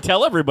 but I would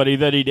tell everybody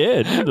that he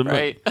did.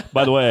 Right.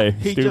 By the way,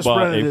 He Stu just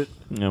bought rented a. it.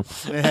 You know,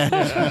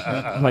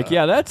 I'm like,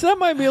 yeah, that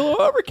might be a little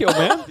overkill,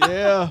 man.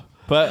 Yeah.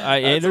 But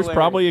there's hilarious.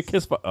 probably a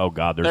Kiss. Oh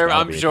God, there's. gotta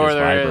I'm be a sure Kiss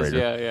there is.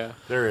 vibrator. Yeah.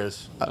 There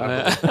is.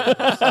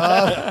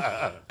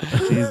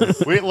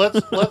 Jesus. Wait, let's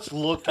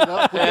look it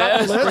up. We got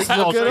this Let's great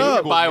look it Google,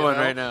 up. Buy you one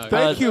know? right now.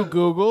 Thank you,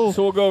 Google.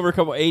 So we'll go over a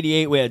couple.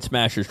 88, we had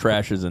Smashes,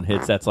 Trashes, and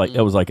Hits. That's like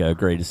it was like a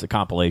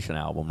compilation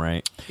album,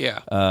 right? Yeah.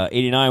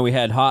 89, we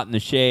had Hot in the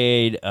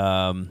Shade.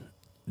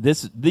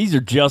 These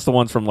are just the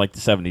ones from like the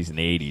 70s and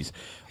the 80s.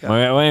 We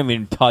haven't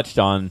even touched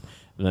on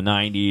the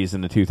 90s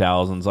and the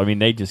 2000s. I mean,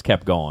 they just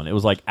kept going. It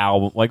was like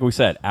album, like we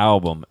said,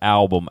 album.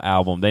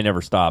 They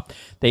never stopped.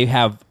 They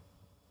have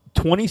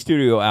 20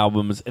 studio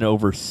albums and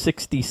over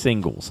 60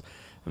 singles.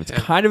 It's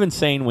kind of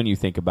insane when you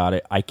think about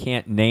it. I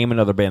can't name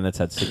another band that's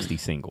had 60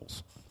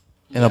 singles.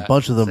 And a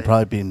bunch of them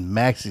probably being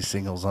maxi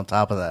singles on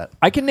top of that.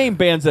 I can name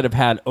bands that have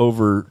had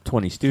over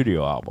 20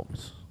 studio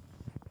albums.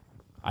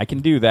 I can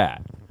do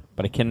that.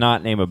 But I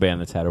cannot name a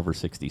band that's had over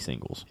 60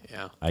 singles.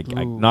 Yeah. I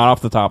not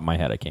off the top of my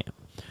head, I can't.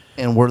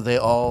 And were they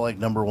all like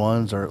number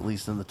ones or at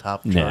least in the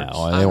top charts?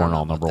 No, they weren't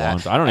all number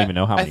ones. I don't even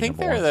know how many I think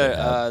number they're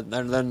ones they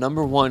had. the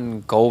number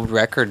one gold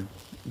record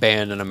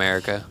band in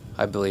America,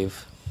 I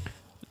believe.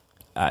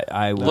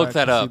 I would, Look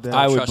that can see up. that. Don't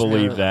I would trust me,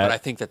 believe that. But I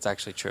think that's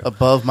actually true.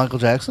 Above Michael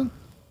Jackson?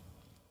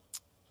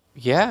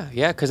 Yeah,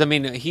 because I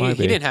mean, he Might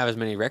be. didn't have as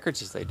many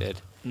records as they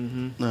did.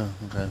 No.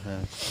 Okay.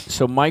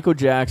 So Michael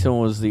Jackson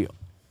was the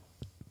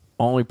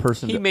only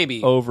person He to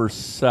maybe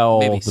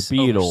oversell the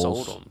oversold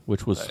Beatles, them,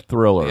 which was but,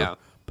 Thriller. yeah.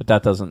 But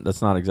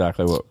that's not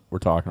exactly what we're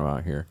talking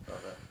about here.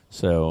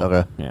 So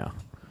Okay. yeah.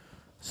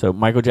 So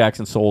Michael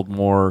Jackson sold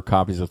more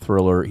copies of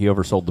Thriller. He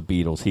oversold the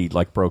Beatles. He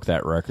broke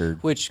that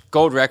record. Which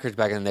gold records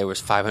back in the day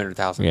was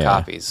 500,000 Yeah.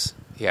 copies.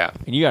 Yeah.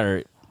 And you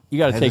gotta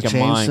Has take it in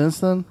changed mind since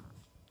then?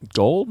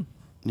 gold.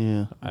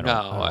 Yeah. I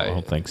I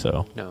don't think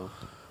so. No.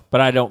 But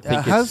I don't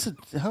think how's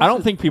it's. it- how's I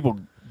don't it- think people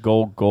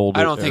gold.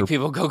 I don't think or,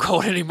 people go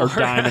gold anymore. or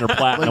diamond or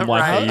platinum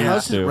like Right. they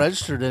How's used it to.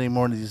 registered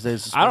anymore these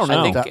days? I don't know.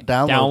 I think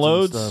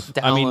downloads. And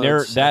stuff. I mean,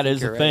 Downloads, that I think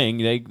is a you're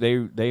right.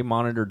 thing. They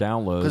monitor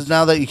downloads. Because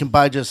now that you can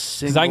buy just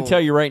single Because I can tell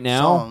you right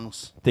now,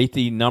 songs.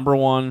 the number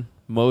one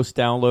most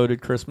downloaded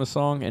Christmas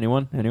song.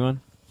 Anyone?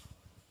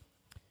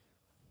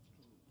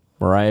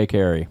 Mariah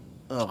Carey.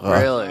 Oh,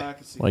 God. Really?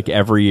 Like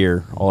every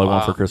year, all I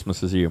want Wow. for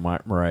Christmas is you,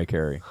 Mariah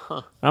Carey.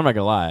 I'm not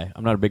gonna lie,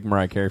 I'm not a big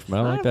Mariah Carey fan.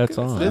 I like that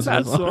song. This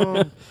that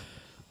song.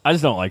 I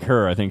just don't like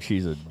her. I think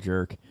she's a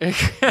jerk.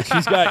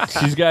 she's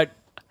got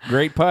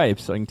great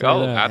pipes. I can tell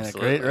you Oh, that. And a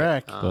great absolutely.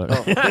 rack.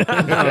 But,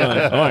 I'm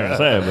not gonna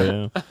say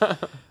it,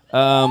 but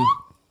yeah.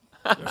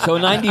 So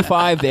in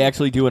 '95, they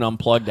actually do an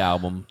unplugged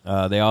album.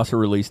 They also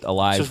released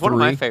Alive Which is 3. one of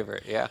my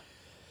favorite, yeah.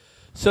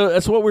 So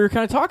that's what we were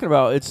kind of talking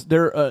about.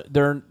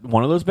 They're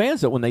one of those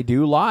bands that when they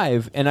do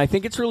live, and I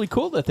think it's really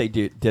cool that they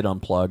did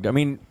unplugged. I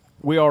mean,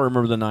 we all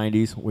remember the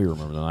 '90s. We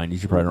remember the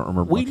 '90s. You probably don't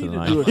remember We much need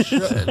of the to do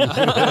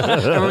 '90s.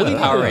 a show. Remember the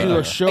Power do a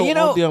Rangers? show You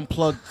know- on the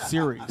Unplugged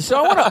series.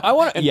 So I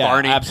want to, yeah,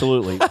 Barney.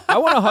 absolutely. I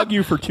want to hug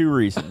you for two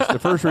reasons. The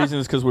first reason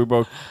is because we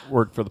both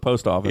worked for the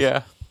post office.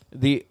 Yeah.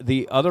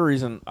 The other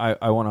reason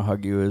I want to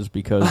hug you is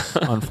because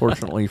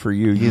unfortunately for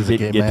you, you He's a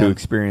didn't gay get to man.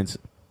 experience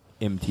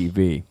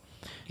MTV.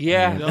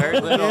 Yeah, very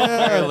little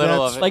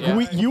of it. Like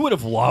yeah. you would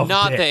have loved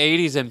Not it. the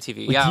 80s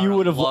MTV. Like, Yeah, you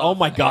would have. loved Oh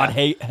my it, God! yeah.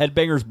 Hey,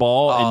 Headbangers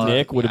Ball and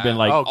Nick would have been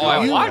like. oh, Oh,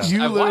 I You- watched.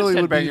 You I literally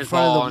watched would be in Headbangers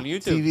front Ball of on the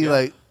YouTube. TV yeah.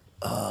 like,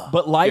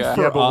 But life Yeah.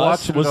 for Yeah, but us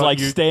watching was it on like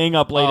you- staying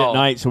up late at Oh.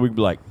 night, so we'd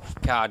be like,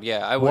 God,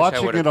 yeah. I wish I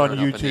Watching would it have on grown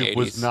up in the YouTube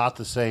was 80s. not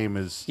the same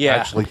as Yeah.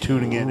 actually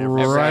tuning in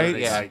every Right.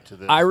 Saturday Yeah. night to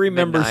this. I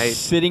remember Midnight.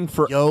 sitting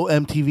for yo,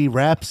 MTV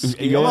Raps.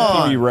 Yo Come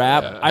on. MTV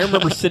Rap. I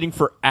remember sitting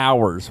for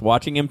hours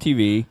watching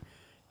MTV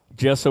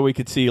just so we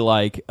could see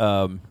like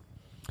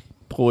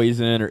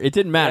Poison or it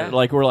didn't matter. Yeah.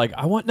 Like we're like,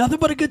 I want nothing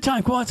but a good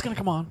time. Come on, it's gonna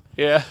come on.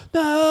 Yeah.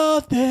 And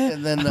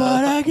Nothing then, but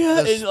I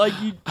get the- it. Like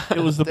it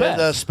was the The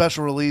best.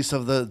 special release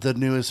of the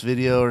newest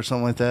video or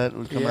something like that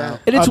would come out.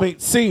 And it's, I mean,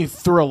 seeing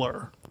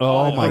Thriller.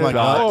 oh my my god!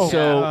 God. Oh,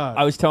 So God.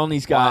 I was telling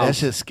these guys That's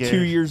just scary.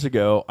 2 years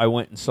ago. I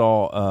went and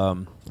saw.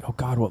 Oh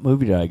God, what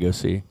movie did I go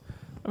see?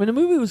 I mean, the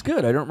movie was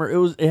good. I don't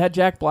remember. It had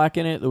Jack Black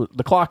in it.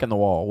 The Clock in the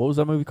Wall. What was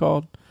that movie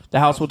called? The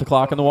House with the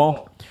Clock in the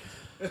Wall.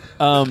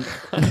 What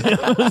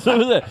was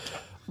it?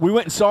 We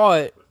went and saw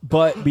it,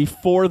 But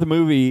before the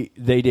movie,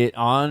 they did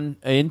in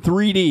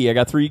 3D. I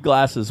got 3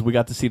 glasses. We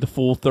got to see the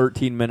full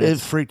 13 minutes.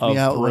 It freaked of me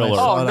out when I Thriller.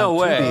 saw Oh, it no on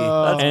way.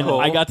 2D. That's And cool.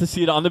 I got to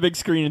see it on the big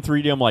screen in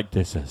 3D. I'm like,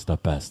 this is the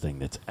best thing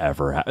that's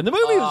ever happened. And the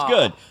movie was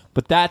good,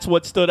 but that's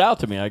what stood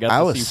out to me. I got I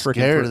to was see freaking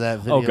scared of that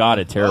video. Oh God,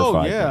 it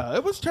terrified me.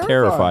 It was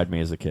Terrified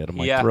me as a kid. I'm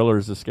like, Yeah. Thriller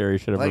is the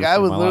scariest shit I've Like ever I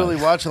seen would in my literally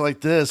life. watch it like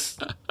this.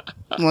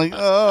 I'm like,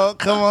 oh,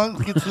 come on,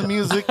 get to the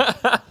music.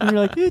 And you're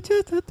like, it's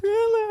just a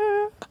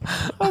thriller.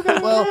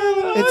 Well,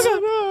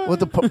 it's what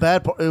the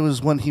bad part. It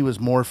was when he was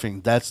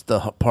morphing. That's the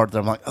part that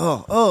I'm like,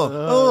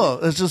 oh,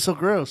 it's just so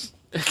gross.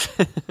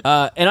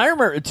 And I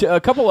remember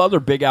a couple other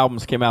big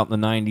albums came out in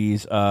the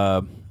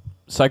 90s.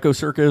 Psycho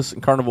Circus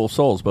and Carnival of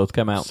Souls both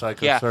come out.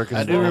 Psycho Yeah. Circus.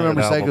 I do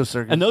remember Psycho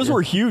Circus. And those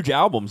were huge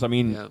albums. I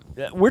mean,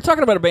 we're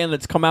talking about a band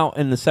that's come out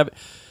in the 70s.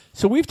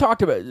 So we've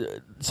talked about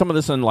some of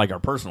this in like our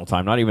personal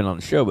time, not even on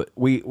the show, but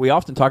we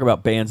often talk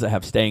about bands that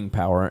have staying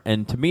power.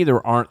 And to me,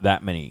 there aren't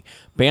that many.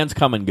 Bands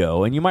come and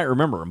go, and you might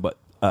remember them, but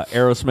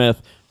Aerosmith,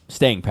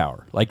 staying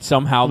power. Like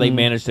somehow they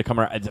managed to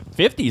come around in the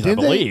 50s, I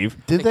believe.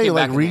 Did They they came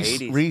like back in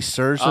the 80s.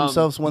 resurge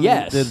themselves when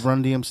yes. they did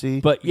Run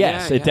DMC? But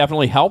yes, Yeah, it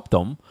definitely helped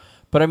them.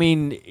 But I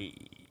mean,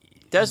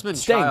 Desmond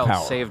Staying Child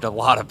power. saved a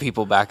lot of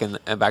people back in the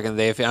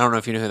day. I don't know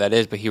if you know who that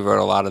is, but he wrote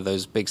a lot of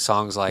those big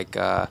songs like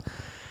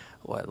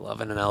 "Love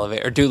in an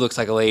Elevator" or "Dude Looks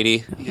Like a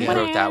Lady." He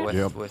wrote that with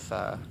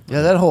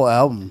yeah, that whole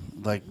album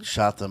like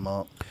shot them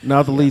up.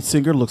 Now the lead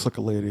singer looks like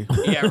a lady.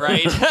 yeah,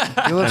 right.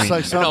 He looks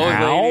like An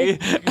something. old lady.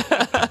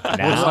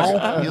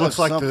 He looks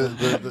like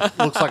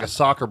looks like a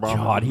soccer mom.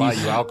 God, who buy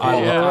he's- you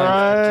alcohol.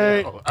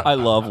 Right. I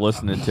love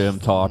listening to him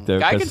talk. Though,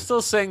 Guy 'cause- can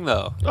still sing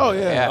though. Oh,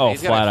 yeah. Oh,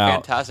 he's got flat a out.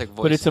 fantastic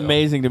voice. But it's still.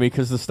 amazing to me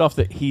because the stuff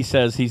that he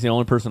says, he's the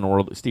only person in the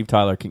world that Steve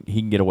Tyler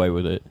he can get away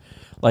with it.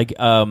 Like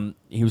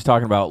he was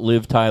talking about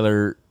Liv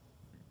Tyler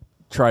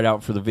tried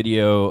out for the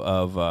video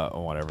of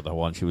whatever the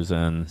one she was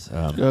in.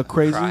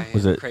 Crazy. Crying,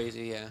 Was it-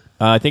 crazy? Yeah.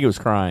 I think it was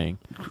Crying.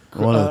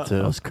 One of the I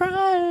two. was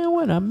crying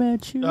when I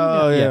met you.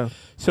 Oh, yeah.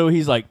 So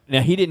he's like,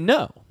 now he didn't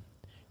know.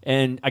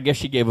 And I guess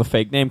she gave a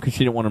fake name because she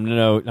didn't want him to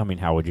know. I mean,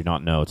 how would you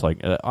not know? It's like,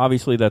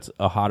 obviously, that's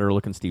a hotter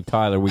looking Steve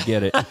Tyler. We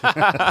get it.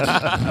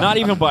 Not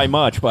even by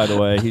much, by the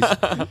way.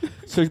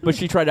 But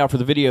she tried out for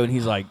the video, and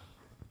he's like,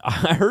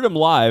 I heard him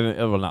live.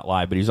 Well, not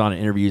live, but he was on an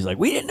interview. He's like,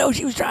 we didn't know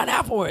she was trying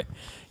out for it.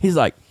 He's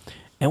like,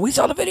 and we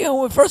saw the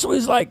video, and first he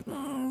was like,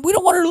 we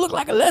don't want her to look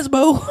like a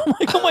lesbo. I'm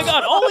like, oh my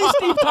God, only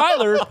Steve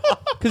Tyler.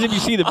 Because if you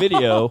see the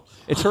video,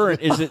 it's her.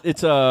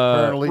 It's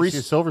Her and Alicia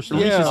Silverstone.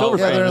 Alicia Yeah. Silverstone.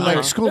 Yeah, they're in, like,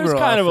 There's schoolgirl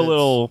kind of a outfits.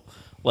 little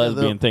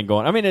lesbian they're- thing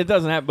going. I mean, it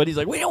doesn't happen, but he's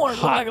like, we don't want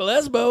her to look like a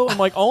lesbo. I'm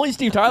like, only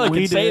Steve Tyler We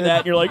can say did. that.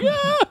 And you're like,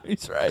 yeah,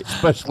 he's right.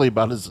 Especially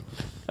about his.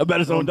 About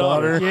his own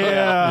daughter.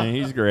 Yeah.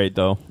 He's great,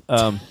 though.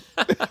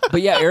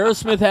 But yeah,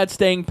 Aerosmith had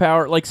staying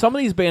power. Like, some of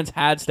these bands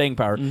had staying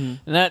power. And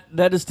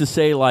that is to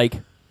say, like,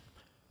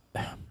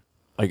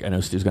 I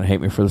know Stu's going to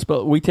hate me for this,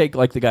 but we take,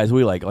 like, the guys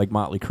we like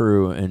Motley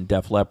Crue and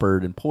Def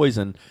Leppard and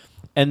Poison,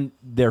 and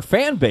their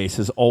fan base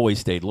has always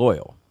stayed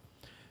loyal.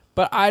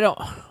 But I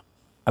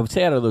would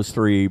say out of those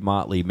three,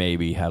 Motley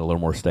maybe had a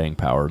little more staying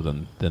power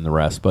than the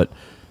rest, but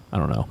I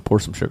don't know. Pour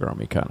some sugar on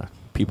me, kind of.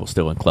 People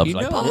still in clubs You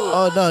like, know,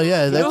 Oh no,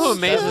 yeah, you know who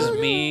that's amazes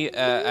me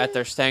at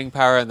their staying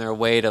power and their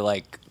way to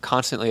like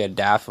constantly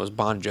adapt was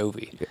Bon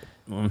Jovi.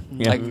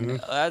 yeah. Like,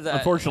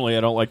 Unfortunately,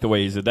 I don't like the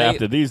way he's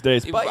adapted these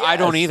days. But I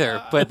don't yes.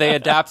 either. But they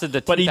adapted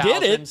the 2000s But he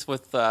did it.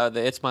 with the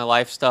 "It's My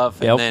Life"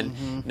 stuff, and Yep.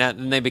 then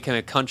then they became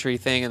a country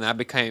thing, and that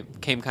became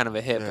kind of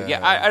a hit. But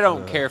yeah, I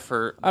don't care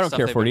for I don't stuff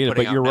care they've for it been either,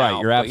 putting but you're out right.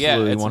 now. You're But yeah,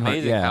 absolutely it's 100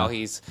 amazing yeah. how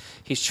he's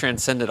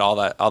transcended all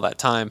that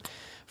time.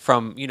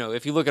 From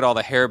if you look at all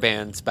the hair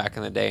bands back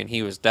in the day, and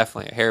he was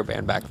definitely a hair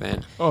band back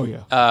then. Oh,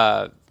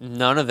 yeah.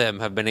 None of them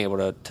have been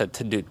able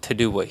to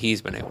do what he's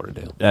been able to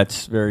do.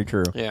 That's very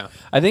true. Yeah.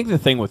 I think the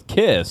thing with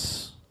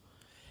Kiss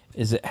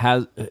is it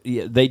has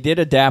they did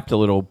adapt a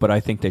little, but I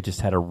think they just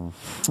had a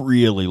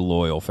really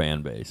loyal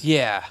fan base.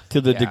 Yeah,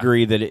 To the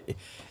degree that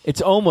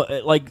it's almost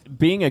like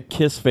being a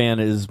Kiss fan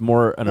is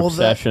more an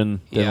obsession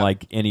than Yeah.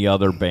 like any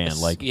other band.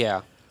 Like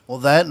yeah. well,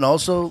 that and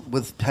also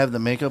with having the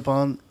makeup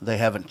on, they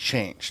haven't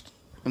changed.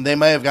 And they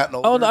may have gotten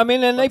older. oh, I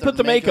mean, and but they their put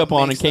the makeup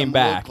on and makes came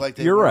them look back. like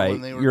they You're were right.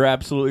 when they were- You're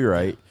absolutely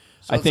right.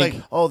 So I it's think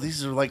like, oh,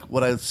 these are like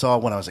what I saw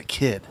when I was a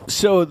kid.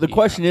 so. The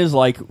question is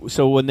like,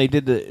 so when they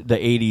did the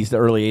 '80s, the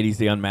early '80s,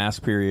 the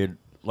unmasked period,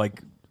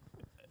 like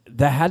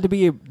that had to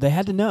be. They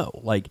had to know,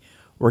 like,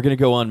 we're going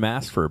to go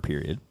unmasked for a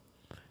period,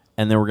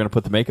 and then we're going to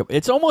put the makeup.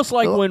 It's almost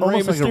like when Rey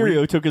Almost like a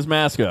Mysterio took his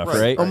mask off,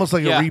 right? Almost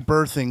like Yeah. a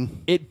rebirthing.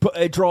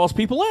 It draws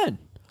people in.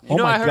 Oh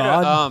know, my I heard,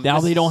 God! Now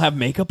this they don't is- have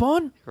makeup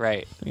on.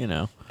 Right.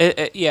 Yeah, It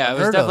I've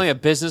was heard definitely of. a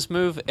business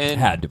move, and it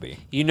had to be.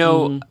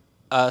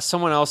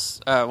 Someone else,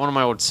 one of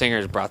my old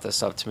singers, brought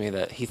this up to me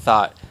that he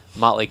thought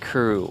Motley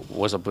Crue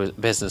was a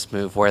business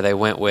move where they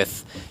went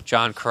with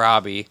John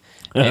Corabi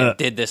and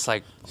did this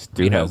like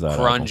Dude has that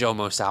grunge album.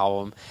 almost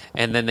album,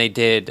 and then they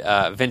did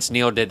Vince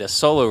Neil did a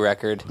solo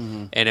record,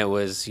 and it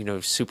was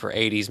super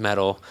 80s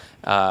metal.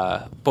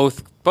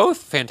 Both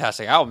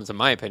fantastic albums in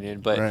my opinion,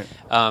 but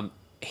Right.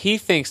 he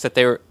thinks that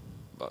they were.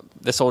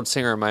 This old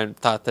singer of mine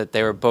thought that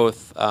they were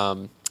both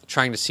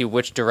trying to see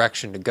which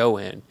direction to go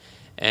in.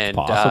 And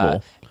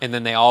Possible. and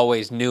then they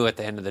always knew at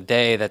the end of the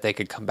day that they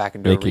could come back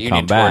and do They a could reunion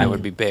come tour, back. and it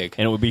would be big.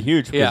 And it would be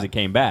huge because Yeah. it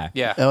came back.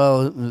 Yeah.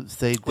 Well,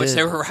 they did. Which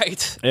they were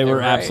right. They were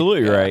right.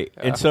 absolutely Yeah. right.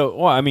 Yeah. And so,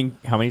 well, I mean,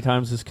 how many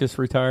times has Kiss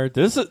retired?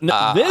 This is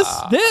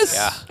this.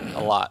 Yeah,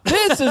 a lot.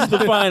 This is the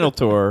final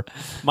tour.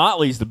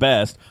 Motley's the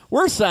best.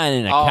 We're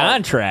signing a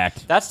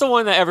contract, That's the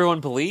one that everyone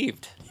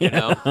believed. You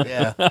know,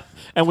 Yeah.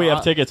 and we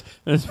have tickets.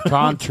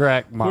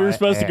 Contract my We were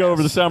supposed to go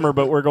over the ass. summer,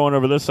 but we're going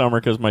over this summer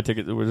because my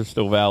tickets were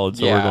still valid,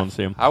 so we're going to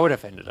see them. I would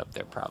have ended up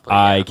there probably.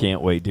 I yeah.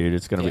 can't wait, dude.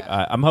 It's going to be.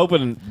 Yeah. I'm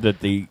hoping that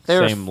the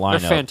They're, same they're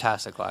lineup.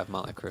 fantastic live,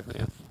 Motley Crue.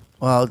 Yeah.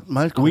 Well,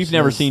 my We've question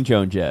never is- seen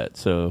Joan Jett,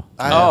 so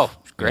I Oh,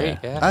 have. great!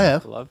 Yeah, I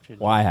have. Loved you.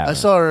 why I haven't?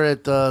 saw her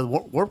at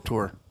Warp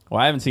Tour. Well,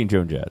 I haven't seen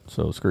Joan Jett,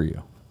 so screw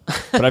you.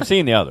 But I've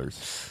seen the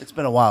others. It's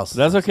been a while. Since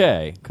That's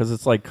okay because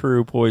it's like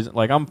Crew, Poison.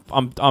 Like I'm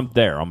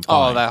there. I'm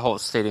fine. Oh, that whole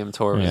stadium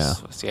tour was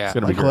yeah. It's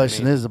gonna My be great.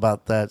 question is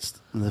about that.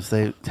 If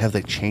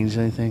they changed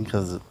anything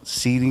because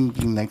seating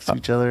being next to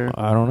each other.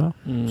 I don't know.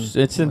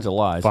 It's in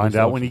July. so Find there's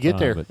out no when you get time,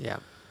 there. but- Yeah.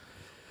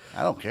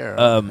 I don't care.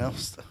 Um,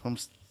 I'm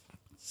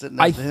sitting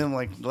next to him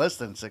like less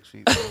than 6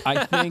 feet.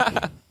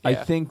 I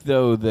think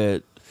though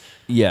that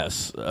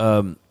yes,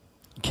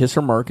 Kiss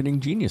are marketing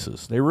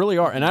geniuses. They really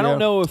are, and I don't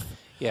know if.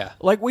 Yeah.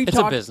 Like we've It's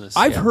talked, a business.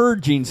 I've yeah.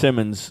 heard Gene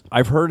Simmons.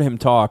 I've heard him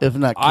talk. If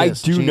not I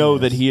Kiss, do know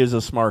genius. that he is a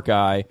smart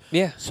guy.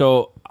 Yeah.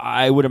 So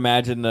I would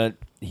imagine that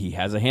he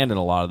has a hand in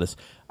a lot of this.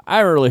 I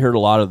haven't really heard a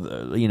lot of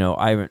the,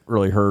 I haven't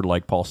really heard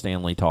like Paul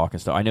Stanley talk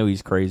and stuff. I know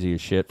he's crazy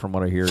as shit. From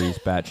what I hear, he's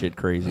batshit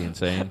crazy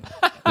insane.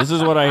 This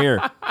is what I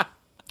hear.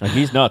 Like,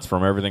 he's nuts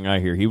from everything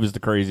I hear. He was the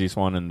craziest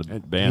one in the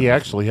band. He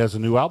actually has a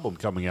new album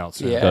coming out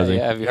soon. Yeah, Does he?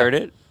 yeah. Have you heard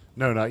it?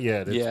 No, not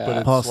yet. Yeah. But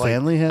it's Paul like,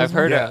 Stanley has. I've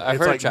heard Yeah, it. I've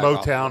it's heard like Jack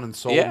Motown Off. and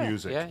soul Yeah,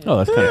 music. yeah, Oh,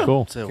 that's kind of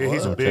cool. So, Yeah,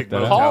 he's a whoa. big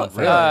that out. Paul, Motown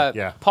fan.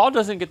 Yeah. Paul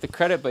doesn't get the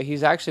credit, but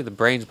he's actually the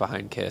brains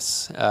behind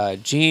Kiss.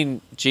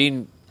 Gene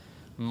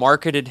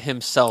marketed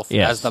himself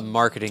Yes. as the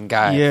marketing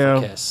guy Yeah.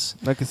 for Kiss.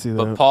 I can see that.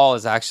 But Paul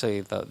is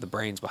actually the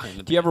brains behind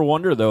the Do you ever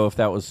wonder though if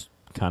that was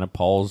kind of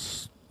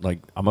Paul's? Like,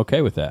 I'm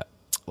okay with that.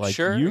 Like,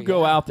 Sure, you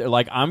go yeah. out there.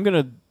 Like, I'm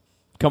gonna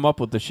come up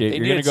with the shit. They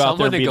You're gonna needed go out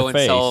there someone and be to go the and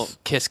face. sell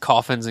Kiss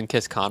coffins and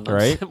Kiss condoms.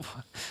 Right.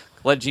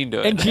 Let Gene do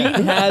it. And Gene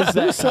has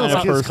that kind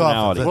of Kiss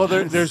personality. coffins? Well,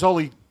 there's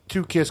only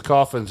 2 Kiss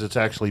coffins that's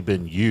actually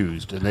been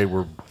used, and they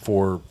were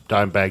for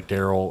Dimebag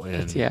Darrell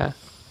and yeah.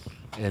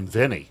 and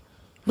Vinny.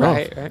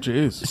 Right, right.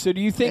 Jeez. So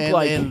do you think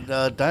And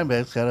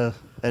Dimebag's got a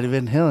Eddie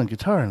Van Halen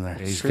guitar in there.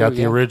 He's True, got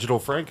the yeah. original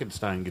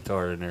Frankenstein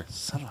guitar in there.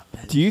 Son of a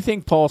bitch. do you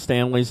think Paul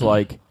Stanley's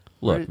like,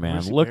 look, Where- man,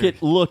 where's he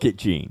look at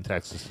Gene.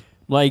 Texas.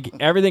 Like,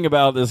 everything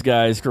about this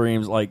guy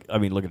screams like, I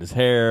mean, look at his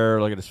hair,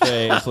 look at his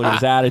face, look at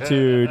his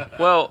attitude.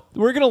 Well,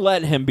 We're gonna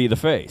let him be the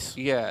face.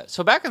 yeah.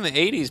 So back in the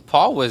 '80s,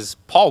 Paul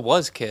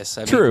was Kiss.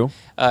 I True.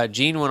 Mean,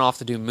 Gene went off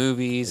to do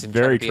movies and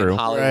Very tried to be true. in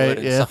Hollywood Right,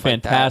 and yeah. stuff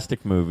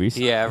Fantastic movies.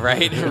 like that. Yeah,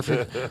 right.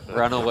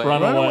 Runaway.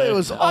 Runaway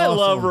was I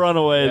love awesome.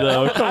 Runaway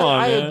though. Come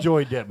on, I man.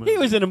 enjoyed that movie. He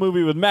was in a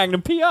movie with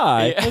Magnum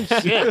PI and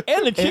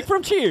the chick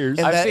from Cheers.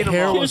 And I've that seen 'em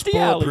hair all. was Kirstie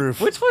Alley.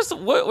 bulletproof.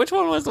 Which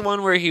one was the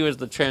one where he was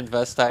the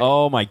transvestite?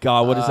 Oh my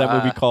God, what is that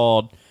movie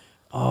called?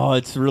 Oh,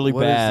 it's really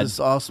What is bad. this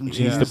awesome He's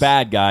genius? the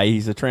bad guy.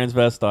 He's a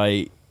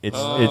transvestite.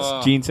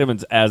 It's Gene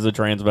Simmons as a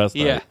transvestite.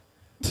 Yeah.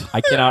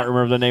 I cannot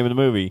remember the name of the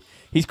movie.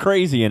 He's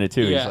crazy in it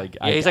too. Yeah. He's like,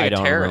 Yeah, he's I like a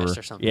don't terrorist remember.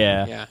 or something.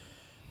 Yeah. Yeah.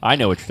 I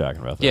know what you're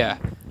talking about. Though. Yeah.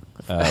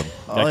 All I I can't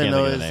know think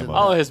of is the name that- of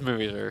All it. of his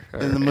movies are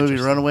In the movie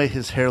interesting. Runaway,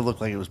 his hair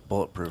looked like it was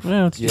bulletproof.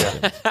 Well, it's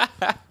Yeah.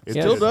 He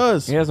Still has-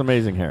 does. He has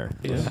amazing hair.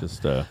 It's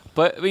just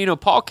But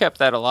Paul kept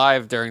that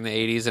alive during the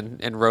 '80s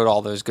and wrote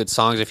all those good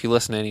songs. If you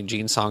listen to any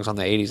Gene songs on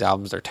the '80s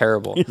albums, they're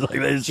terrible. he's like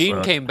this.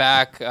 Gene came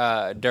back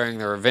during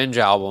the Revenge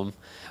album,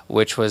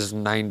 which was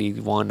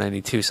 91,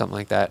 92, something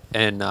like that.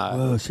 And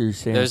Oh, so you're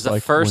saying There's it's the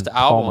like first when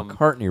Paul album.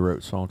 McCartney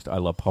wrote songs. I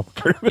love Paul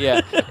McCartney.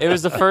 yeah, it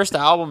was the first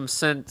album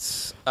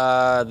since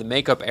the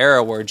Makeup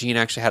era where Gene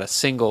actually had a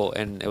single,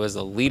 and it was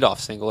the lead-off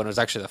single, and it was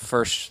actually the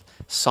first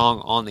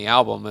song on the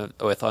album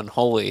with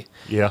Unholy,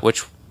 Yeah.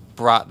 which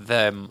brought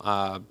them.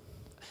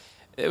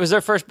 It was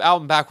their first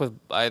album back with,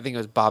 I think it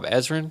was Bob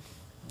Ezrin,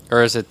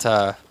 or is it?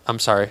 I'm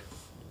sorry,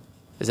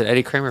 is it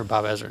Eddie Kramer or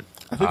Bob Ezrin?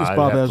 I think it's I'd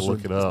Bob have to look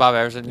Ezrin. it It's up. Bob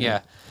Ezrin,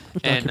 yeah.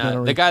 And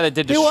documentary. the guy that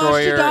did He watched the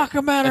Destroyer and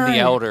documentary. The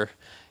Elder,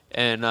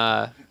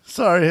 and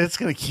Sorry, it's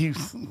gonna keep.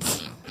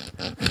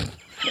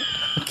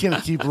 I'm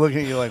gonna keep looking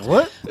at you like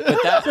what? but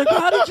that.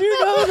 How did you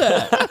know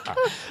that?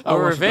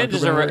 Revenge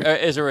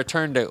is a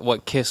return to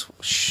what Kiss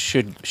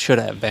should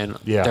have been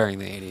Yeah. during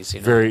the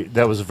 '80s.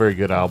 That was a very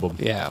good album.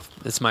 Yeah,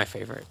 it's my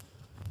favorite.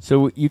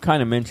 So you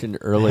kind of mentioned They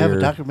earlier. have a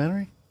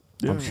documentary.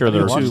 I'm sure I need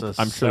to there's. watch this.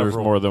 I'm sure there's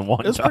Several. more than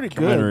one It's pretty good,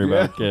 documentary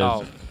yeah. about Kiss.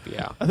 Oh,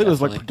 yeah. I think it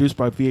was like definitely. produced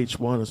by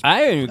VH1. I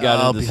haven't even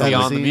got into behind some. the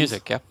Beyond the scenes.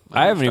 Music. Yeah,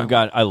 I haven't even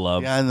got. I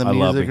love. Behind the I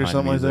love Music or Behind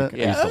something the like Music.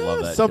 that? I used to love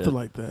that. Something shit.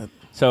 like that.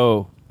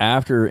 So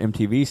after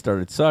MTV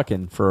started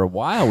sucking, for a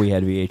while we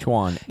had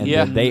VH1, and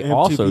Yeah. then they MTV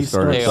also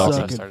started They sucking. also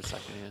sucking. started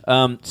sucking.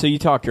 Yeah. So you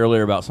talked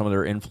earlier about some of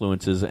their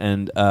influences,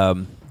 and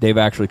they've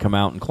actually come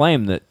out and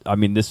claimed that. I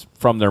mean, this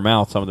from their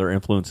mouth. Some of their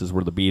influences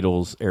were the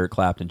Beatles, Eric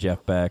Clapton,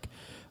 Jeff Beck.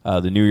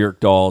 the New York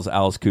Dolls,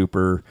 Alice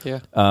Cooper. Yeah.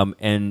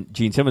 And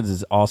Gene Simmons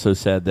has also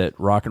said that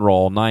Rock and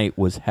Roll All Night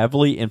was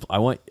heavily.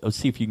 Let's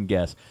see if you can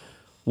guess.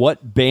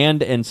 What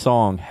band and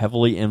song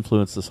heavily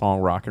influenced the song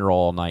Rock and Roll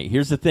All Night?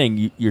 Here's the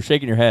thing. You're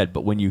shaking your head,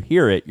 but when you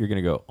hear it, you're going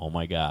to go, oh,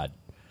 my God.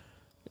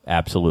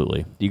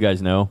 Absolutely. Do you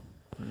guys know?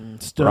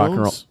 Stones? Rock and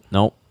Roll?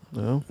 Nope.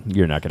 No.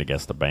 You're not going to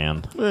guess the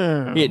band.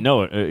 Yeah.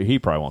 He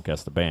probably won't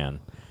guess the band.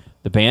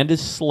 The band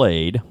is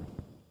Slade.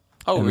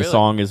 Oh, and really? the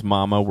song is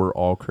Mama, We're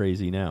All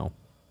Crazy Now.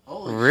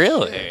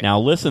 Really? Now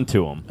listen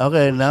to them.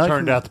 Okay, now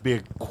Turned out to be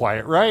a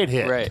Quiet Riot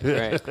hit. Right.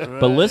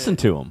 But listen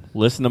to them.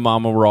 Listen to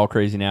Mama, We're All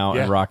Crazy Now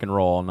Yeah. and Rock and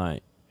Roll All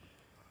Night.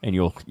 And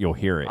you'll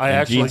hear it. I And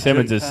actually Gene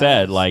Simmons do- has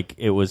said like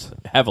it was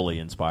heavily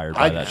inspired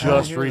by I that.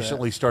 just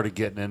recently started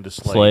getting into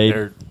Slade.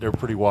 Slade. They're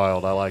pretty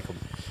wild. I like them.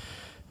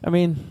 I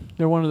mean,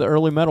 they're one of the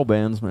early metal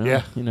bands, man.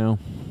 Yeah. You know.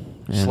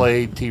 And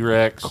Slade,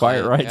 T-Rex.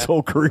 Quiet Right's Yeah.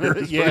 whole career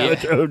is Yeah. pretty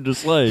much owed to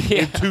Slade.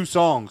 In 2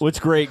 songs. What's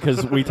great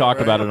because we talk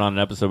about it on an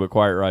episode, but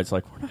Quiet Right's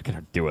like, we're not going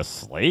to do a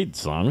Slade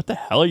song. What the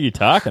hell are you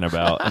talking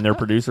about? And their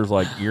producer's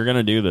like, you're going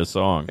to do this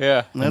song.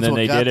 Yeah. And That's then what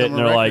they got did it, them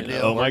and a they're like, record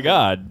deal. oh my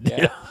God.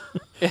 Yeah.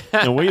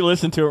 And we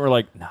listened to it, we're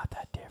like, not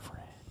that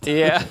different.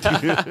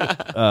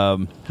 Yeah.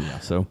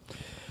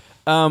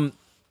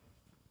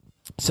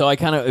 So I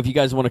kind of, if you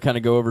guys want to kind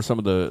of go over some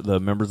of the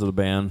members of the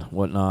band,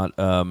 whatnot,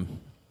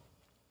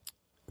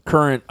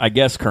 current,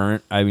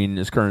 I mean,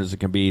 as current as it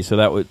can be. So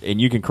that would, and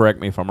you can correct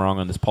me if I'm wrong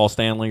on this, Paul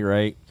Stanley,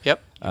 right?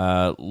 Yep.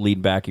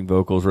 Lead backing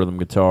vocals, rhythm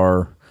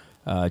guitar.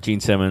 Gene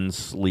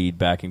Simmons, lead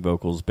backing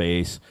vocals,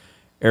 bass.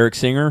 Eric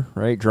Singer,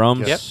 right?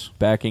 Drums, Yes.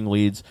 backing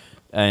leads.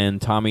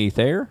 And Tommy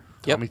Thayer.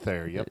 Yep. Tommy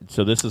Thayer, yep.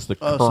 So this is the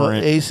Oh, so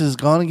current Ace is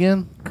gone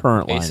again?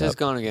 current lineup. Ace is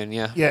gone again,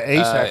 yeah. Yeah,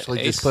 Ace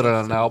Ace- just put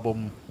out an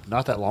album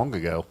not that long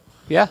ago.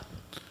 Yeah.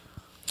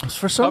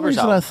 For some Covers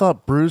reason, out. I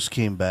thought Bruce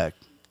came back.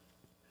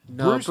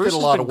 No, Bruce did a has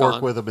lot been of work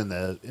gone. with him in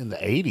the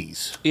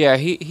 80s. Yeah,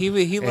 he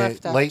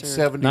left after. Late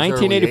 70s,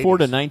 1984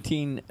 to early 80s.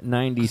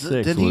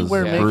 1996 Did he was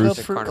wear Yeah. makeup Bruce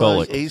for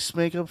Kulick. Ace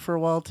makeup for a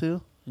while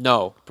too?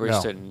 No, Bruce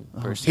No. didn't.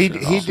 Bruce He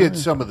didn't at all. did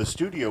some of the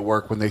studio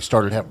work when they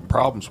started having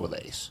problems with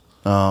Ace.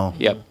 Oh,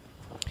 Yep.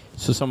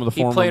 So some of the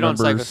He former played on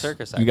members, Psycho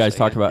Circus, you guys actually,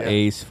 talked yeah. about Yeah.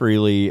 Ace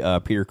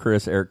Frehley, Peter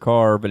Criss, Eric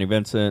Carr, Benny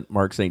Vincent,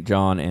 Mark St.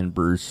 John, and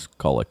Bruce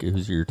Kulick,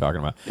 who's you're talking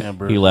about. Yeah,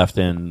 Bruce. He left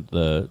in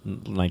the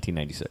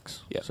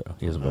 1996. Yep. So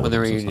he hasn't been When the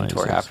with them since reunion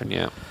tour 96.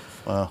 happened,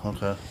 yeah.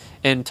 okay.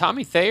 And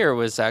Tommy Thayer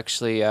was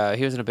actually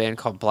he was in a band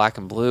called Black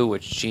and Blue,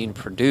 which Gene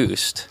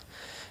produced,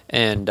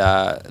 and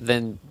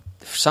then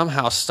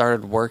somehow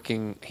started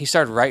working. He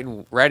started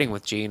writing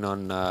with Gene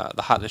on the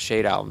Hot in the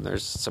Shade album.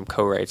 There's some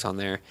co-writes on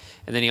there,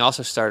 and then he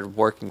also started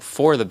working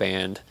for the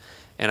band.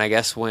 And I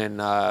guess when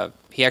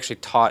he actually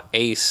taught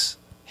Ace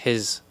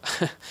his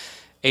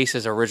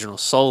Ace's original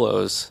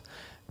solos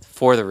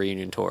for the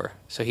reunion tour,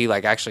 so he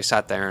like actually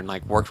sat there and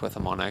like worked with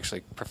him on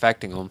actually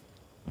perfecting them.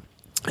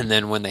 And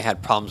then when they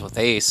had problems with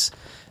Ace,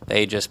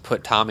 they just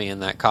put Tommy in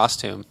that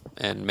costume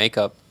and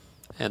makeup,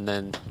 and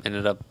then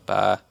ended up,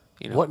 Wasn't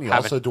he having-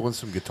 also doing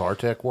some guitar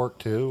tech work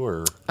too,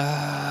 or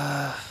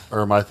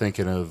am I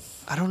thinking of?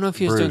 I don't know if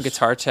he was doing Bruce?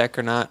 guitar tech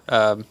or not.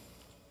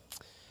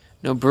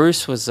 No,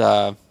 Bruce was.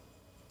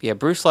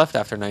 Bruce left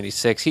after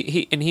 '96.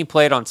 He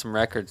played on some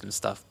records and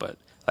stuff, but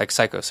like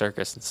Psycho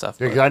Circus and stuff.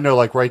 Yeah, but- 'cause I know,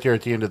 like right there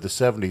at the end of the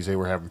 '70s, they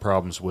were having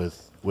problems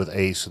with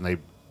Ace, and they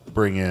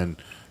bring in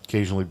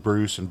occasionally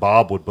Bruce and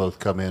Bob would both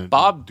come in. And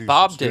Bob do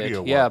some did.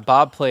 studio Yeah, work.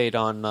 Bob played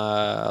on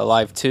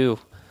Alive 2.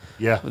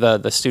 Yeah.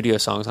 The studio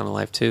songs on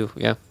Alive 2.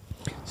 Yeah.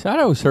 So I'd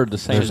always heard the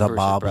same. There's a Bruce's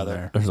Bob in brother.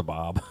 there. There's a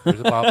Bob. There's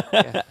a Bob.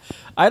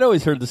 I'd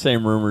always heard the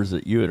same rumors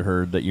that you had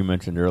heard that you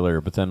mentioned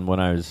earlier, but then when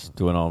I was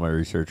doing all my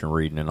research and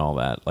reading and all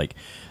that, like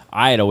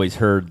I had always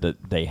heard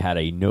that they had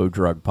a no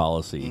drug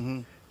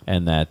policy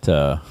and that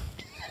certain,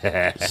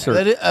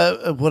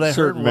 What I heard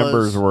certain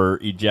members was were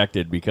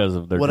ejected because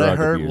of their what drug I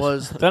heard abuse.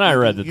 was then I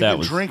read that you that can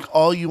was drink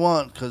all you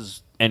want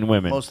because and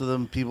women. most of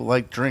them people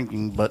like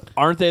drinking, but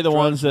Aren't they the drugs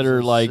ones that was a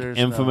are like serious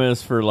no.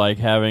 infamous for like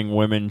having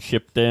women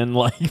shipped in,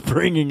 like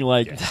bringing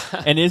like,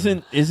 and is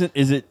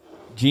it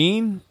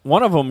Gene?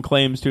 One of them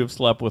claims to have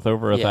slept with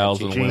over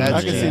 1,000 Gene. women.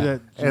 I can Yeah. see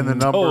that. And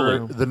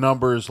the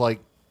number is like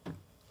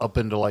up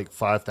into like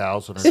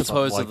 5,000 or something like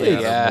Supposedly,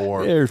 that. yeah. Or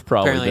more. There's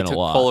probably Apparently been a took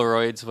lot.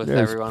 Polaroids with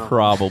There's everyone.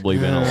 probably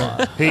been a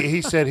lot.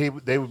 He said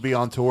they would be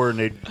on tour and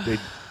they'd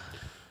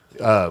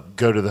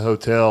go to the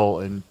hotel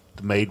and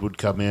the maid would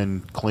come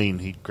in clean.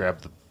 He'd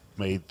grab the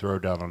maid, throw her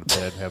down on the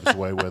bed, have his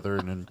way with her,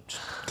 and then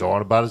just go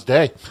on about his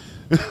day.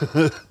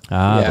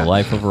 Yeah. The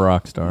life of a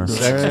rock star.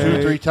 Sex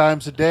 2-3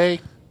 times a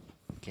day.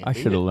 Can't I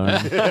beat should have it.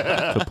 learned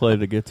to play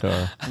the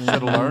guitar. Should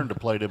have learned to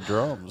play them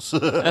drums.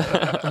 Look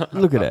at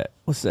that.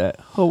 What's that?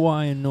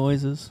 Hawaiian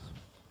noises.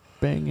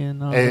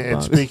 Banging on the And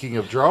box. speaking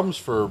of drums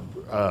for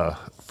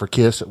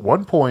Kiss, at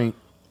one point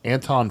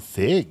Anton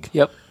Fig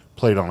Yep.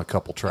 played on a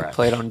couple tracks.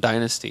 Played on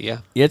Dynasty, yeah.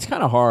 Yeah, it's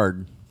kind of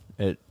hard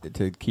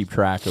to keep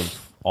track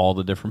of all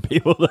the different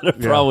people that have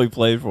probably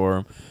played for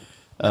him.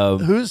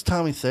 who's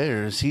Tommy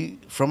Thayer? Is he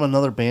from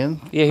another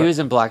band? Yeah, he was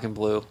in Black and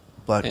Blue.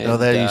 Black. And, Oh,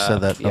 there you said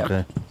that. yeah.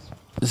 Okay.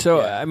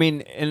 So Yeah. I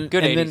mean, and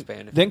Good and 80s then,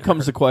 band, if then you've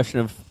comes the question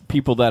of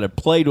people that have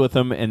played with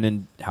them, and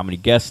then how many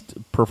guest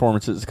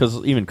performances?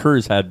 Because even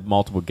Cruz had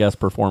multiple guest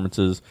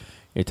performances.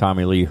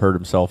 Tommy Lee hurt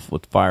himself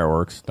with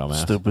fireworks,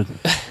 dumbass. Stupid.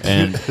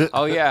 And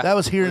Oh yeah, That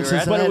was here in were at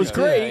Cincinnati. but it that was show.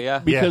 great Yeah,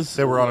 because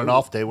they were on an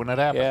off day when that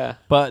happened. yeah.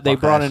 But they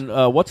Fuck brought ass.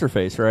 in what's her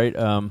face, right?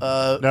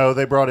 No,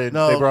 they brought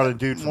in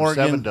dude from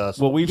Morgan. Seven Dust.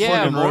 Well, we Yeah,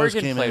 Morgan Rose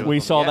Morgan came played in. with we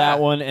them, saw yeah. that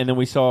one, and then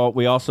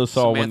we also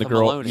saw when the Samantha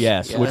girl, Maloney.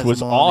 yes, Yeah. which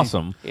was Maloney.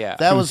 awesome. Yeah.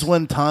 That was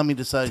when Tommy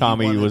decided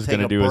Tommy he was going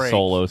to do his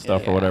solo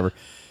stuff or Yeah. whatever.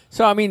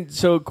 So I mean,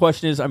 so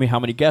question is, I mean, how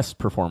many guest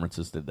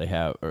performances did they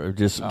have, or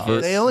just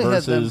They only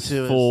had them versus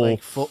two full? as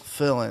like full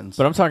fill-ins.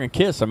 But I'm talking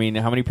Kiss. I mean,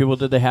 how many people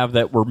did they have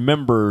that were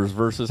members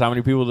versus how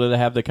many people did they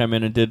have that come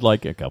in and did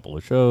like a couple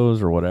of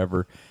shows or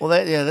whatever? Well,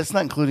 that's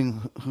not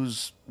including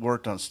who's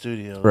worked on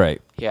studio.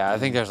 Right. Yeah, I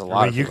think there's a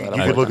lot. I mean, you of people could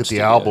that have look worked at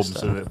the on albums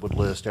studio and it would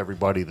list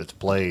everybody that's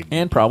played.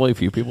 And probably a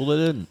few people that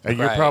didn't. And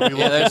you're Right. probably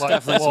Yeah, looking there's like,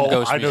 definitely some well,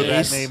 ghost I know that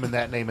musicians. name and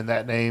that name and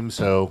that name,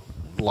 so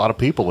a lot of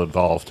people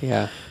involved. stuff.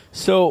 Yeah.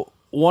 So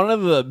one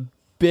of the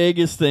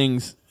biggest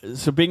things,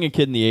 so being a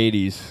kid in the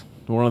 80s,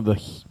 one of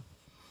the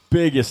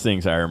biggest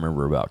things I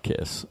remember about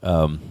Kiss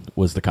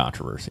was the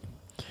controversy.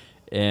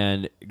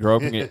 And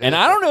growing up, and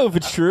I don't know if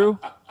it's true.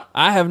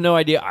 I have no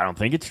idea. I don't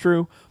think it's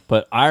true.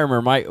 But I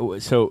remember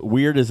so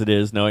weird as it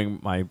is, knowing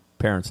my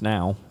parents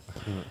now,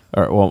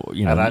 or well,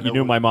 you know, And I you know knew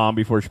what- my mom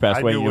before she passed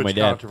I away. knew You knew my which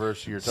dad.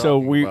 controversy you're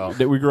So talking about.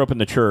 we grew up in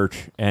the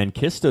church, and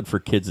KISS stood for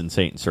Kids in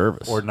Satan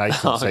Service, Or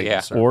Knights of Satan. yeah.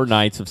 Service. or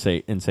Knights of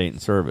in Satan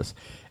Service,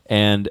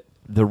 and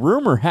the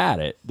rumor had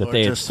it that Or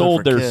they had just stood sold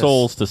for their Kiss.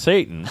 souls to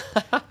Satan,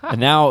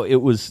 and now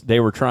they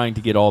were trying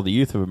to get all the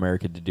youth of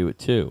America to do it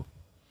too.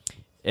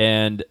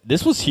 And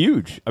this was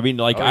huge. I mean,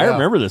 like, Oh, I yeah.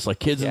 remember this, like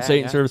Kids in Yeah,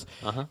 Satan yeah. Service.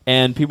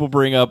 And people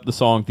bring up the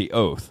song The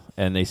Oath,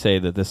 and they say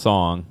that this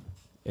song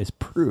is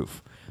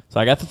proof. So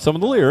I got some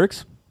of the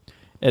lyrics,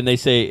 and they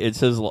say, it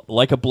says,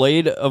 like a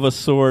blade of a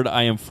sword,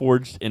 I am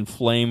forged in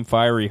flame,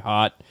 fiery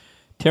hot,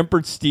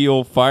 tempered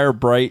steel, fire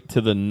bright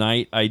to the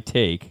night I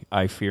take,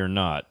 I fear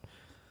not.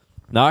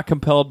 Not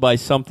compelled by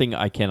something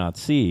I cannot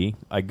see,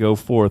 I go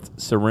forth,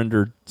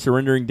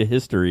 surrendering to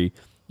history.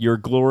 Your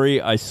glory,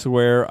 I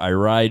swear, I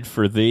ride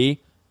for thee.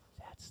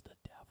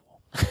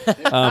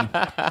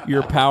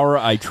 Your power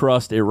I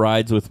trust, it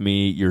rides with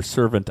me. Your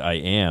servant I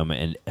am,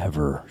 and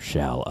ever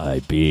shall I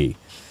be.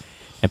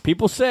 And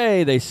people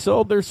say they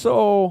sold their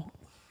soul,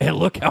 and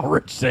look how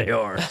rich they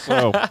are.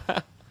 So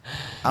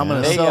I'm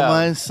going to They, sell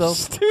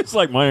myself. it's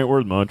like mine ain't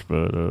worth much,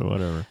 but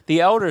whatever. The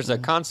Elder's a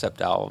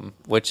concept album,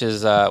 which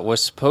is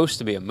was supposed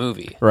to be a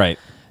movie. Right.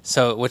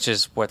 So, which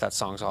is what that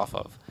song's off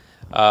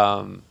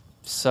of.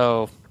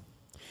 So,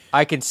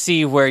 I can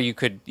see where you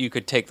could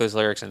take those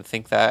lyrics and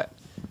think that,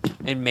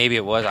 and maybe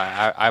it was.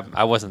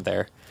 I wasn't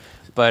there,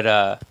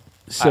 but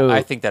So-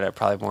 I think that it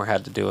probably more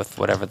had to do with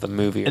whatever the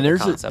movie or And the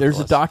there's concept there's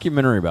a was.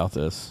 documentary about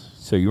this.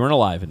 So you weren't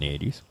alive in the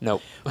 80s.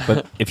 Nope.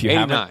 But if you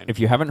 89.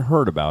 haven't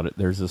heard about it,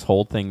 there's this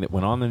whole thing that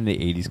went on in the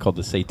 80s called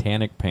the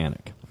Satanic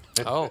Panic.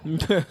 Oh,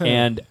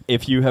 And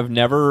if you have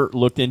never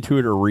looked into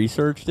it or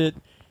researched it,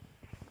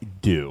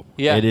 do.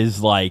 Yeah. It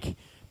is like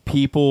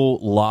people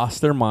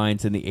lost their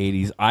minds in the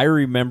 80s. I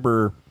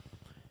remember,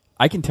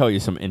 I can tell you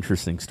some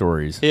interesting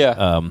stories.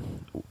 Yeah.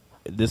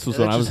 This was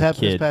That when I was just a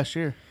happened this kid. past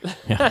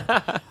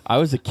year. I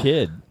was a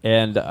kid,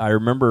 and I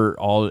remember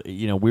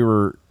we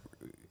were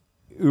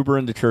Uber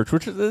into church,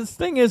 which the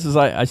thing is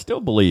I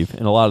still believe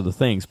in a lot of the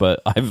things,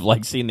 but I've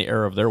like seen the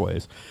error of their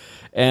ways.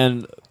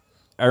 And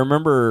I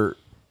remember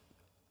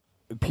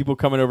people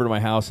coming over to my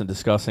house and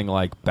discussing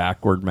like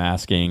backward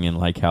masking and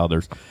like how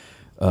there's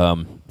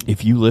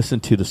if you listen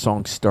to the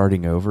song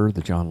Starting Over,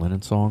 the John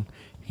Lennon song,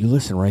 you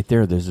listen right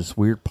there's this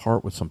weird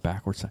part with some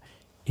backwards.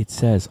 It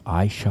says,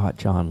 I shot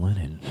John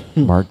Lennon,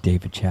 Mark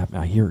David Chapman.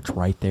 I hear it's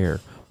right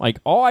there. Like,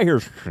 all I hear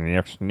is,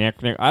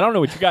 I don't know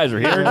what you guys are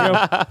hearing,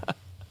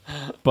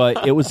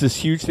 but it was this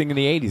huge thing in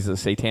the 80s, the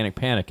Satanic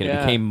Panic, and it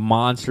Yeah. became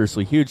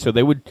monstrously huge. So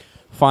they would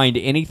find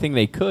anything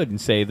they could and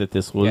say that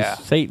this was Yeah.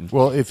 Satan.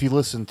 Well, if you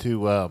listen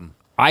to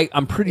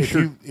I'm pretty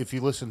sure. if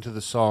you listen to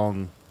the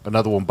song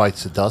Another One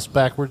Bites the Dust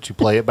backwards, you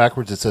play it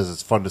backwards, it says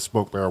it's fun to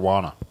smoke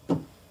marijuana.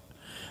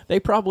 They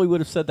probably would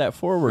have said that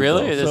forward.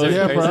 really? though. Is So it-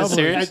 yeah, is it probably.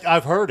 serious?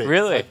 I've heard it.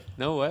 Really?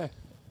 No way.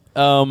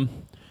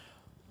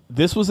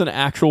 this was an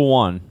actual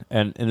one,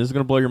 and this is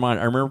going to blow your mind.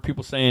 I remember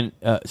people saying,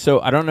 so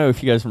I don't know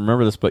if you guys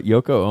remember this, but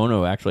Yoko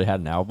Ono actually had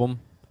an album.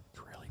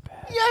 It's really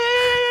bad.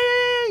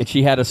 And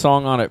she had a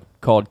song on it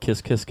called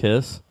Kiss, Kiss,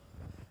 Kiss,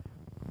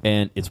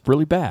 and it's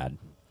really bad.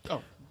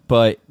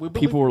 But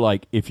people were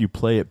like, if you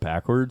play it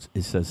backwards,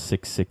 it says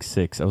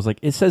 666. I was like,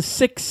 it says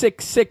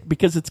 666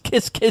 because it's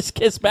kiss, kiss,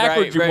 kiss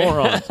backwards, Right, you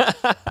right.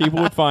 morons.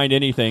 People would find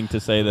anything to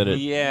say that it.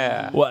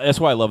 Yeah. Well, that's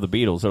why I love the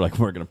Beatles. They're like,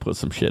 we're going to put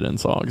some shit in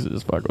songs and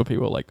just fuck with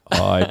people. Like,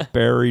 I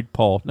buried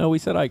Paul. No, we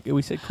said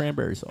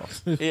cranberry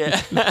sauce.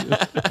 Yeah.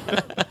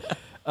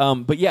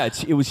 But yeah,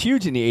 it was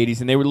huge in the 80s,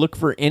 and they would look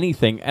for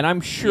anything. And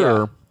I'm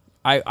sure,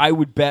 I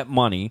would bet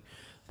money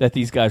that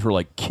these guys were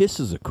like, Kiss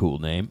is a cool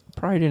name.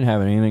 Probably didn't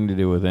have anything to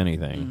do with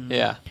anything.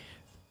 Yeah.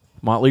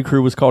 Motley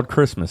Crue was called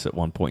Christmas at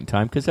one point in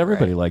time because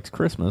everybody likes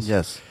Christmas.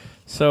 Yes.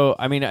 So,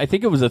 I mean, I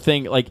think it was a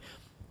thing. Like,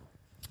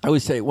 I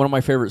would say one of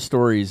my favorite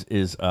stories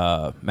is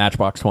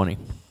Matchbox 20.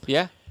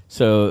 Yeah.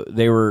 So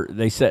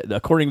they said,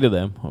 according to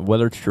them,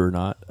 whether it's true or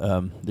not,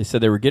 they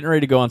said they were getting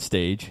ready to go on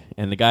stage,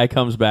 and the guy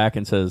comes back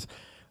and says,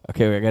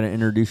 "Okay, I got to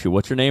introduce you.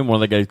 What's your name?" One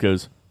of the guys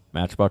goes,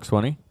 "Matchbox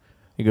 20."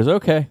 He goes,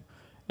 "Okay."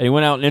 And he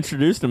went out and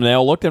introduced him. They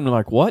all looked at him and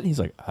like, "What?" And he's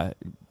like, I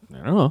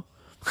don't know.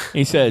 And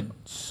he said,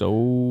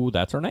 "So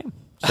that's our name.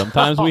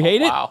 Sometimes we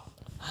hate Wow.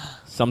 it.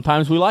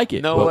 Sometimes we like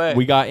it." No But way.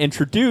 we got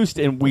introduced,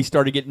 and we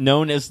started getting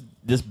known as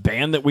this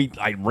band that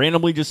I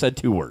randomly just said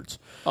 2 words.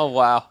 Oh,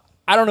 wow.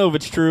 I don't know if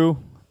it's true,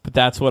 but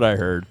that's what I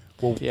heard.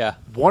 Well, Yeah.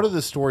 one of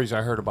the stories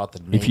I heard about the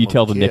name If you of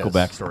tell the Kiss-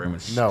 Nickelback story, I'm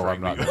gonna No,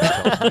 I'm not going to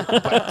tell the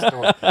Nickelback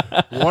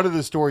story. One of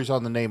the stories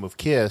on the name of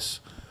Kiss,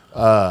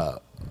 I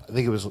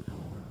think it was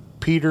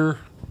Peter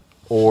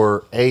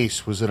or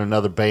Ace was in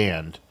another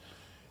band,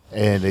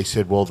 and they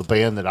said, well,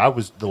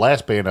 the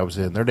last band I was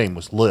in, their name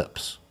was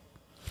Lips.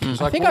 It's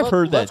I think I've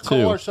heard that, let's too.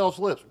 call ourselves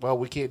Lips. Well,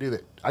 we can't do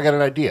that. I got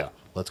an idea.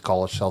 Let's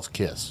call ourselves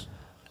Kiss.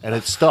 And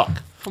it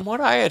stuck. From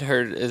what I had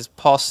heard is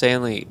Paul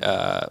Stanley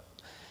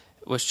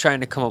was trying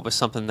to come up with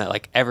something that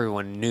like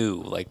everyone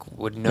knew, like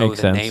would know Makes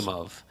the sense. name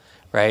of,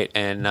 right?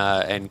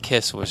 And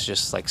Kiss was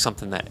just like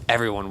something that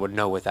everyone would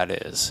know what that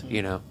is,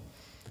 you know?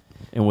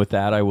 And with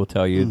that, I will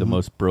tell you the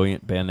most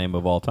brilliant band name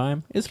of all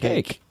time is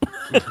Cake.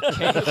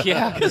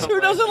 Yeah. Because who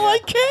doesn't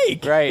like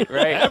Cake? Right,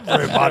 right.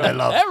 Everybody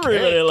loves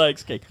Everybody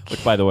likes Cake.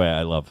 Which, by the way,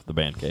 I love the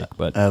band Cake.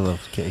 But I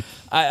love cake.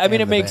 I mean, and it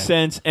the makes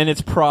band. sense, and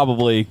it's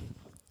probably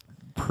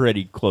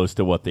pretty close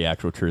to what the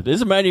actual truth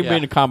is. It might even Yeah.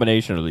 been a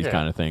combination of these Yeah.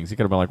 kind of things. You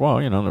could have been like, well,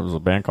 there was a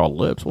band called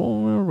Lips.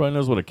 Well, everybody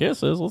knows what a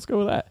kiss is. Let's go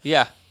with that.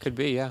 Yeah, could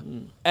be, yeah.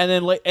 And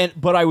then,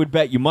 but I would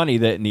bet you money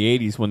that in the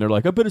 80s, when they're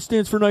like, I bet it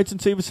stands for Knights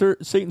and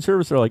Satan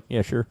Service, they're like,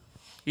 yeah, sure.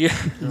 Yeah.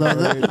 No,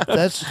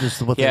 that's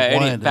just what Yeah, they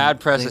any wanted. bad and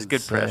press they is good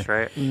say. press,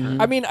 right?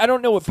 I mean, I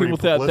don't know what Free people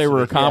thought they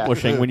were publicity.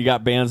 accomplishing Yeah. when you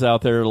got bands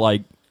out there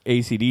like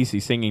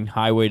AC/DC singing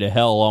Highway to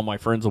Hell, All My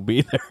Friends Will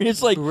Be There.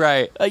 It's like,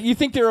 Right. You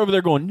think they're over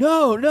there going,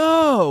 no,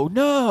 no,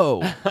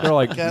 no. They're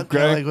like, Kind of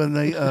 "Greg, like when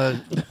they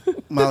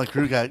Motley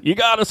Crue got you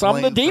got us,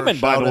 I'm the blamed for demon,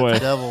 by Shout the at way.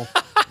 Devil.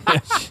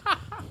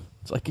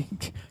 It's like,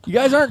 you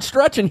guys aren't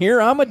stretching here.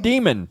 I'm a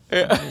demon.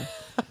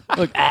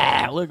 Look,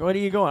 what are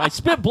you going? I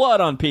spit blood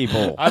on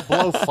people. I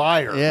blow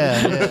fire.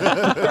 Yeah,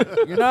 yeah.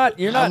 You're not.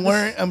 I'm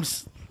wearing.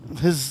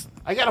 His.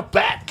 I got a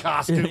bat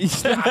costume.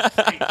 his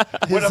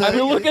I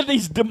mean, look at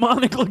these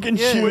demonic looking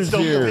Yeah, shoes With the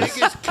here.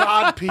 biggest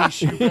cod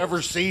piece you've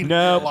ever seen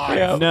No, in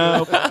your life.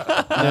 no,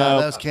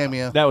 that was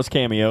cameo. that was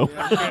cameo.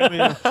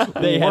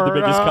 They had the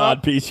biggest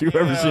cod piece you've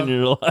ever seen in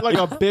your life. Like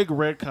a big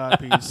red cod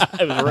piece.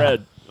 It was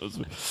red.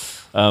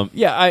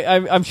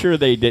 I'm sure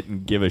they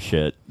didn't give a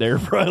shit. They were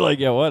probably like,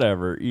 yeah,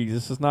 whatever.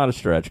 This is not a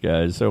stretch,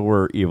 guys. So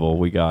we're evil.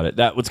 We got it.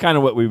 That was kind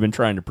of what we've been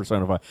trying to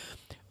personify.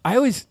 I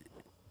always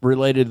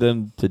related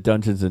them to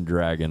Dungeons and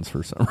Dragons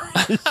for some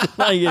reason.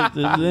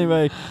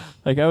 Anybody?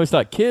 Like I always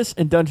thought Kiss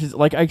and Dungeons.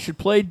 Like I should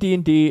play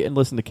D&D and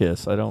listen to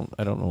Kiss. I don't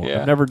know.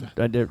 Yeah. I never I think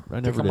I'm did.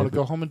 going to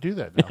go home and do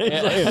that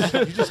now.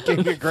 You just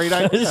gave me a great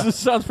idea. This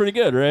sounds pretty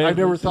good, right? I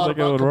never Seems thought like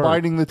it about would work.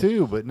 combining the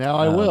two, but now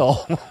I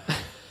will.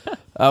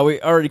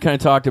 We already kind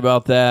of talked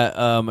about that,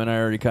 and I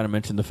already kind of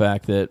mentioned the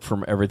fact that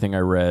from everything I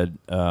read,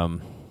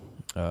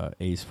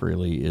 Ace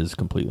Frehley is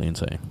completely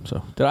insane.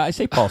 So did I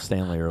say Paul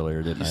Stanley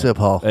earlier? Didn't I? You said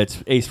Paul.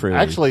 It's Ace Frehley.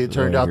 Actually, it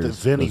turned out that Here's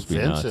Vinnie supposed to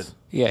be nuts. Vincent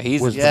Yeah,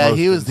 he's was Yeah, the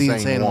he most was the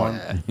insane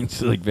one.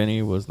 It's like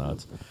Vinny was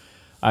nuts.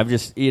 I've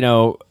just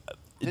Didn't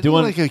doing he,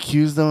 like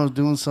accuse them of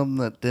doing something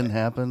that didn't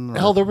happen?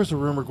 Hell, there was a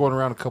rumor going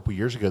around a couple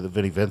years ago that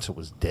Vinnie Vincent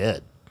was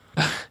dead.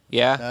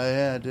 yeah.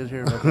 Yeah, I did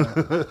hear about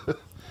that.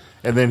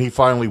 And then he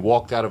finally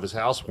walked out of his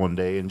house one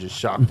day and just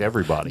shocked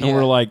everybody. and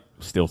we're like,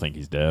 still think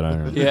he's dead. I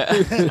don't know. Yeah.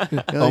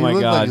 Oh He my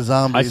looked god! like a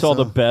zombie, I saw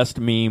so- the best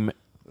meme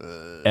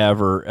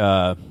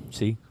ever.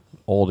 See,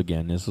 old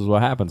again. This is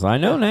what happens. I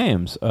know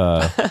names.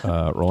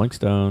 Rolling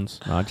Stones,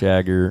 not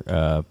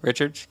Jagger.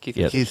 Richards? Keith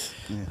Yes. Richards.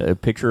 Keith. Yeah. A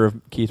picture of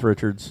Keith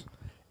Richards.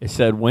 It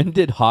said, "When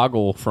did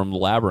Hoggle from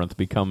Labyrinth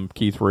become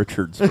Keith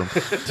Richards?"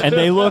 And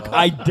they look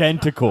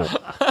identical.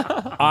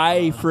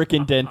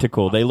 Freaking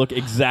identical. They look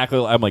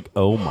exactly. I'm like,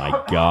 oh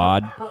my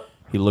god,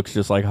 he looks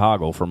just like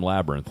Hoggle from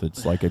Labyrinth.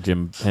 It's like a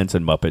Jim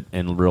Henson Muppet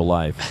in real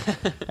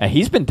life. And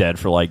he's been dead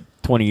for like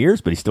 20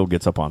 years, but he still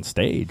gets up on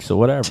stage. So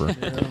whatever.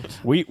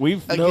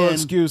 We've No Again,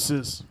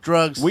 excuses.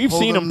 Drugs. we've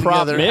hold seen them him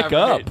prop together. Mick Yeah,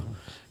 up.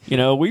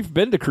 right. We've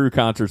been to crew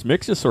concerts.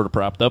 Mick's just sort of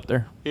propped up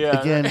there.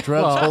 Yeah. Again,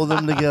 drugs hold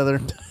them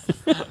together.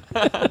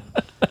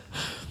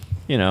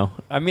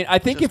 I mean, I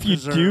think Just if you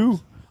preserves. do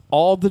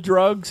all the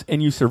drugs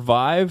and you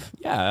survive,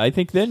 I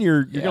think then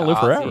you're gonna live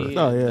forever. Ozzy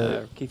Oh, and,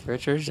 yeah. Keith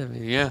Richards. I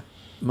mean, yeah.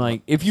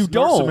 Like if you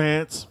Snort some don't,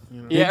 ants.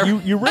 You know. Yeah.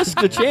 you risk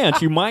the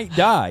chance you might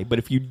die. But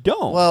if you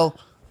don't, Well,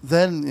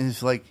 then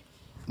it's like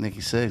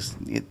Nikki says,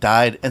 it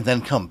died and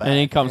then come back. and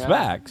he comes Yeah.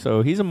 back,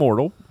 so he's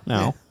immortal now.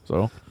 Yeah.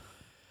 So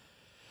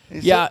He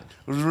yeah.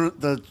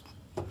 said,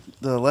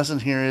 the lesson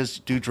here is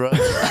do drugs.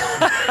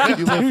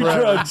 You live Do forever.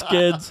 drugs,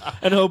 kids,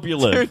 and hope you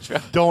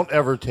live. Don't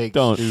ever take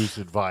Don't. Stu's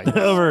advice.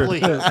 Never,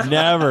 Please.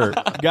 never,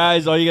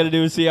 guys. All you got to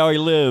do is see how he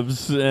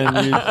lives, and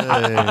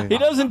he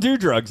doesn't do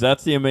drugs.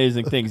 That's the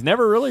amazing thing. He's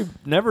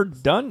never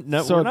done.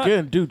 No, So we're not,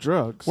 again, do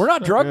drugs. we're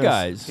not I drug guess.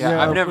 guys.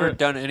 Yeah, I've never but-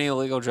 done any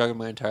illegal drug in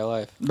my entire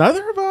life.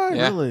 Neither have I.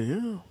 Yeah. Really.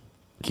 Yeah.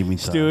 Give me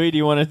time. Stewie, do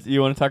you want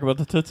to talk about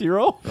the Tootsie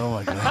Roll? Oh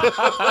my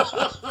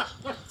god.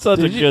 Such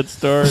a good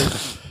story.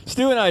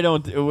 Stu and I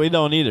don't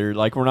either.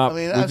 Like we're not. I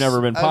mean, we've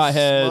never been I've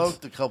potheads.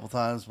 smoked a couple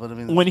times, but I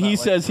mean, When it's he not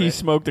says he great.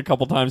 smoked a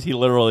couple times, he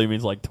literally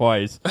means like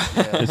twice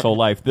his whole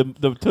life.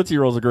 The Tootsie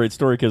Roll is a great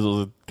story because it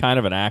was kind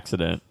of an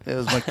accident. It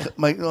was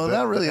my well,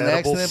 not really an Edible.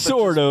 accident, but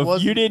Sort just of.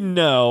 wasn't- You didn't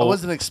know. I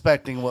wasn't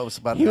expecting what was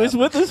about. He to was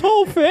happen. with his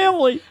whole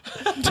family,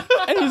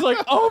 and he's like,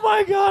 "Oh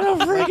my god,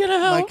 I'm freaking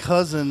my out."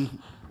 cousin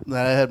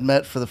that I had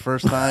met for the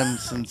first time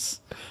since.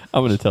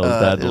 I'm going to tell his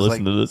dad it to was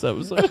listen like- to this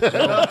episode.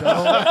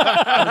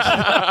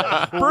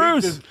 We've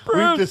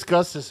Bruce.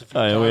 discussed this a few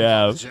Oh, yeah, times we on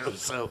have. the show,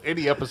 so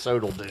any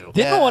episode will do.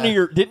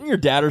 Didn't your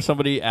dad or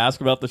somebody ask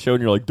about the show,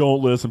 and you're like,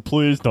 "Don't listen,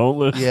 please, don't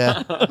listen."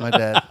 Yeah, my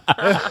dad.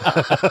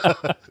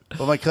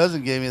 Well, my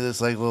cousin gave me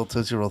this like little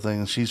Tootsie Roll thing,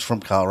 and she's from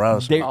Colorado.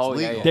 So They, it's Oh, yeah,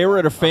 legal. yeah. they were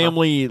at a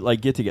family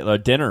like get together, a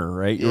dinner,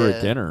 right? You were at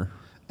Yeah. dinner.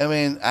 I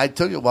mean, I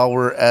took it while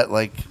we're at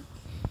like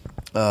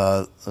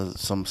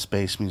some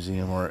space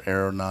museum or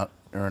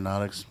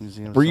aeronautics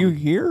museum. or Were you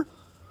something. here?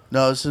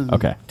 No, it's in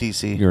Okay.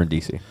 DC. You're in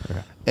DC. Okay.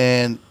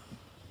 And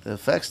the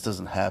effects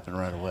doesn't happen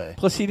right away.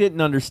 Plus, he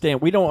didn't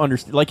understand. We don't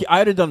understand. Like,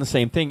 I'd have done the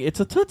same thing. It's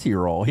a Tootsie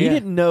Roll. He Yeah.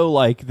 didn't know,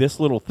 like, this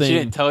little thing. She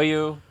didn't tell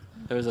you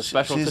there was a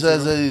special. She Tootsie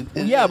says Roll?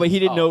 that Yeah, but he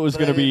didn't know it was but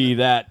going to be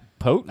that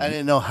potent. I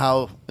didn't know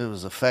how it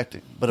was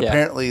affecting. But Yeah.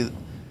 apparently,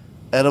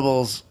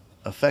 edibles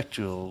affect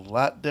you a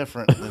lot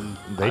different than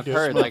They I've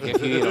heard like if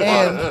you eat a lot,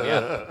 And-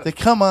 yeah, they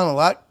come on a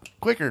lot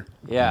quicker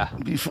yeah.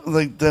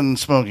 than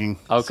smoking.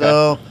 Okay.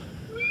 So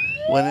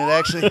when it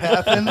actually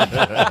happened,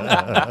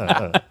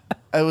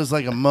 it was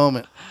like a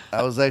moment.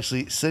 I was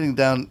actually sitting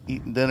down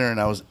eating dinner, and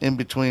I was in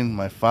between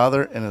my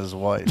father and his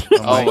wife.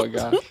 I'm Oh like, my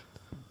gosh.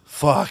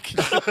 fuck.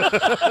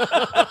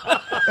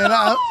 and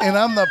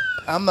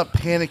I'm the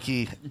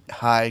panicky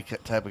high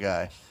type of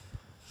guy.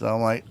 So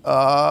I'm like,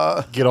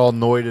 Get all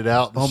noited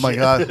out. and oh my shit.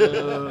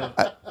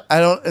 god. I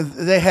don't.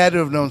 They had to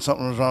have known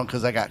something was wrong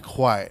because I got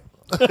quiet.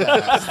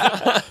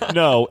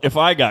 No, if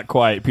I got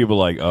quiet, people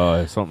are like,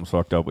 "Oh, something's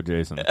fucked up with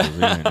Jason because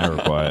he ain't never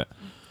quiet."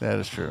 That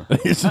is true.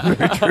 It's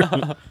very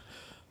true.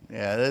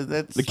 Yeah,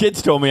 that's The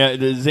kids told me,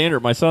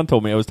 Xander, my son,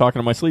 told me I was talking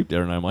to my sleep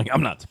there, and I'm like,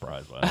 I'm not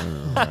surprised by it.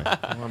 All right.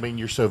 I mean,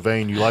 you're so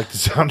vain. You like the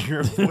sound of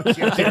your voice.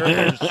 You hear it in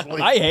your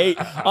sleep.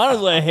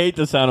 I hate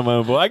the sound of my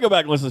own voice. I go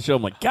back and listen to the show.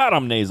 I'm like, God,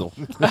 I'm nasal.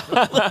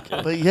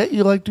 But yet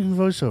you like doing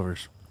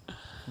voiceovers.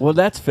 Well,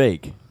 that's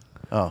fake.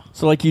 Oh,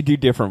 So, like, you do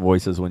different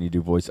voices when you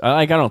do voice.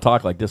 I don't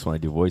talk like this when I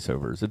do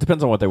voiceovers. It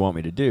depends on what they want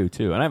me to do,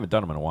 too. And I haven't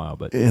done them in a while,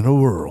 but in a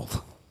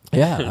world.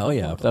 yeah, hell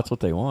yeah, if that's what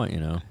they want,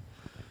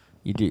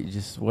 you do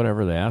just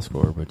whatever they ask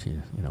for. But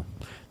you know,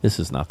 this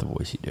is not the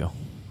voice you do.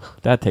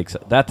 That takes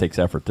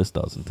effort. This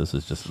doesn't. This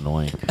is just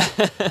annoying.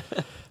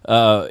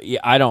 Yeah,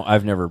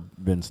 I've never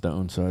been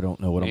stoned, so I don't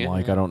know what I'm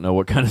like. I don't know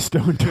what kind of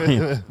stoned I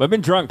am. But I've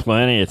been drunk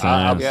plenty of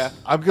times. Yeah.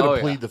 I'm going to Oh,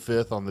 yeah. plead the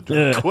fifth on the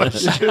drunk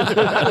question.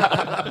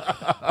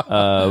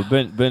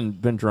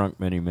 Been drunk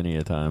many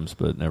a times,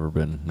 but never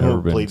been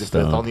Plead the fifth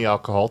on stoned. the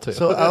alcohol too.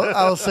 So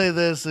I'll say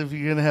this: if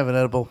you're gonna have an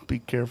edible, be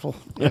careful.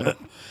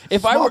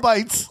 If Small I were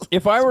bites.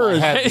 if I were I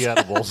had the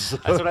edibles.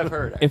 That's what I've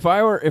heard. if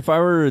I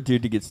were a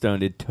dude to get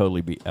stoned, it'd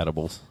totally be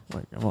edibles.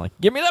 Like I'm like,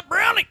 give me that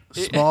brownie.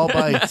 Small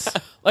bites.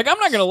 Like I'm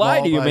not gonna lie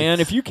Small to you, man.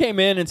 bites. If you came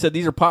in and said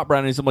these are pop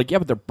brownies, I'm like, yeah,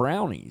 but they're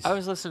brownies. I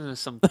was listening to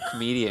some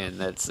comedian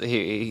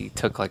he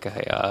took like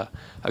a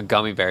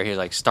gummy bear. He was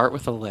like, start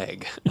with a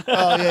leg.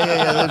 Oh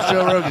yeah. That's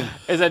Joe Rogan.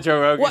 Is that Joe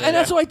Rogan? Well, and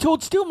that's what I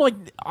told Stu. I'm like,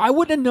 I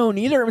wouldn't have known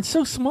either. It's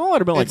so small. I'd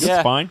have been like, It's- it's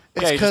Yeah. fine.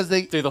 It's you because just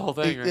they do the whole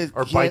thing, right?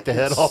 Or bite the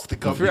head off the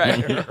gummy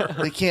Right. bear.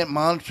 They can't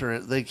monitor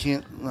it. They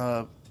can't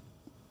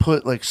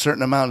put like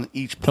certain amount in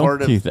each Don't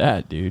part do of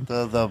that, dude.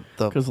 the.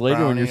 Because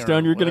later when you're brownie or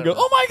stoned, you're gonna go,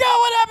 whatever. oh my god,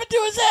 what happened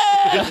to his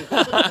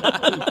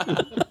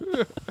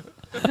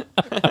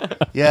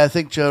head? Yeah, I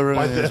think Joe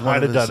Rogan is one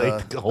Might of have his,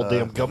 done the whole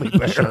damn gummy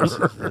bear. shows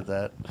for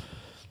that.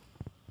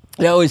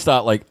 I always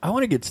thought like I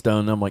want to get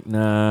stoned. I'm like,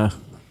 nah,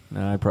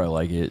 I probably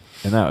like it,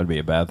 and that would be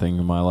a bad thing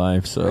in my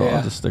life. So Yeah.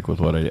 I'll just stick with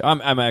what I do.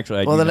 I'm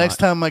actually. Well, the next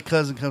time my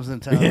cousin comes in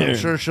town, Yeah. I'm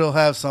sure she'll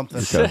have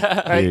something.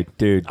 Hey,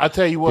 dude, I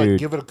tell you what, Dude.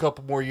 give it a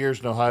couple more years,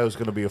 and Ohio's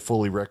going to be a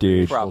fully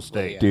recreational Probably,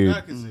 state. yeah. dude,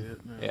 I can see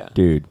it. Man. Yeah.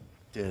 dude.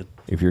 Dude,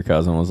 If your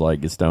cousin was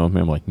like, get stoned with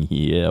me, I'm like,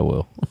 yeah, I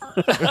will.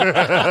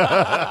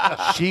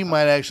 she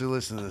might actually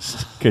listen to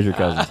this. Because your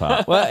cousin's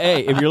hot. Well,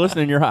 hey, if you're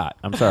listening, you're hot.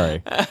 I'm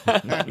sorry.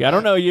 Yeah, I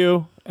don't know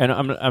you, and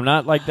I'm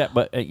not like that.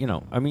 But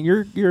I mean,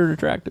 you're an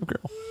attractive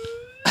girl.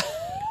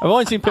 I've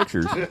only seen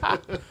pictures.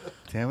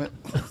 Damn it!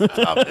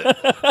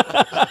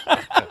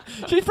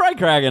 She's probably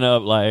cracking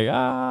up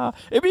like,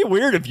 it'd be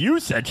weird if you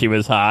said she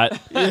was hot.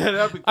 Yeah,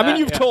 that'd be I mean,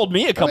 you've told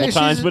me a couple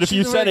times, but if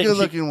you said it,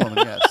 good-looking woman,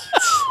 yes.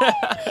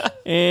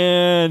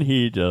 and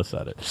he just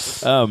said it.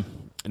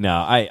 No,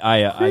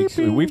 I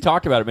we've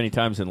talked about it many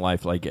times in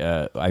life. Like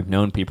I've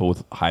known people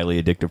with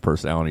highly addictive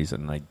personalities,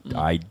 and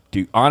I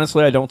do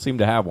honestly, I don't seem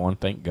to have one.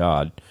 Thank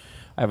God,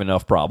 I have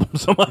enough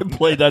problems on my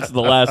plate. That's the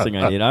last thing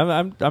I need.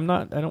 I'm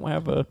not. I don't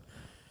have a.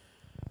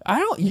 I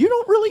don't. You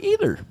don't really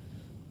either.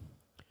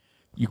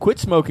 You quit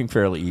smoking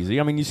fairly easy.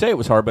 I mean, you say it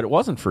was hard, but it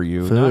wasn't for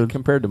you. Not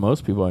compared to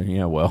most people.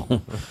 Yeah,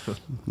 well,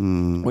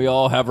 we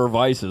all have our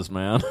vices,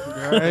 man.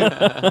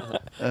 Right?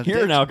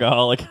 You're an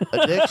alcoholic.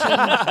 Addiction.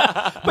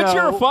 But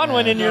you're a fun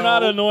one, and you're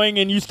not annoying,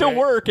 and you still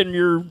work, and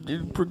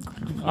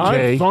I'm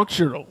Jay.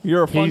 functional.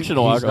 you're a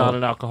functional He's not alcoholic.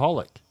 an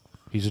alcoholic.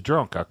 He's a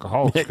drunk.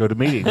 Alcoholics go to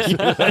meetings.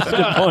 That's a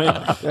good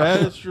point.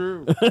 That is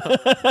true.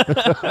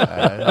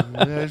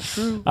 That's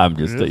true. I'm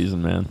just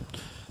teasing, man.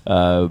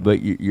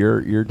 But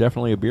you're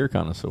definitely a beer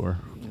connoisseur.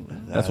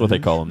 That's what they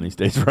call him these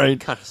days, right?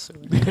 Connoisseur.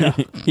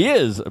 He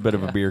is a bit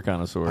of a beer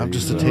connoisseur. I'm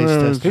just a He's, taste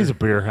tester. He's a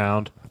beer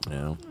hound.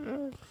 yeah.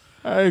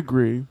 I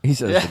agree. He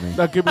says to me,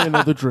 Now give me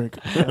another drink.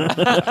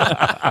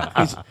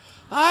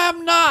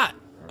 I'm not.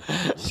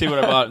 See what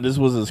I bought? This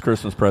was his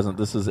Christmas present.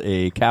 This is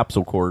a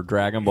capsule cord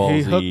Dragon Ball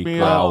He Z hooked me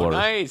up. growler. Oh,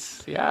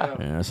 nice. Yeah.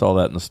 Yeah, I saw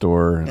that in the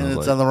store. And I And was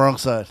it's like, on the wrong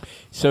side.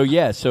 so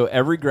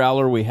every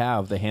growler we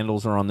have, the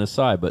handles are on this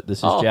side, but this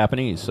is Oh.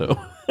 Japanese, so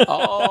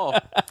Oh.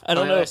 I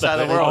don't On the know other if side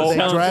of the They world.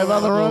 drive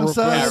on the wrong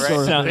side? Yeah,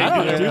 right. I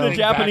don't know. Do the everything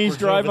Japanese backwards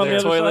drive over on the there.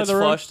 other side of Toilets the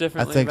road? flush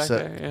differently. I think back so.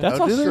 There, yeah. That's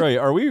Oh, do they? Australia.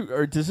 Are we?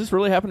 Or does this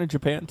really happen in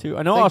Japan too?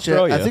 I know I think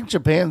Australia. I think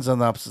Japan's on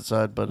the opposite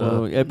side, but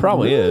well, it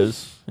probably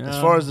is. as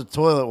far as the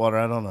toilet water,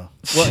 I don't know.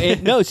 Well,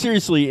 no,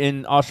 seriously,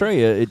 in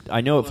Australia,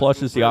 I know it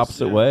flushes the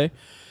opposite way.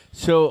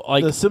 So,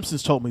 like, The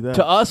Simpsons told me that.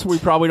 to us, we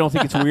probably don't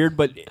think it's weird,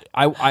 but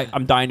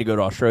I'm dying to go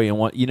to Australia.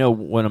 And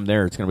when I'm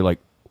there, it's going to be like,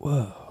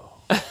 whoa.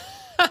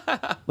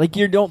 Like,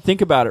 you don't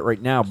think about it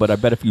right now, but I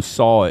bet if you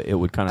saw it, it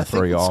would kind I of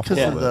throw think you it's off. because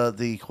a of little bit.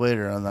 the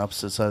equator. On the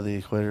opposite side of the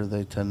equator,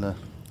 they tend to.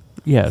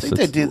 Yes, I think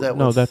they do that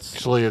No, with- that's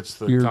Actually, it's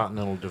the You're-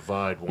 continental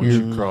divide. Once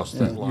you cross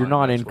that line, you're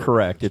not that's where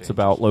incorrect. everything It's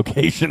about changes.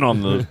 location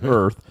on the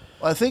Earth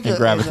Well, I think and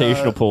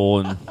gravitational pull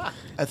and I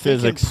think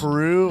physics. in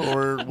Peru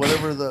or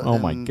whatever the. Oh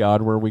my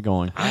God, where are we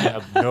going? I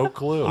have no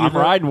clue. I'm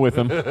riding with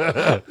him.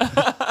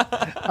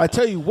 I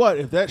tell you what,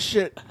 if that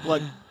shit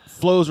like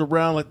flows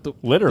around like the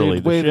Literally,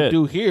 the the way shit. to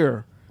do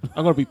here,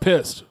 I'm gonna be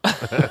pissed.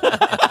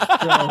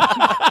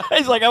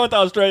 He's like, I went to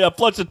Australia, I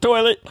flushed the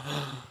toilet.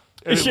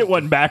 This shit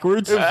wasn't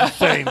backwards.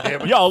 Same,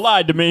 damn it. Y'all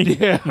lied to me.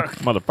 Yeah.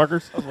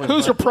 Motherfuckers.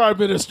 Who's your prime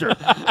minister?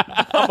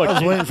 I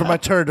was waiting for my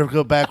turd to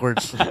go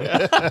backwards.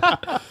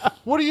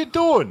 What are you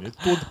doing?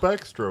 It's with the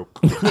backstroke.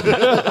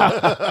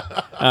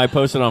 I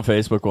posted on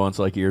Facebook once,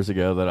 like years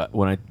ago, that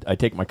when I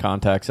take my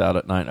contacts out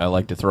at night, I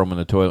like to throw them in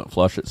the toilet and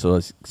flush it so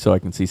I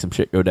can see some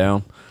shit go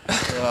down.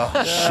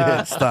 Oh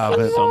shit! Stop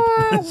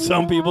it.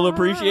 Some people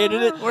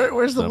appreciated it,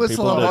 Where's the Some whistle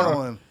people on don't.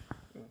 Marlin?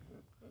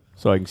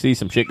 so I can see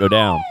some shit go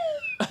down.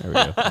 There we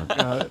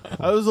go.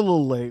 I was a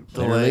little late.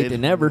 Better late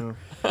than never.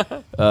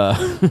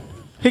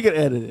 He can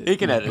edit it. He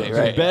can edit it,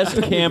 right? Best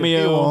He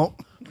cameo. won't.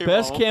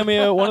 Best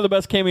cameo. One of the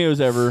best cameos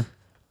ever.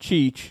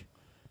 Cheech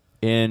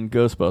in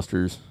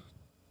Ghostbusters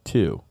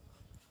 2.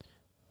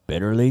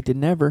 Better late than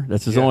never.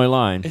 That's his only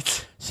line.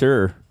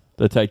 Sir,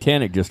 the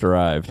Titanic just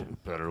arrived.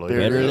 Better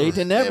Better late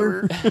than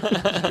never.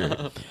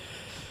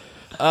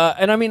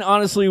 And I mean,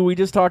 honestly, we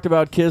just talked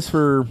about Kiss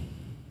for,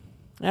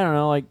 I don't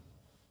know, like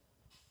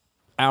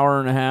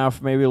hour and a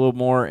half, maybe a little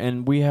more,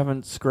 and we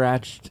haven't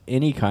scratched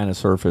any kind of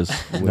surface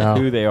with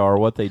who they are,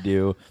 what they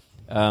do.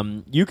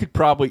 You could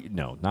probably,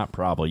 no, not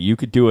probably, you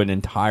could do an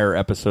entire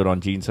episode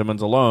on Gene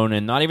Simmons alone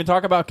and not even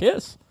talk about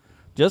Kiss.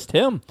 Just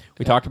him.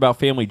 We talked about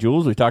Family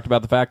Jewels. We talked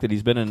about the fact that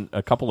he's been in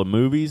a couple of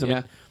movies. I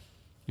mean,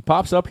 he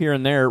pops up here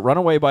and there.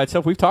 Runaway by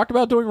itself. We've talked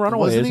about doing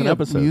Runaway Wasn't as he an a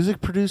episode. music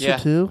producer Yeah.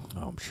 too?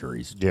 Oh, I'm sure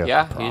he's.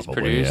 Yeah, he's Probably,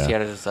 produced. yeah. He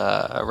had his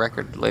a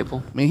record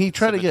label. I mean, he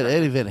tried to get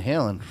Eddie Van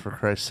Halen for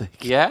Christ's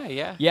sake. Yeah,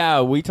 yeah.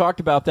 Yeah, we talked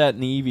about that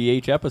in the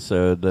EVH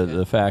episode.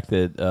 The fact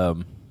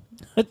that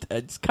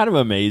it's kind of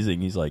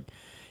amazing. He's like,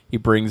 he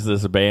brings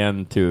this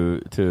band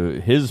to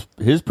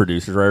his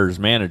producers or his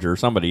manager or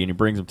somebody, and he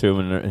brings them to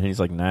him, and he's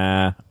like,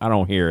 "Nah, I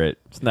don't hear it.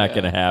 It's not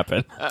going to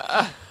happen."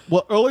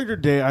 Well, earlier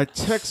today, I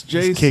text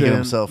Jason. kicking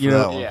himself you for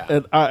know, that one. Yeah.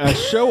 and a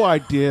show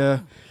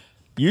idea.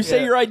 You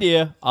say your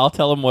idea. I'll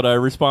tell him what I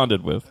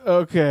responded with.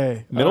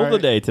 Okay, Middle all of the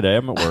right. day today.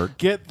 I'm at work.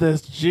 Get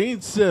this: Gene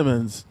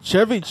Simmons,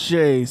 Chevy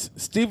Chase,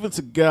 Steven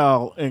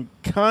Seagal, and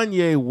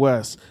Kanye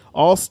West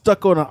all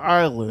stuck on an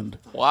island.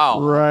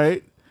 Wow.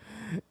 Right?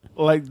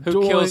 Like Who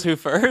doing, kills who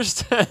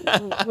first?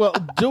 Well,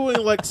 doing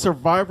like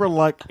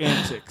Survivor-like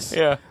antics.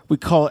 Yeah. We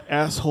call it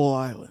Asshole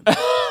Island.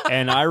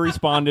 And I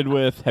responded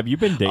with, "Have you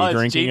been day Oh, it's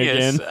drinking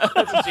genius. again?"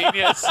 That's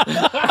genius.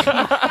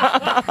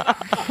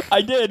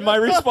 I did. My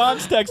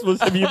response text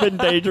was, "Have you been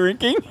day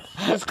drinking?"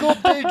 Let's go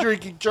day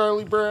drinking,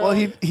 Charlie Brown. Well,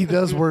 he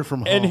does work from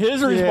home. And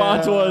his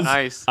response was,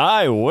 Nice.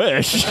 "I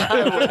wish." so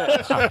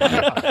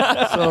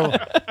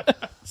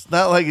it's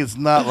not like it's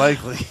not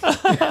likely.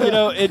 You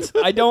know, it's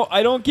I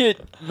don't get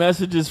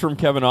messages from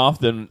Kevin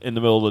often in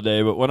the middle of the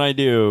day, but when I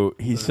do,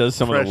 he says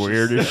some of the Precious.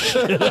 weirdest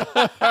shit.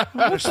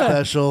 They're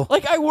special.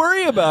 Like, I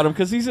worry about him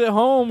because he's at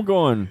home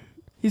going,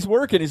 he's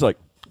working. He's like,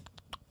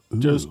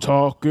 Just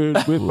talking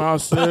with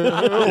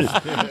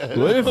myself.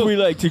 what if we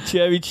like took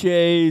Chevy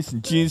Chase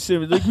and Gene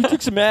Simmons? Like we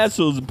took some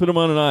assholes and put them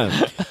on an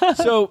island.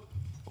 So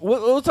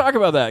we'll talk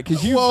about that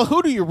because you. Well,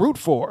 who do you root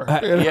for?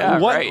 Yeah,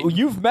 right.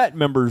 You've met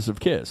members of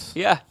Kiss.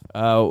 Yeah.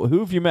 Who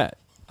have you met?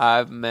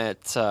 I've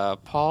met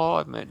Paul,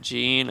 I've met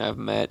Gene, I've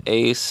met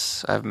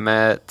Ace, I've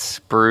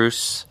met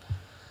Bruce,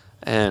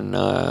 and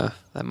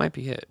that might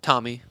be it.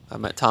 Tommy. I've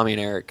met Tommy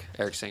and Eric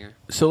Singer.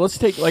 So let's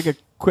take like a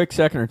quick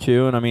second or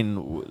two, and I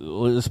mean,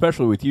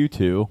 especially with you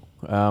two.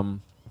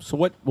 So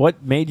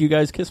what made you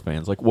guys Kiss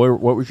fans? Like, what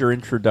was your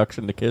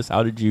introduction to Kiss?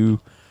 How did you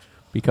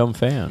become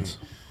fans?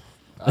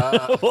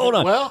 Hold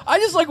on. Well, I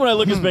just like when I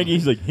look at Spanky,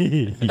 he's like,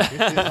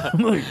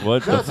 I'm like,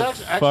 what No, the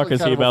it's fuck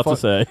is he about to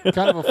say?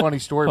 Kind of a funny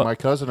story. My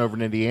cousin over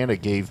in Indiana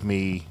gave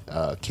me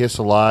Kiss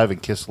Alive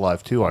and Kiss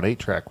Alive 2 on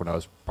 8-track when I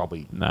was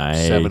probably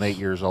Nice. 7, 8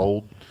 years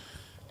old.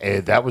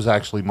 And that was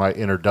actually my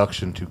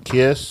introduction to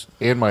Kiss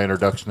and my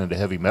introduction into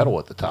heavy metal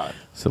at the time.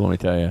 So let me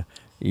tell you,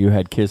 you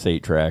had Kiss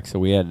 8-track, so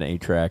we had an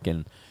 8-track,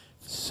 and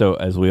so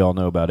as we all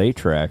know about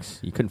 8-tracks,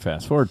 you couldn't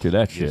fast forward through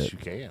that shit. Yes, you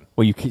can.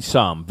 Well, you can,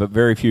 some, but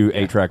very few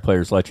 8-track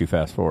players let you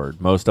fast forward.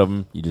 Most of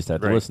them, you just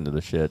had to Right. listen to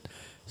the shit.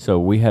 So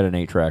we had an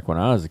 8-track when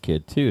I was a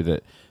kid too.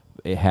 That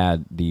it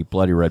had the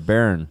Bloody Red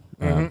Baron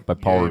by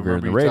Paul Yeah, I Revere and remember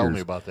the you Raiders. telling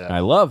me about that. And I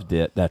loved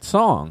that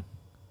song,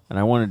 and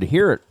I wanted to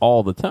hear it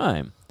all the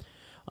time.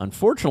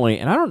 Unfortunately,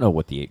 and I don't know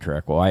what the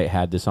 8-track, well, I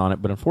had this on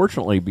it, but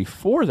unfortunately,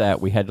 before that,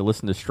 we had to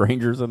listen to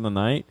Strangers in the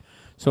Night.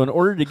 So in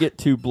order to get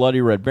to Bloody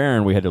Red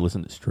Baron, we had to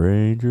listen to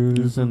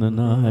Strangers in the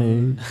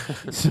Night.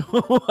 So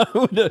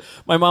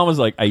my mom was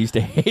like, I used to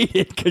hate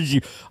it because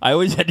I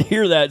always had to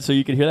hear that so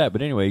you could hear that.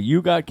 But anyway,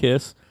 you got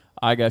Kiss,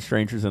 I got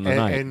Strangers in the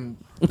Night. And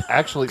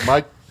actually,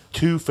 my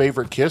two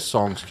favorite Kiss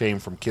songs came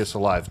from Kiss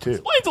Alive 2.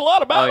 Explains a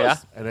lot about Oh, yeah?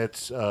 us. And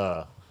it's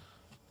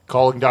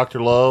Calling Dr.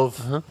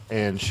 Love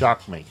and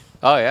Shock Me.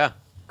 Oh, yeah.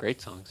 Great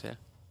songs, yeah.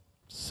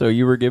 So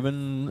you were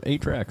given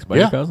 8 tracks by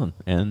Yeah. your cousin.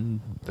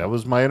 And That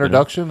was my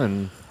introduction,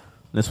 and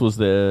this was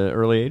the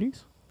early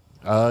 80s?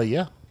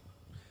 yeah.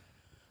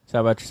 So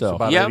how about It's yourself?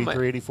 about Yeah,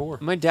 83, 84.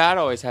 My dad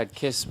always had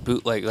Kiss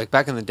bootleg. Like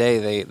back in the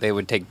day, they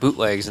would take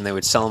bootlegs and they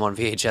would sell them on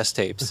VHS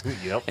tapes.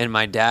 Yep. And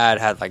my dad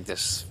had like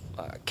this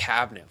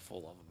cabinet full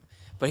of them.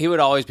 But he would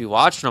always be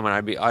watching them,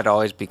 and I'd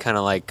always be kind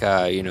of like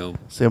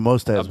See,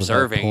 most dads would have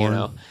observing,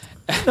 porn.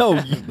 No,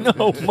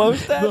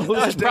 most dads.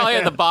 That's probably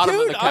at the bottom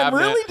of Dude, the I'm cabinet.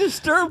 really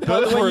disturbed by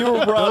the way you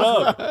were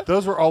brought up.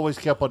 Those were always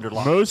kept under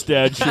lock. Most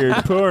dads shared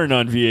porn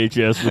on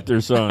VHS with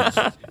their sons.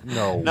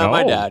 No. Not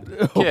my No.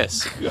 dad.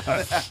 Kiss.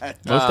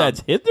 Most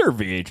dads hid their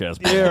VHS.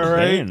 Yeah,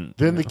 right. Man.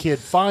 Then the kid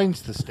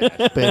finds the stash.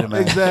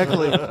 Betamax.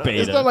 Exactly.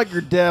 It's not like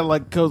your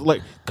dad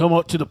goes come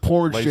up to the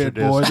porn Laser shed,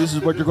 disc. boy. This is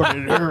what you're going to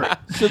inherit.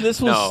 So this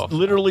was No.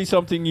 literally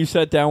something you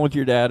sat down with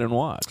your dad and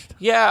watched.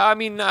 Yeah, I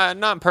mean,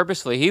 not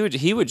purposely. He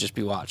would just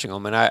be watching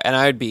them, and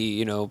I'd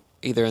be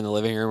either in the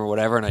living room or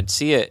whatever, and I'd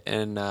see it,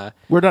 and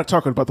We're not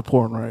talking about the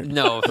porn, right?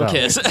 no,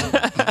 Kiss.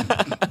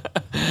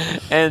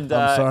 And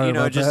I'm sorry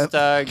about just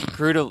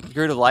grew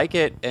to like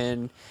it,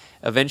 and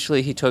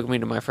eventually he took me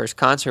to my first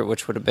concert,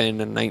 which would have been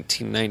in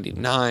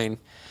 1999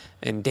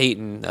 in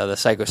Dayton, the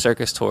Psycho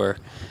Circus tour,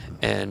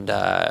 and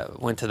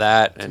went to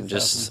that, and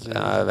just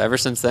ever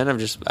since then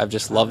I've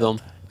just loved them,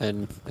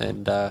 and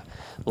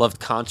loved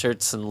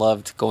concerts and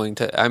loved going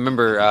to. I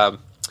remember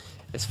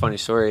it's a funny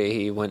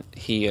story.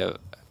 He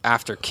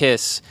after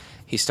Kiss,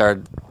 he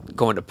started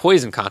going to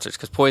Poison concerts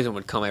because Poison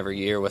would come every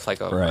year with like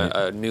Right.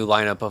 a new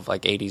lineup of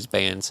like 80s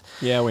bands.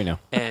 Yeah, we know.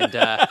 And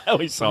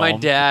We saw my him.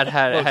 dad Most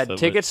had of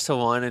tickets to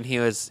one, and he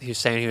was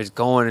saying he was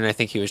going, and I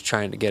think he was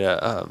trying to get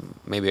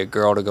maybe a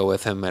girl to go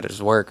with him at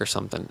his work or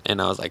something.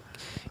 And I was like,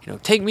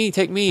 take me.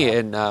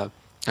 And I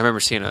remember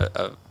seeing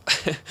the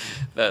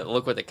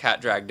look what the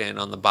cat dragged in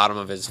on the bottom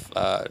of his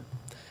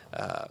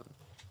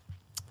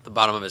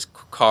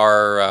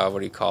car. What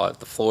do you call it?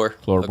 The floor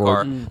of the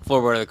car,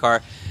 floorboard of the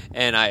car.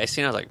 And I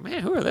seen, I was like,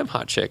 man, who are them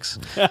hot chicks?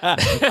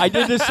 I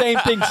did the same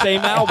thing,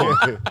 same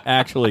album,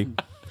 actually.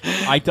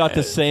 I thought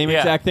the same Yeah.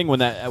 exact thing when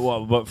that.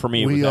 Well, but for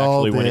me, it We was all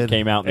actually when it did.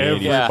 came out in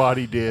the 80s.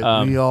 Everybody did.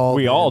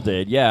 We all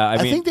did. Yeah, I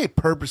I mean, think they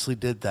purposely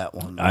did that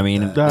one. I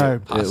mean, like that.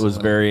 it was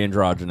Possibly. very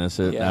androgynous,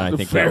 and Yeah. I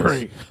think that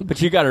was, but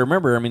you got to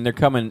remember, I mean, they're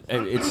coming.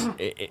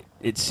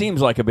 It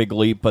seems like a big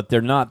leap, but they're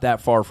not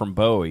that far from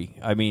Bowie.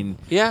 I mean,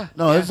 Yeah.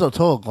 no, it's a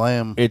total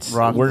glam. it's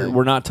rock we're thing.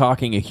 we're not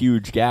talking a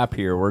huge gap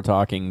here. We're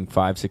talking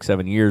 5, 6,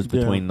 7 years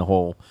between the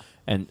whole.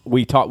 And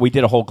we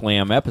did a whole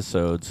glam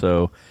episode,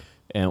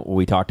 and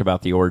we talked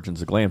about the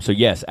origins of glam. So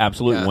yes,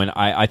 absolutely. Yeah. When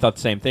I thought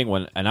the same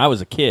thing and I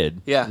was a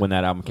kid Yeah. when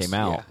that album came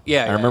out.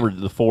 Yeah, I yeah. remember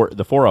the four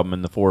of them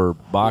in the 4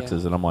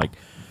 boxes, and I'm like,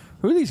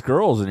 who are these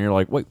girls? And you're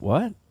like, wait,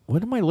 what?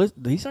 What am I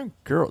listening? These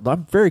aren't girls.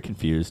 I'm very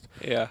confused.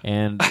 Yeah.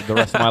 And the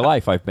rest of my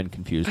life, I've been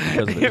confused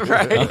because of it.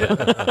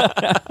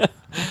 Right.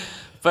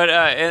 But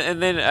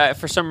and then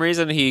for some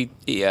reason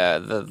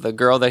the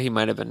girl that he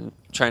might have been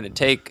trying to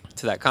take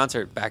to that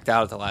concert backed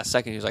out at the last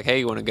second. He was like, "Hey,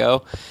 you want to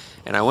go?"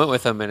 And I went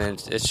with them, and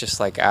it's just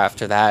like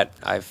after that,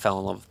 I fell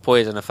in love with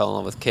Poison. I fell in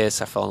love with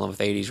Kiss. I fell in love with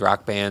 80s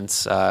rock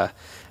bands. I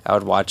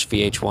would watch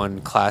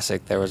VH1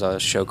 Classic. There was a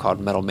show called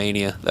Metal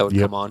Mania that would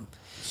come on.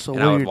 So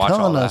and I what would you're watch all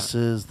telling that. us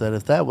is that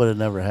if that would have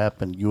never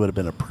happened, you would have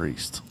been a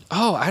priest.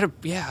 Oh, I'd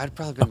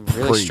probably been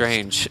really priest.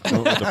 strange.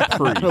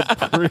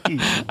 The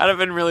priest. I'd have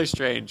been really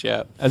strange,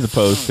 yeah. As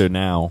opposed to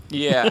now.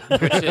 Yeah,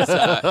 which is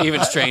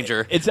even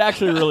stranger. It's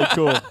actually really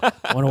cool.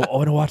 I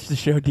want to watch the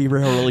show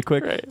derail really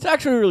quick. Right. It's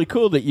actually really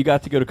cool that you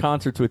got to go to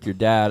concerts with your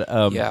dad.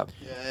 Yeah.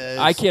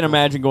 I can't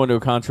imagine going to a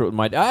concert with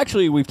my dad.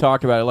 Actually, we've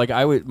talked about it.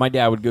 Like my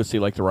dad would go see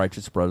like the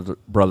Righteous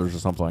Brothers or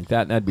something like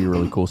that, and that'd be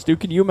really cool. Stu,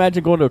 can you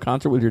imagine going to a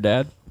concert with your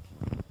dad?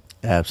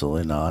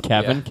 Absolutely not.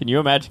 Kevin, Yeah. can you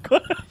imagine? Can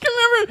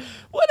you remember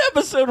what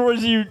episode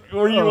was you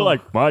where you were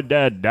like, my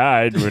dad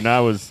died when I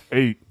was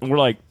 8, and we're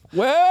like,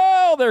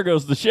 well, there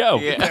goes the show.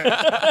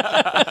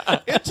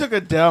 Yeah. It took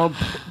a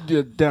downturn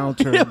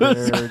It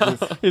was- there.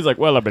 Just- He's like,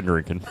 well, I've been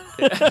drinking.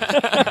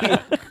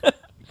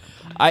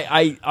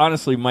 I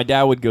honestly, my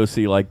dad would go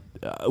see like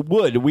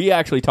we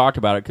actually talked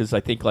about it because I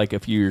think like a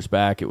few years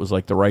back it was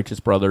like the Righteous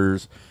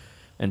Brothers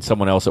and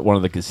someone else at one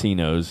of the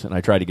casinos, and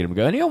I tried to get him to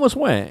go, and he almost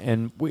went,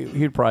 and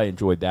he'd probably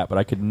enjoyed that, but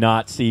I could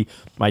not see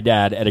my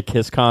dad at a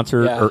Kiss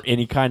concert Yeah. or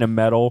any kind of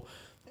metal.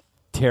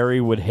 Terry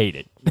would hate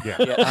it.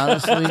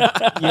 Honestly,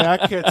 yeah,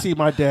 I can't see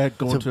my dad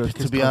going to a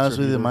Kiss to be honest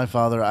concert with you, either. my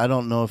father, I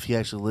don't know if he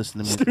actually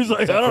listened to music. He was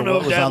like, except I don't for know what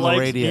if was dad on the likes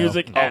radio.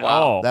 music Oh, at wow.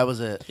 all. That was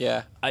it.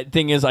 Yeah.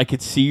 Thing is, I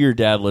could see your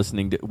dad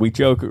listening to. We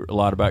joke a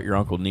lot about your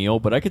Uncle Neil,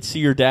 but I could see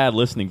your dad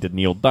listening to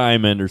Neil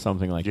Diamond or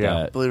something like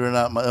that. Believe it or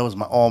not, that was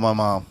all my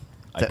mom.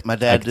 My I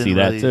dad could didn't see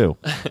that really, too.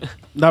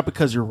 Not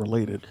because you're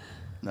related.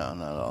 No,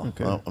 not at all.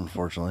 Okay. Well,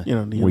 unfortunately. You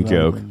know, Neil We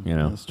joke, Diamond, you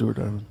know. Stuart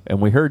Diamond. And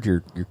we heard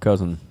your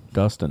cousin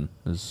Dustin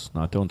is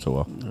not doing so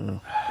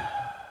well.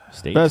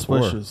 Stage Best 4.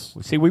 wishes.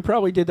 See, we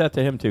probably did that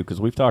to him too because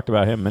we've talked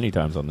about him many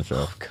times on the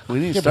show. We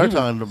need to start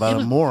talking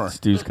about him more.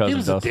 Stu's cousin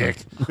was a Dustin. dick.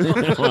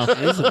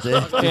 He's a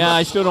dick. Yeah,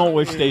 I still don't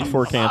wish stage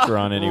 4 cancer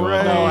on anyone.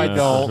 Right. No, I That's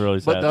don't. a really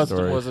But sad Dustin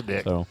story. was a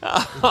dick. So.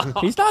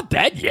 He's not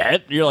dead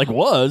yet. You're like,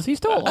 was. He's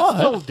still alive.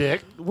 Still a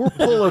dick. We're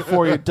pulling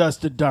for you,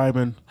 Dustin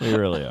Diamond. We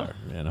really are.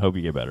 And I hope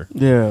you get better.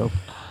 Yeah.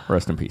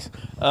 Rest in peace.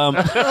 I'm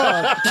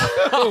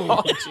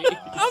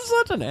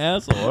such an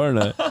asshole, aren't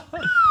I?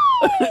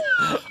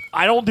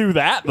 I don't do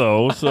that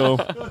though. So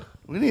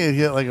We need to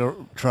get like a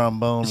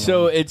trombone. was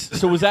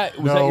that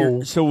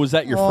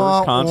your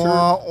first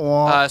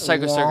concert?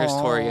 Psycho Circus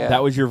tour, yeah.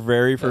 That was your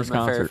very That was first my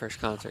concert. very first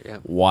concert, yeah.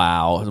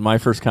 Wow, my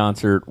first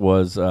concert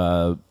was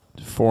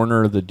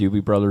Foreigner, the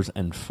Doobie Brothers,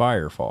 and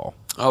Firefall.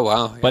 Oh,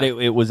 wow. But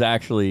it was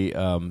actually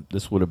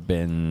this would have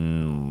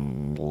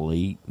been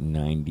late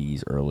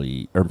 80s,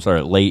 early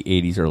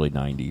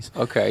 90s.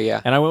 Okay,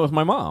 yeah. And I went with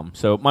my mom.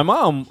 So my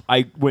mom,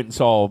 I went and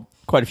saw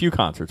quite a few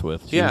concerts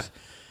with.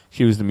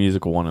 She was the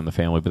musical one in the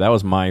family, but that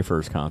was my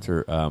first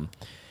concert. And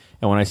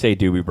when I say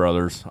Doobie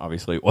Brothers,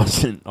 obviously it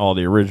wasn't all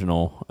the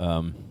original.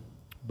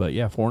 But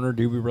yeah, Foreigner,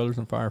 Doobie Brothers,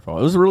 and Firefall.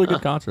 It was a really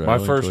good concert. I My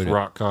really first enjoyed it.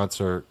 rock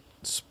concert,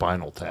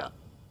 Spinal Tap.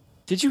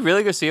 Did you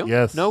really go see him?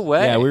 Yes. No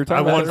way. Yeah, we were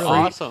talking I about won it free.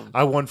 earlier. Awesome.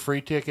 I won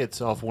free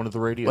tickets off one of the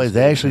radio. Wait,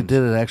 they actually stations.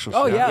 did an actual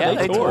Oh show? yeah,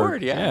 they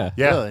toured, yeah.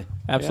 Yeah. Really?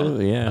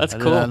 absolutely, yeah. That's I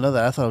cool. did not know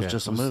that. I thought it was Yeah,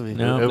 just a it was- movie.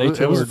 No, It they was,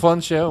 it was a toured.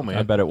 fun show, man.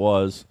 I bet it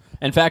was.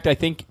 In fact, I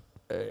think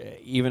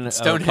even a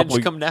Stonehenge couple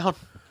come down?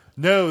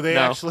 No, they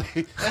No.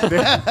 actually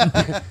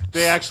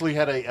they actually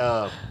had a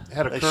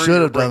They courier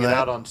should have bring done it that.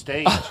 out on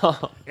stage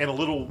in a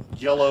little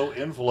yellow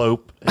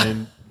envelope,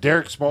 and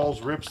Derek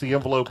Smalls rips the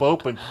envelope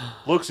open,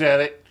 looks at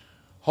it,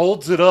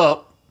 holds it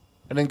up,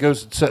 and then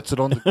goes and sets it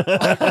on the.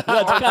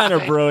 That's kind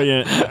of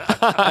brilliant.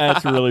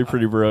 That's really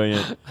pretty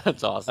brilliant.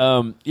 That's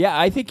awesome. Yeah,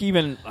 I think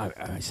even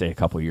I say a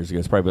couple of years ago,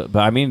 it's probably, but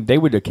I mean they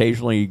would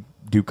occasionally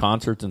do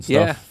concerts and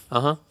Yeah,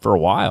 stuff for a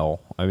while.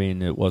 I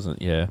mean, it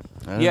wasn't. Yeah,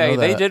 I didn't Yeah, know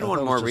they that. did I one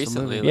thought it more was just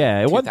a movie. recently.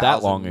 yeah, it wasn't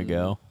that long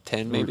ago.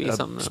 10 maybe,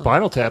 something.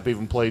 Spinal Tap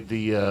even played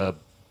the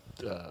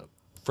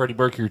Freddie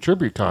Mercury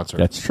tribute concert.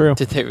 That's true.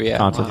 Did they? Yeah.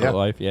 Concert wow. for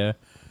life. Yeah.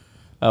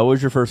 What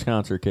was your first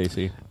concert,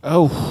 Casey?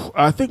 Oh,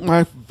 I think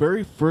my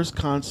very first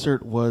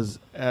concert was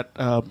at.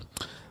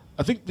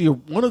 I think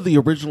one of the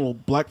original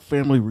Black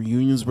Family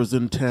reunions was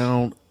in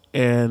town,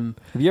 and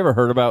Have you ever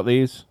heard about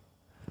these?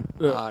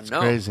 No.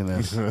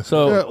 Craziness.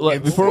 So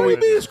before we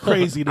it's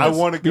crazy. I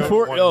want to go.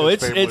 before to one of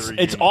his family it's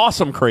reunions.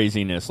 awesome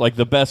craziness, like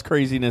the best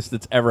craziness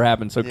that's ever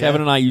happened. So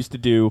Kevin and I used to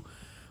do.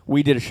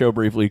 We did a show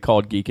briefly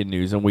called Geek and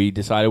News, and we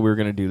decided we were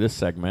going to do this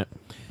segment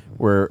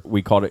where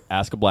we called it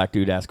Ask a Black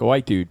Dude, Ask a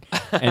White Dude.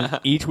 And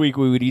each week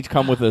we would each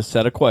come with a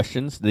set of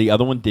questions. The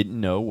other one didn't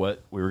know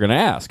what we were going to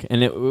ask.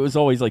 And it was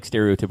always like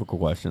stereotypical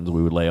questions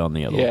we would lay on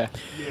the other Yeah.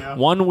 one.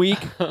 One week,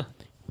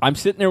 I'm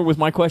sitting there with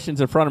my questions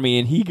in front of me,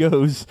 and he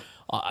goes,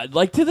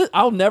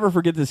 I'll never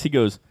forget this. He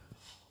goes,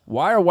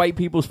 why are white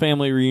people's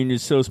family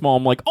reunions so small?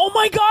 I'm like, oh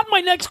my God,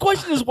 my next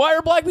question is why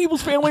are black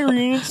people's family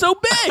reunions so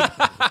big?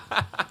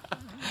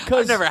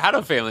 I've never had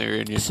a family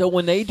reunion. So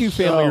when they do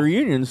family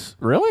reunions,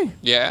 really?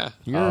 Yeah.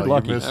 You're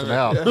lucky. You're missing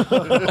out.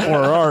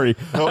 Or are you?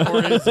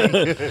 Or is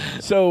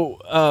he?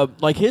 So,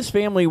 like his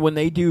family, when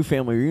they do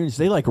family reunions,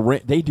 they like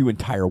rent. They do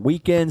entire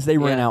weekends. They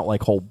rent out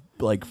like whole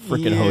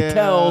freaking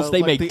hotels. They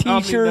like make the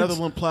T-shirts. Omni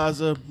Netherland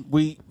Plaza.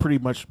 We pretty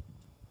much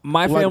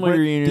My family rent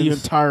reunions, the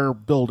entire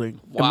building.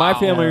 and my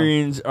family Yeah.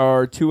 reunions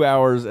are 2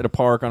 hours at a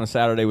park on a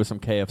Saturday with some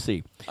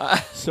KFC.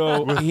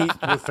 So he.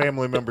 With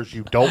family members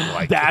you don't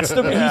like. That's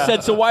the. He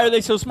said. So why are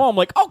they so small? I'm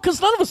like, oh, because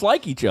none of us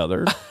like each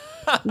other.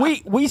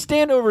 We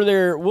stand over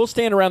there. We'll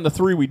stand around the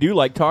three we do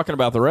like, talking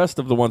about the rest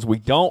of the ones we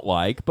don't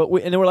like. But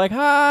and then we're like,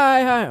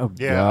 hi. Oh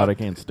Yeah. God, I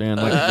can't stand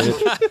that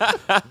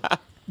bitch.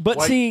 But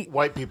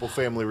white people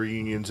family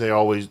reunions,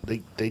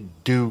 they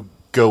do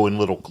go in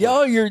little cliques.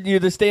 yo, you're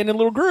the staying in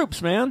little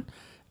groups, man.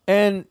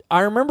 And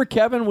I remember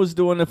Kevin was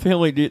doing a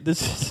family.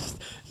 He's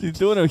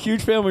doing a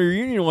huge family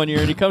reunion one year,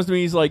 and he comes to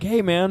me. He's like,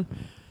 "Hey, man,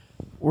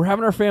 we're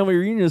having our family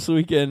reunion this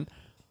weekend.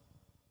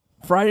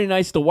 Friday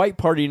night's the white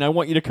party, and I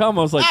want you to come."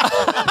 I was like,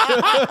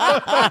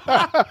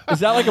 "Is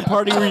that like a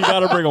party where you got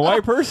to bring a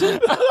white person?"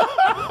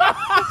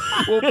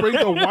 We'll bring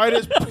the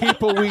whitest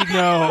people we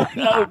know.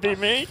 That would be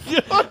me.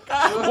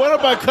 One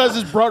of my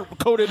cousins brought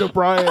Conan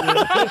O'Brien in.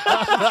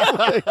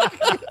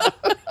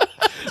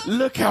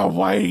 Look how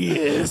white he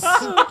is.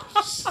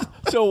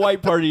 So a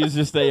white party is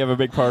just they have a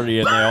big party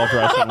and they all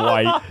dress in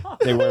white.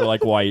 They wear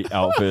like white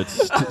outfits,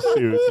 suits.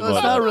 And It's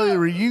whatnot. not really a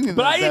reunion.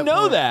 But at I didn't that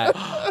know point.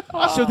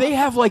 that. So they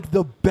have like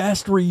the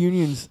best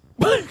reunions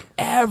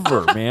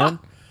ever, man.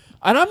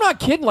 And I'm not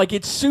kidding. Like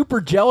it's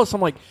super jealous.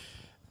 I'm like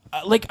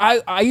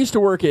I used to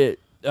work at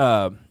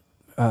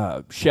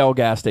Shell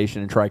gas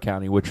station in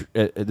Tri-County, which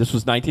this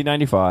was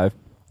 1995.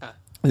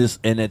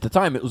 And at the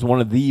time, it was one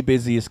of the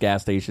busiest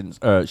gas stations,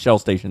 Shell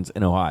stations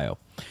in Ohio.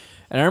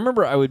 And I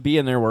remember I would be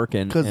in there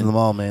working. Because of the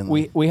mall,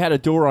 mainly. We had a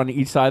door on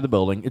each side of the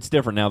building. It's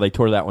different now. They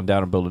tore that one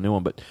down and built a new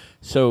one. But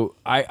so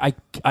I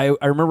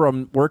remember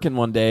I'm working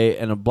one day,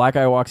 and a black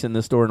guy walks in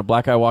this door, and a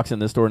black guy walks in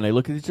this door, and they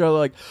look at each other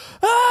like,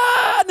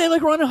 ah! And they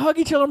like run and hug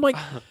each other. I'm like,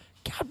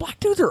 God, black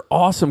dudes are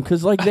awesome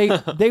because like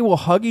they will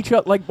hug each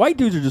other. Like white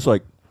dudes are just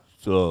like,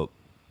 sup,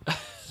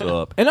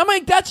 sup. And I'm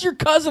like, that's your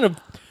cousin of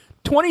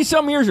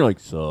 20-some years. You're like,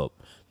 sup.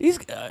 These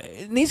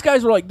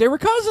guys were like, they were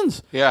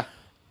cousins. Yeah.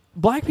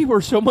 Black people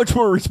are so much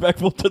more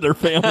respectful to their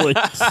families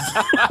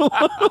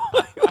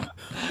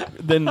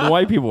than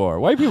white people are.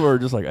 White people are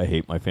just like, I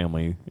hate my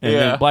family. And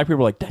then black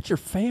people are like, that's your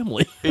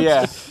family.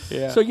 Yeah.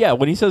 So, yeah,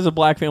 when he says a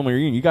black family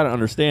reunion, you got to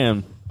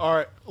understand. All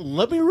right,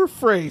 let me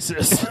rephrase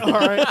this. All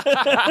right,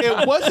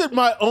 it wasn't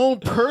my own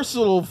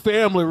personal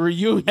family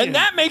reunion, And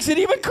that makes it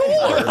even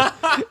cooler.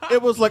 it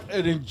was like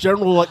in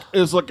general, like it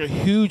was like a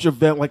huge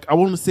event. Like I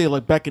want to say,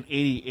 like back in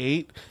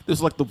 '88, this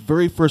was like the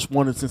very first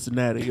one in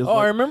Cincinnati. It was Oh,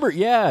 like, I remember.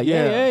 Yeah.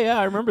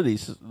 I remember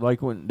these.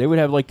 Like when they would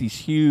have like these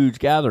huge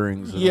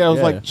gatherings. Yeah, it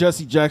was like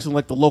Jesse Jackson,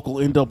 like the local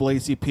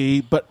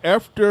NAACP. But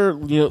after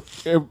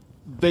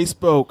they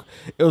spoke,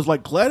 it was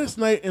like Gladys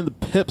Knight and the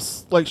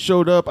Pips like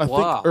showed up. I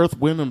think Earth,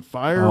 Wind, and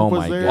Fire Oh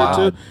was my there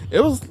God. too. It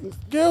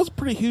was a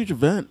pretty huge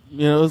event.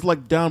 It was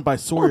like down by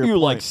Sawyer. Were you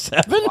Point. like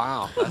 7?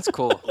 Wow, that's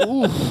cool.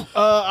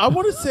 I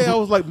want to say I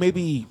was like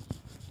maybe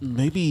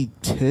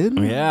 10.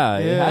 Yeah,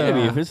 it had to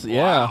be. If it's,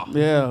 yeah,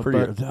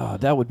 pretty,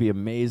 but that would be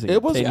amazing.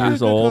 it was a 10 pretty years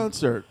good old.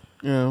 concert.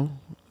 I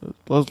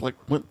was like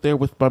went there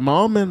with my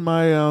mom and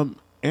my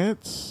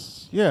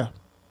aunts. Yeah,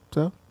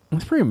 so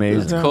That's pretty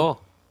amazing. Yeah.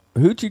 Cool.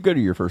 Who'd you go to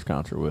your first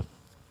concert with?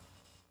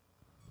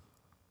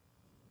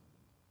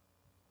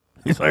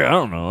 He's like, I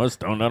don't know. I was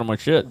stoned out of my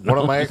shit. One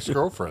of my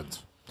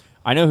ex-girlfriends.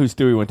 I know who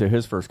Stewie went to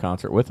his first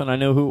concert with, and I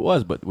know who it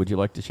was, but would you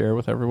like to share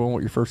with everyone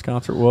what your first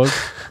concert was?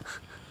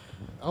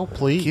 Oh,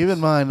 please. Keep in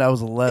mind, I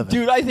was 11.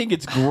 Dude, I think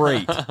it's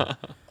great.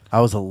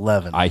 I was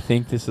 11. I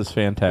think this is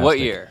fantastic. What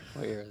year?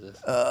 What year is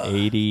this?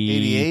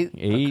 88?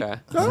 88?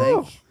 Okay.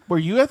 oh, were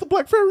you at the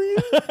Black Fair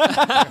reunion?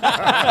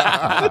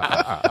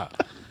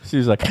 She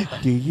was like,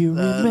 do you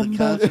The remember?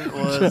 concert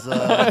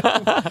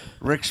was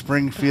Rick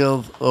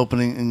Springfield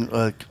opening,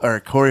 or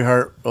Corey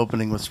Hart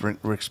opening with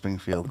Rick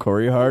Springfield.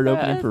 Corey Hart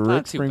opening it's for not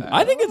Rick too Spring. bad.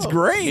 I think it's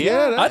great.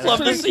 Yeah, that's I'd love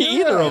to pretty see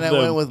good. either of And I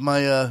went them. with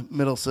my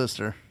middle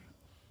sister.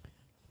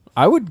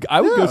 I would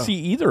go Yeah. see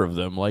either of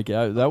them. Like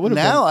that would have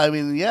Now, I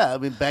mean,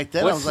 back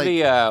then I was What's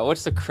like,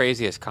 what's the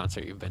craziest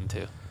concert you've been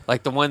to?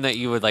 Like the one that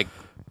you would like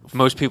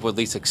most people at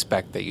least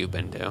expect that you've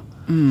been to.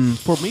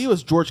 For me, it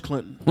was George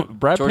Clinton. been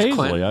Brad George Paisley.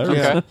 Clinton. I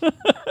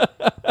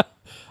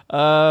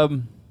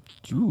don't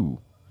Okay. Ooh.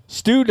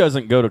 Stu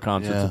doesn't go to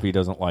concerts Yeah. if he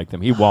doesn't like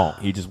them. He won't.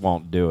 He just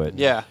won't do it.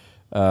 Yeah.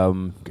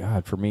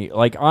 God, for me,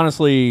 like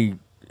honestly,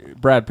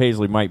 Brad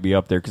Paisley might be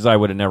up there because I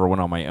would have never went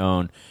on my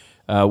own.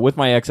 With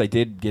my ex, I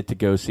did get to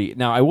go see.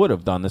 Now, I would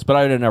have done this, but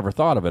I would have never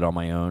thought of it on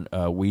my own.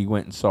 We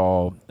went and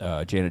saw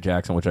Janet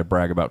Jackson, which I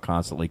brag about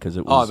constantly because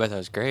it Oh, I was bet that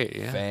was great.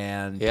 Yeah.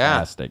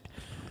 fantastic.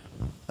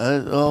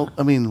 well,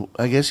 I mean,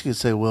 I guess you could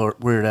say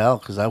Weird Al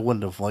because I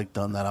wouldn't have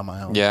done that on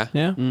my own. Yeah.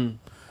 Yeah.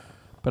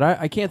 But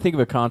I can't think of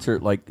a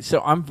concert like. So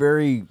I'm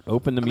very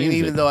open to I mean, music.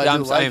 even though I do I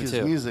like am his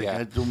too. music, Yeah.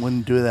 I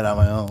wouldn't do that on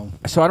my own.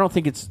 So I don't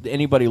think it's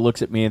anybody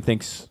looks at me and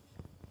thinks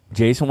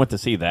Jason went to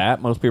see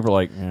that. Most people are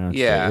like,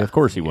 Yeah. of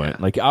course he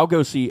went. Like I'll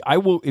go see. I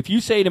will if you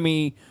say to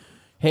me,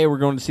 "Hey, we're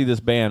going to see this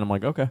band," I'm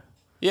like, okay.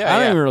 Yeah, I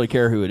don't even really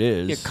care who it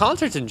is. Yeah,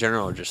 concerts in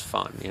general are just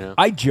fun, you know.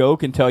 I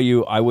joke and tell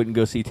you I wouldn't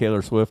go see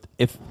Taylor Swift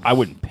if I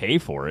wouldn't pay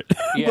for it.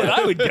 Yeah. But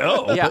I would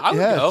go. Yeah, I would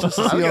Yeah, go. just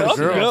to I see would all go.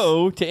 the girls.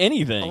 Go to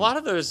anything. A lot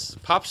of those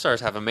pop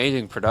stars have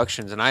amazing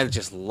productions, and I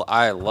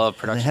love They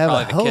production. have a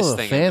Probably the hell Kiss of a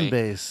thing in fan me.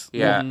 base.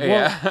 Yeah, Well,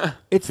 yeah.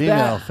 It's Female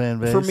that fan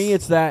base. for me.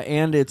 It's that,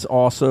 and it's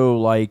also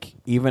like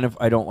even if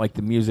I don't like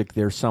the music,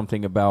 there's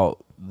something about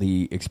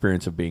the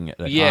experience of being at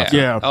a Yeah. concert.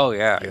 Yeah. Oh,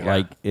 yeah.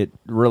 Like it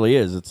really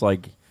is. It's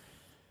like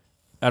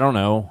I don't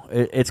know.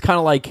 It's kind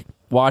of like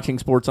watching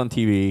sports on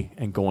TV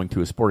and going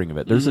to a sporting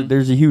event.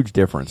 There's a huge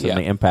difference, Yeah. and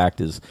the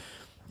impact is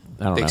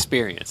I don't The know.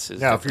 experience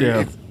is Now,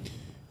 different. if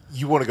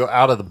you want to go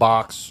out of the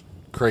box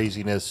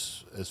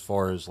craziness as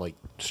far as like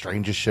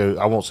strangest shows,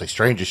 I won't say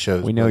strangest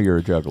shows. We know but- you're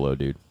a juggalo,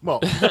 dude. Well,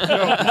 no,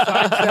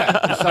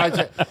 besides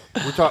that,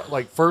 we're talking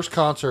like first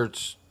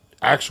concerts,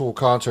 actual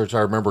concerts.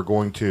 I remember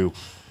going to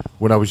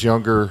when I was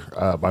younger.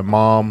 My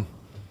mom,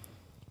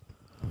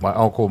 my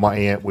uncle, my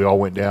aunt, we all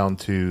went down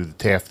to the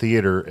Taft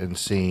Theater and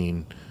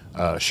seen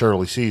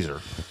Shirley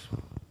Caesar.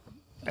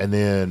 And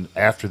then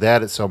after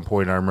that, at some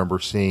point, I remember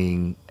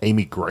seeing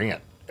Amy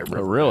Grant. At Oh,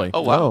 River really? Bend.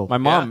 Oh, wow. My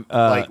mom,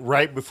 Like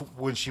right before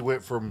when she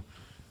went from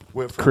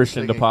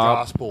Christian to singing pop.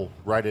 gospel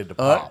right into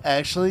pop.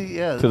 Actually,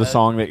 yeah. to the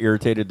song that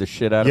irritated the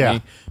shit out of Yeah.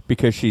 me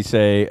because she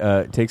say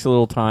it takes a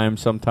little time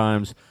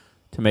sometimes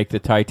to make the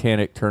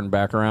Titanic turn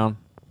back around.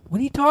 What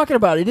are you talking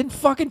about? It didn't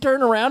fucking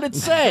turn around and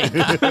sank.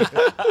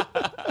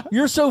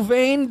 You're so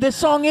vain. This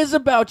song is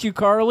about you,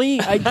 Carly.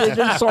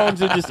 There's songs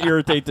that just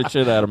irritate the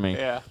shit out of me.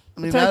 Yeah.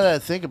 I mean, now that I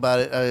think about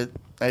it,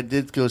 I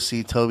did go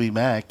see Toby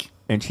Mac.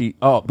 And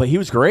but he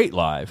was great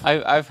live.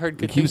 I've heard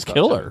good He was things about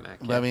killer. Toby Mac,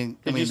 But I mean,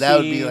 Did you that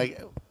would see- be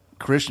like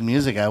Christian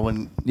music. I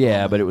wouldn't.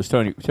 Yeah, but it was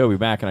Toby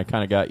Mac, and I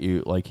kind of got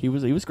you. Like he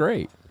was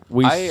great.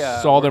 We I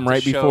saw them worked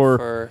right a show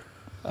before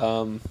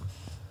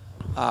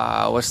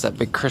For, what's that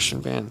big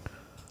Christian band?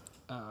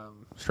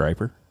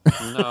 Striper.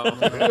 No,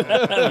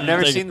 I've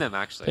never seen them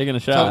actually. Taking a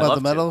Talk shot.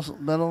 about the love to.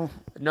 metal.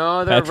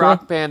 No, they're Petra? a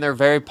rock band. They're a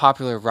very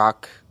popular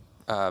rock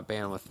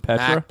band with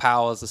Petra? Mac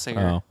Powell as the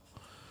singer.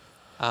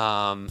 Oh,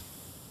 Um,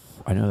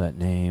 I know that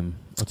name.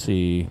 Let's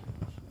see.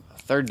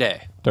 Third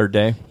Day. Third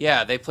Day.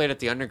 Yeah, they played at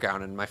the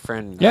Underground, and my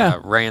friend Yeah.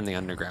 ran the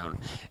Underground,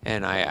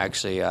 and I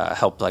actually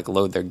helped like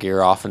load their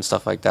gear off and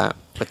stuff like that.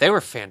 But they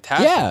were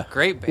fantastic. Yeah,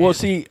 Great band. Well,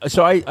 see,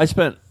 so I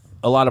spent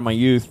a lot of my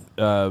youth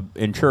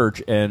in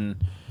church, and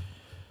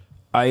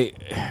I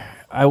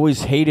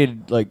always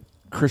hated like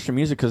Christian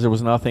music because there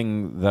was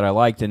nothing that I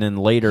liked. And then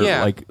later,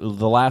 Yeah. like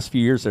the last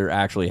few years, there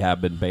actually have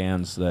been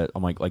bands that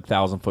I'm like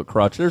 1,000 Foot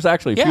Crutch. There's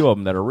actually a Yeah. few of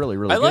them that are really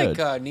really I good.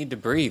 like Need to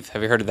Breathe.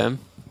 Have you heard of them?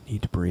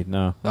 Need to Breathe.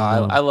 No,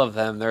 I love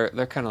them. They're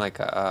kind of like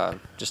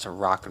just a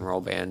rock and roll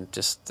band.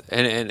 Just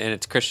and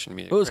it's Christian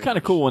music. It was pretty kind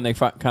of much. cool when they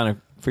kind of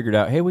figured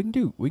out, hey, we can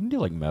do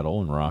like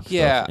metal and rock.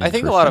 Yeah, stuff and I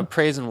think a lot Christian. of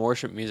praise and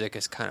worship music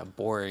is kind of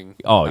boring.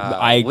 Oh,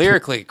 I-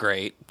 lyrically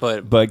great,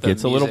 but but the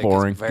gets a little music is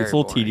boring. very Gets a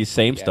little boring. tedious.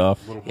 Same Yeah.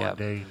 stuff. A little Yeah.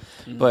 mundane.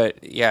 But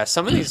yeah,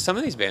 some of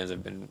these bands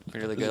have been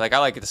really good. Like I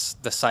like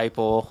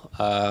Disciple.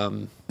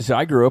 So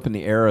I grew up in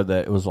the era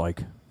that it was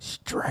like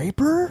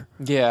Striper.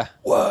 Yeah,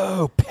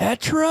 Whoa,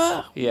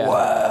 Petra. Yeah.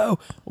 Whoa.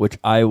 Which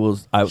I to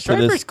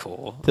Striper's this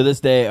cool. to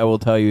this day, I will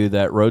tell you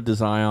that Road to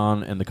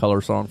Zion and the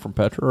Color Song from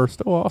Petra are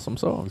still awesome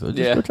songs. So just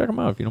Yeah. go check them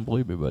out if you don't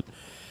believe me. But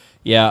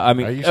yeah, I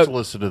mean, I used to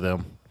listen to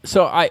them.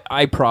 so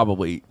I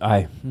probably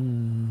I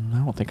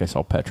don't think I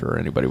saw Petra or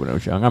anybody when I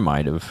was young. I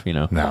might have, you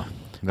know. No,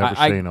 never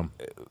I- seen them.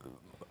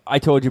 I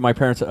told you my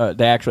parents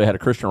they actually had a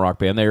Christian rock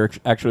band. They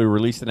actually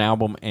released an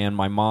album, and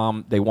my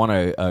mom they won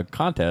a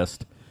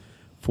contest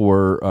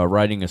for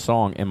writing a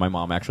song, and my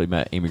mom actually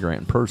met Amy Grant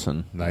in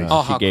person. Nice.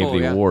 Oh, She how gave cool, the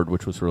yeah. award,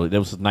 which was that was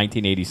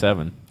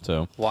 1987.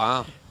 So,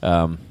 Wow.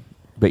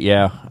 but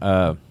yeah,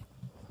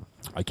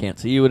 I can't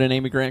see you at an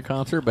Amy Grant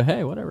concert, but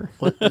hey, whatever.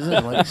 What isn't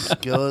it like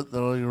Skillet?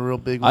 They're like a real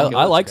big I one.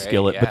 like great,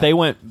 Skillet, yeah. but they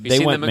went You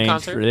seen them in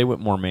concert? mainstream. They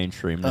went more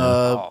mainstream. Now.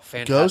 Oh,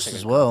 fantastic Ghost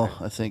as well.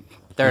 concert. I think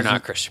They're not a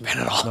Christian band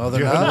at all. No,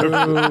 they're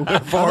not.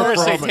 They're a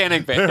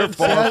satanic band.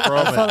 See, I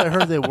thought I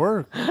heard they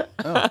were.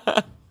 Oh.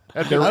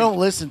 I don't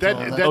listen to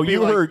them. Oh, be you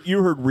like-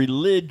 heard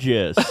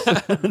religious.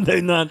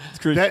 They're not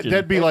Christian.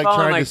 That'd be They like fall in,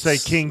 trying like, to say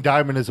King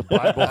Diamond is a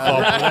Bible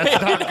thumper.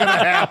 That's not going to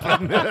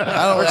happen. I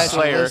don't actually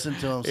Slayer. listen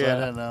to them, so I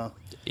don't know.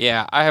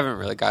 Yeah, I haven't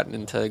really gotten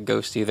into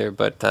Ghost either,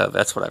 but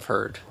that's what I've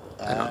heard.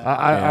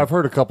 I've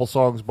heard a couple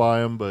songs by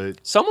them, but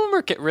Some of them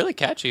are really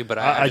catchy, but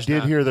I just did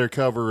not- hear their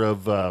cover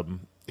of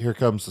 "Here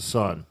Comes the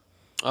Sun,"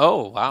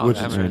 Oh wow, which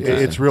I is haven't heard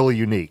that. it's really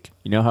unique.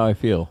 You know how I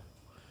feel.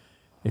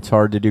 It's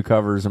hard to do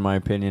covers, in my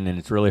opinion, and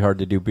it's really hard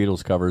to do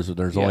Beatles covers.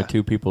 There's only Yeah.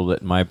 two people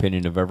that, in my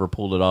opinion, have ever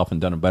pulled it off and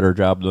done a better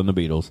job than the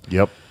Beatles.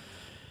 Yep,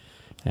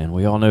 And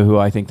we all know who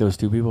I think those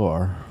two people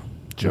are.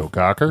 Joe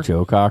Cocker.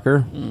 Joe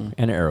Cocker and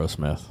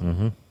Aerosmith.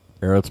 Mm-hmm.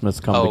 Aerosmith's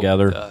come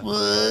together.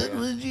 What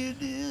would you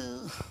do?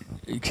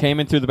 Came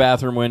in through the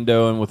bathroom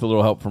window, and with a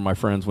little help from my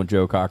friends, when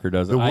Joe Cocker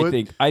does it,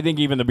 I think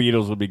even the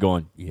Beatles would be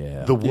going,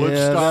 yeah. The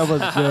Woodstock, that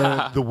was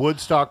good. the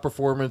Woodstock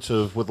performance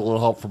of "With a Little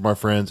Help from My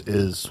Friends"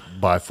 is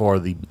by far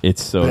the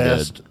It's so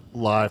best good.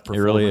 live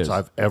performance really is.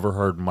 I've ever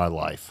heard in my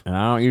life. And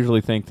I don't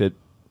usually think that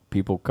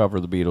people cover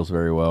the Beatles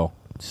very well.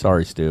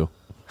 Sorry, Stu.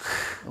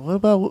 What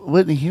about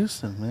Whitney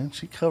Houston, man?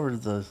 She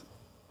covered the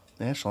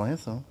national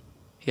anthem.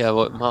 Yeah,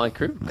 what Motley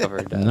Crue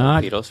covered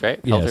Not- Beatles, right?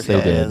 yes, Helter they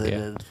Skelter. did. They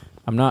Yeah.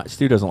 did.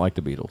 Stu doesn't like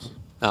the Beatles.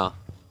 Oh,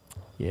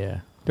 Yeah.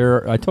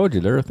 I told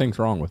you, there are things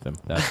wrong with him.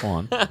 That's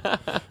one. Not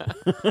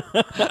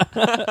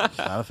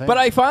a fan. But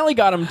I finally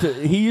got him to.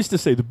 He used to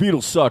say the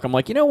Beatles suck. I'm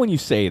like, when you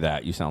say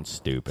that, you sound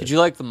stupid. did you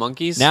like the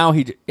Monkees? Now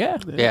Yeah, I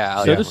So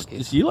like the does,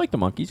 Monkees. you like the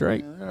Monkees,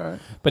 right? All right.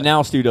 But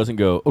now Stu doesn't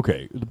go.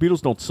 Okay, the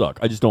Beatles don't suck.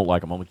 I just don't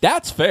like them. I'm like,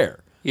 that's fair.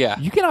 Yeah.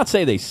 You cannot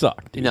say they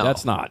suck, dude. No.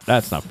 That's not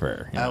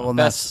fair. you I know? will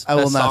Best- not. I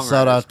will best not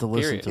set out to songwriters,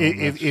 listen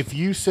period. to them.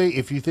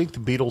 If you think the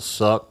Beatles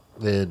suck,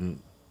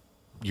 then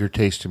your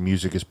taste in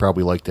music is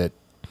probably like that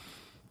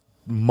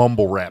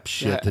mumble rap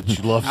shit that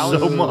you love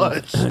so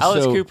much.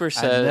 Alice So- Cooper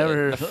said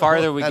never- the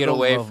farther we I get don't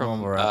away love from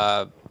mumble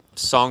rap.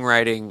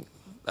 songwriting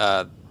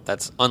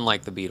that's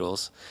unlike the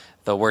Beatles,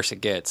 the worse it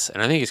gets.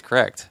 And I think he's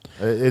correct.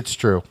 It's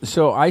true.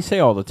 So I say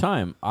all the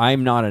time,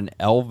 I'm not an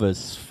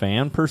Elvis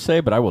fan per se,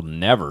 but I will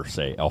never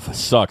say Elvis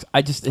sucks.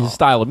 His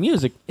style of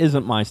music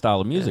isn't my style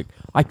of music.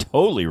 I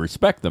totally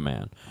respect the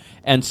man.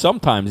 And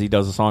sometimes he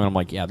does a song and I'm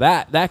like, yeah,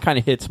 that kind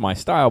of hits my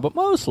style, but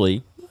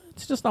mostly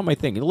it's just not my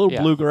thing. A little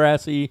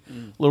bluegrassy,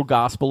 a little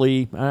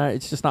gospel-y.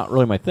 It's just not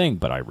really my thing,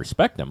 but I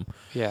respect him.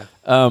 Yeah.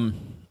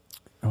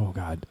 Oh,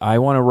 God. I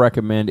want to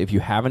recommend, if you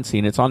haven't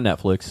seen it, it's on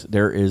Netflix.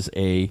 There is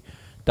a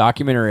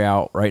documentary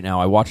out right now.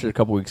 I watched it a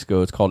couple weeks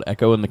ago. It's called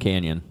Echo in the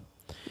Canyon.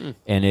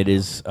 And it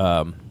is,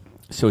 so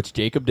it's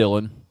Jacob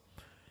Dylan.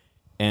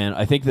 And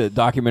I think the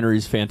documentary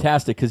is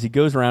fantastic because he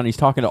goes around, he's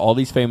talking to all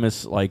these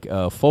famous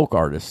folk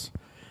artists.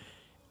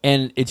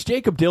 And it's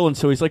Jacob Dylan,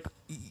 so he's like,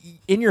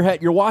 in your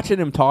head, you're watching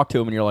him talk to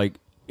him, and you're like,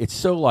 it's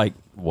so like,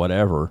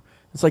 whatever.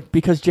 It's like,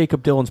 because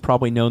Jacob Dylan's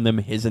probably known them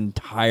his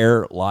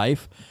entire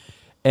life.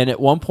 And at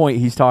one point,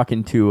 he's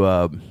talking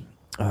to,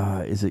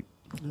 is it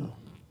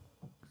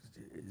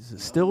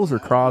Stills or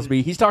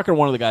Crosby? He's talking to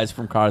one of the guys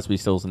from Crosby,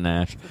 Stills, and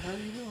Nash.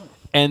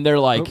 And they're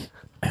like,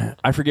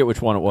 I forget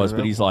which one it was,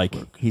 but he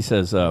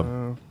says,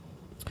 so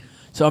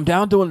I'm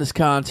down doing this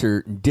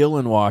concert, and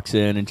Dylan walks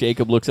in, and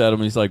Jacob looks at him,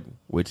 and he's like,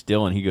 which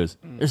Dylan? He goes,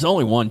 there's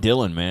only one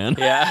Dylan, man.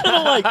 Yeah. And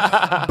I'm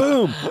like,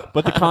 boom.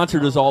 But the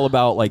concert is all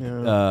about,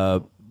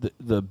 the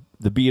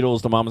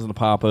Beatles, the Mamas and the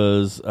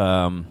Papas,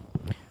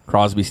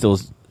 Crosby,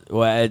 Stills.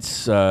 Well,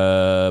 it's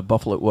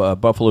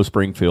Buffalo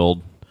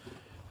Springfield.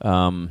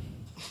 God,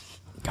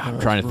 I'm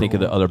trying to think of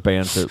the other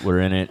bands that were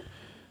in it.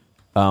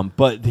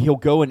 But he'll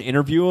go and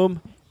interview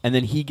them, and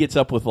then he gets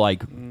up with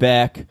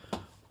Beck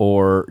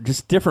or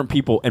just different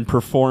people and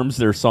performs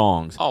their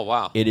songs. Oh,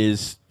 wow. It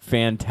is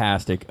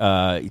fantastic.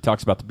 He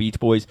talks about the Beach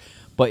Boys,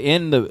 but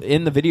in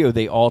the video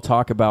they all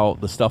talk about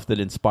the stuff that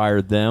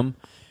inspired them,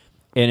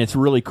 and it's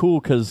really cool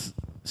because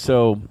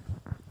the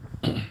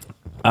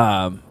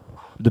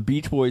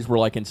Beach Boys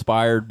were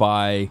inspired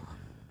by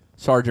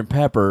Sgt.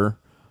 Pepper,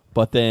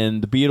 but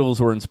then the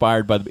Beatles were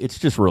inspired by it's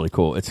just really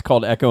cool. It's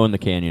called Echo in the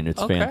Canyon.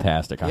 It's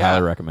fantastic. I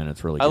highly recommend it.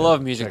 It's really good. I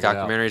love music Check it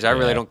out. documentaries. I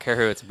really don't care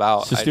who it's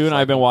about. So Stu and I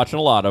have been watching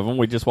a lot of them.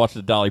 We just watched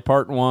the Dolly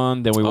Parton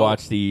one, then we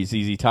watched the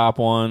ZZ Top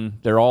one.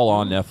 They're all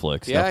on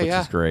Netflix. Yeah, Netflix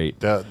yeah. is great.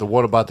 The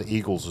one about the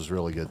Eagles is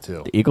really good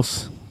too. The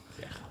Eagles.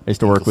 I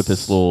used to work with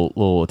this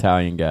little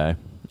Italian guy,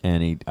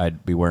 and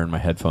I'd be wearing my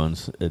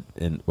headphones at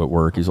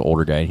work. He's an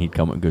older guy, and he'd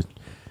come up and goes,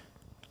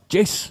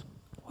 Jace,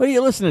 what are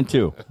you listening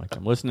to?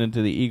 I'm listening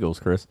to the Eagles,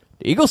 Chris.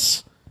 The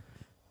Eagles?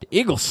 The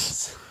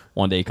Eagles.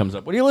 One day he comes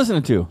up, what are you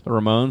listening to? The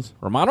Ramones?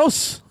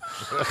 Romanos?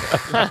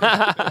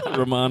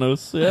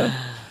 Romanos, yeah.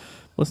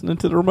 Listening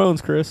to the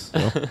Ramones, Chris.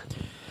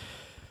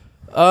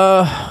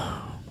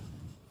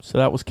 So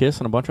that was Kiss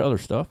and a bunch of other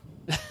stuff.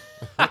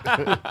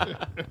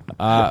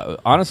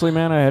 Honestly,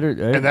 man, I had it.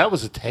 And that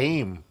was a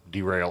tame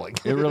derailing.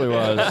 It really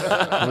was.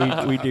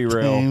 We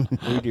derail.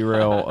 We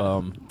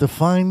derail.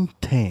 Define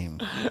tame.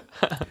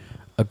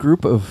 A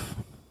group of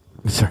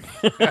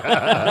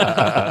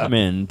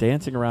men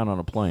dancing around on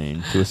a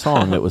plane to a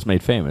song that was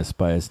made famous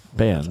by a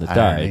band that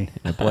Irony. died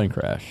in a plane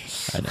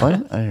crash. I know.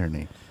 Fun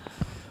irony.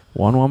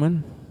 One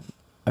woman,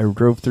 I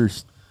drove through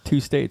 2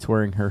 states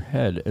wearing her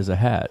head as a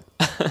hat.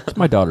 It's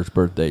my daughter's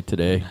birthday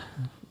today.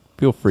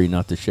 Feel free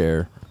not to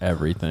share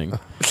everything.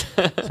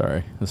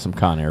 Sorry, there's some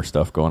Con Air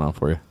stuff going on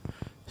for you.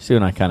 Stu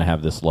and I kind of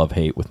have this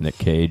love-hate with Nick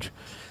Cage.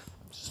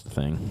 It's just a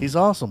thing. He's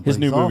awesome. His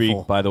but new he's movie,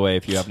 awful. by the way,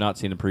 if you have not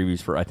seen the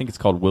previews for, I think it's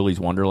called Willy's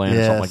Wonderland or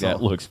Yeah, something like that,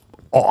 looks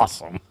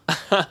awesome.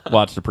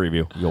 Watch the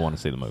preview. You'll want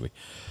to see the movie.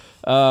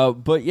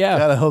 But yeah.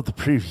 Gotta hope the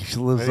preview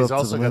lives And he's up to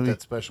also the got movie.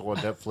 that special on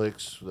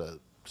Netflix.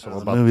 Something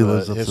the about movie the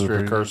lives up to the history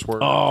of preview. curse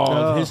words.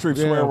 Oh, the history of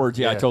swear yeah. words.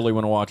 Yeah, I Yeah. totally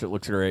want to watch it.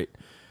 Looks great.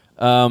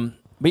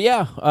 But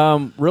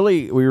yeah,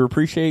 really, we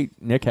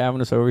appreciate Nick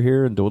having us over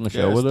here and doing the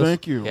show with us.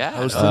 Thank you.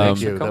 Yeah, Thank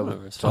you. coming That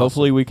over. was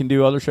Hopefully, we can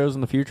do other shows in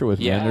the future with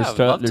you. Yeah, man. I would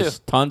love There's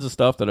to. tons of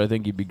stuff that I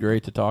think you'd be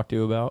great to talk to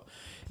you about.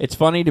 It's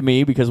funny to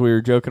me because we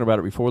were joking about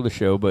it before the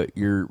show, but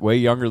you're way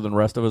younger than the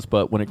rest of us.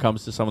 But when it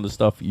comes to some of the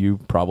stuff, you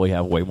probably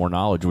have way more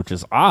knowledge, which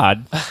is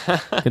odd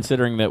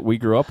considering that we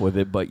grew up with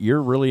it. But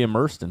you're really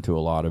immersed into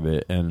a lot of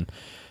it, and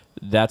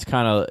that's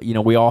kind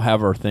of, we all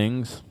have our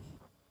things,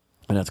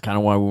 and that's kind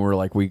of why we were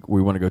like, we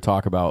want to go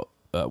talk about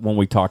when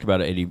we talked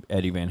about Eddie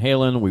Van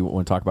Halen, we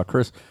want to talk about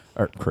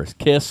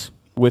Kiss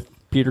with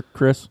Peter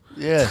Criss.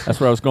 Yeah. That's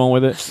where I was going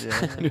with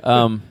it.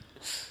 Yeah.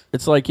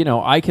 It's like,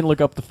 I can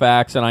look up the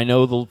facts and I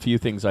know the few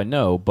things I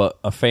know, but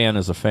a fan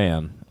is a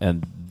fan,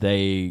 and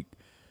they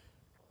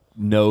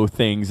know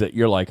things that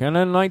you're like, and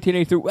in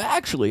 1983,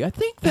 actually, I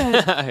think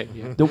that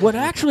what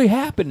actually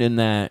happened in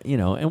that,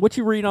 and what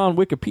you read on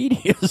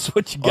Wikipedia is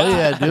what you got. All you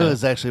had to do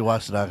is actually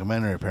watch the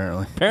documentary,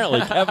 apparently. Apparently,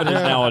 Kevin is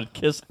now a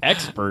Kiss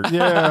expert.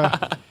 Yeah.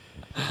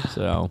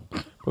 So,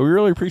 but we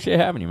really appreciate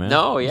having you, man.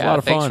 No, It was yeah, a lot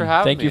of thanks fun. for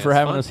having Thank me. you for It's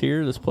having fun. us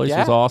here. This place Yeah.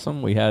 was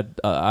awesome. We had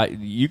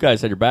you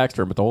guys had your backs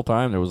turned, but the whole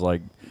time there was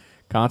like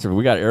concert.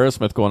 We got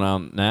Aerosmith going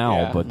on now,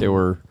 Yeah. but they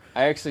were.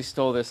 I actually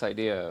stole this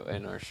idea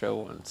in our show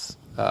once.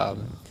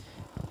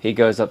 He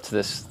goes up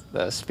to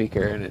the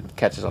speaker and it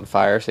catches on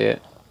fire. See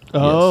it?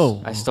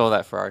 Oh. I stole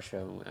that for our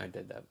show. I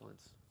did that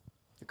once,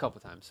 a couple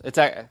times. It's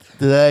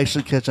Did that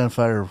actually catch on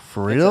fire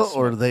for real,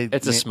 or they?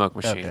 it's a smoke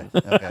machine.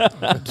 Okay.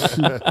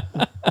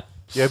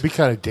 Yeah, it'd be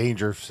kind of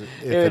dangerous if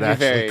would it be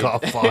actually very-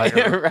 caught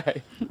fire.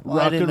 Right. Well,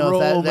 I didn't Rock and know if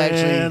roll, that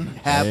man. actually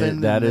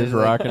happened. That is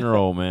rock and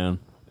roll, man.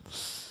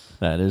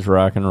 That is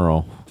rock and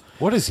roll.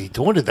 What is he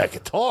doing to that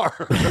guitar?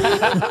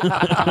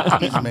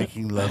 He's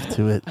making love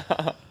to it.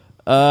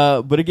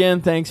 But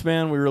again, thanks,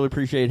 man. We really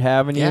appreciate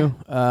having you,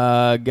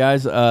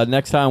 guys.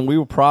 Next time we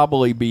will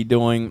probably be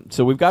doing.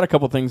 So we've got a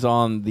couple things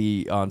on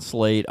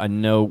slate. I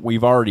know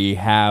we've already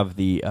have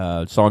the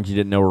songs you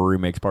didn't know were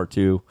remakes part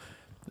 2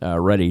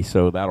 ready,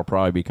 so that'll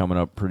probably be coming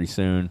up pretty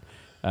soon.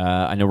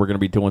 I know we're going to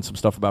be doing some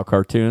stuff about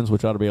cartoons,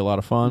 which ought to be a lot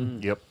of fun.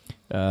 Yep.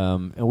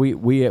 And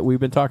we've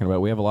been talking about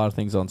it. We have a lot of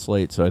things on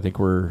slate, so I think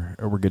we're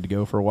good to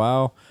go for a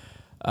while.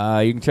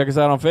 You can check us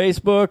out on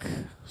Facebook.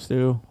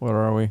 Stu, what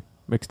are we?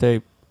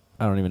 Mixtape.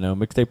 I don't even know.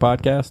 Mixtape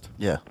Podcast?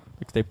 Yeah.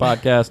 Mixtape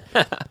Podcast.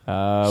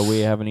 We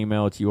have an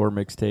email. It's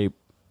yourmixtape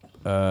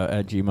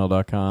at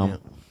gmail.com.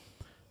 Yep.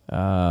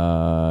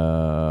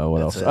 What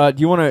That's else? it.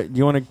 Do you want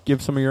to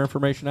give some of your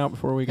information out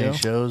before we go? Any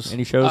shows?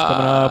 Any shows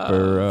coming up?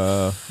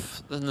 Or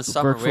In the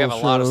summer, we have a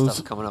virtual lot of shows.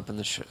 stuff coming up in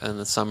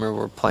the summer.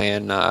 We're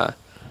playing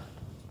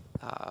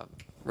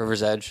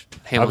River's Edge,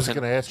 Hamilton. I was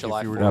going to ask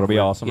July you if you were 4th. That'll be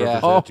awesome. Yeah.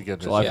 Oh, July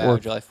July yeah,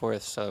 4th. July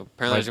 4th. So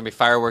apparently there's going to be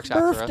fireworks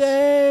after us.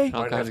 Birthday!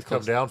 All Might kinds have to of come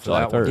cool down for July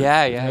that 3rd. one.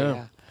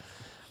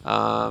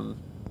 Yeah.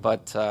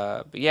 But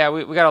yeah,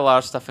 we got a lot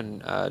of stuff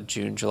in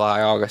June,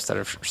 July, August that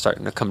are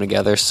starting to come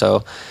together.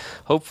 So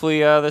hopefully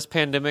this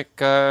pandemic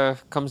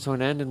comes to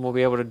an end and we'll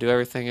be able to do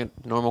everything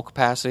at normal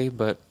capacity.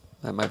 But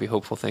that might be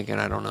hopeful thinking.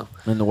 I don't know.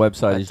 And the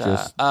website But, is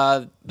just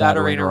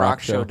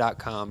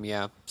thatarenarockshow.com.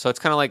 Yeah. So it's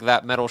kind of like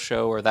That Metal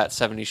Show or That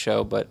 70s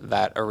Show, but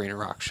That Arena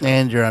Rock Show.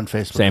 And you're on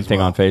Facebook. same as thing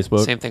well. on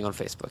Facebook. Same thing on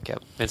Facebook.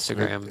 Yep.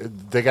 Instagram.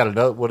 They got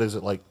another, what is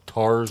it, like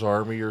Tars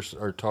Army or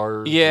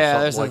Tars? Yeah, or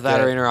there's something a like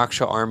That Arena Rock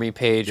Show Army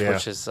page, Yeah.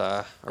 which is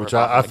Which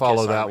I follow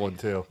Kiss that Army. one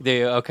too. Do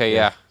you? Okay,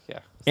 yeah.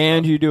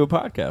 And you do a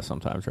podcast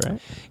sometimes, right?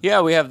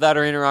 Yeah, we have That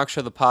Arena Rock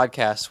Show, the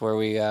podcast, where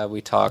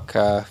we talk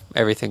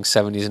everything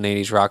 70s and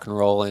 80s rock and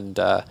roll, and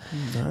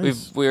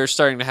we were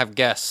starting to have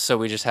guests. So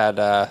we just had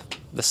the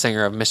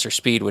singer of Mr.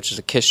 Speed, which is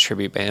a Kiss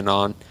tribute band,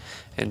 on,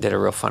 and did a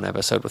real fun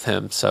episode with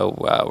him. So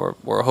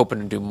we're hoping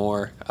to do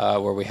more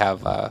where we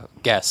have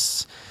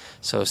guests,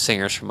 so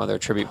singers from other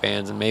tribute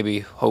bands, and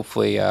maybe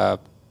hopefully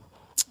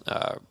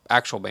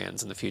actual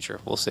bands in the future.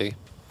 We'll see.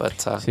 But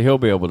See, he'll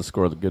be able to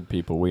score the good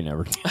people. We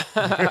never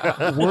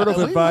did. Word of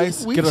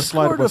advice: We get a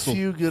slide scored a whistle.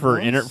 few good for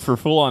ones. for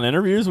full on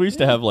interviews. We used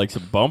to have like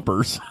some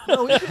bumpers.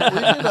 No, we did,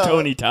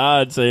 Tony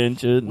Todd saying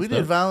shit. And we stuff.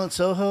 did Violent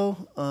Soho.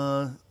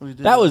 We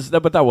did,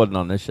 but that wasn't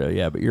on this show.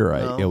 Yeah, but you're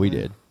right. No. Yeah, we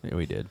did. Yeah,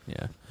 we did.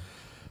 Yeah.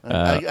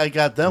 I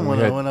got them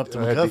when I went up to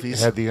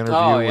McGuffey's. Had the interview.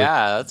 oh with,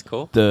 yeah, that's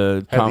cool.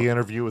 The Had the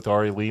interview with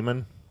Ari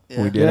Lehman.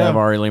 Yeah. we did have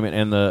Ari Lehman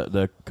and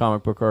the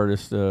comic book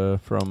artist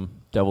from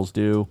Devil's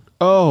Due.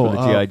 Oh, for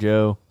the GI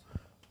Joe.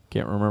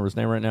 Can't remember his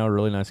name right now.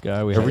 Really nice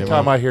guy. We Every had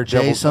time I hear Jay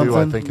Devil's Due, I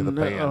something? think of the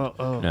band.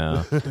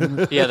 no,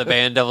 Yeah, the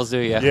band Devils Do.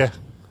 Yeah. Yeah.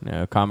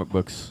 no comic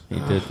books. They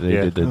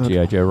Yeah. did the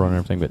GI Joe run and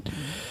everything, but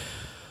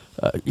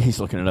he's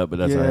looking it up. But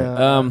that's all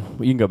Yeah. right.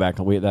 You can go back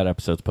and that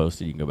episode's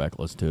posted. You can go back and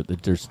listen to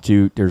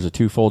it. There's a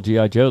two-fold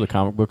GI Joe, the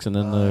comic books, and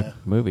then the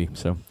movie.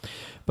 So.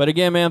 But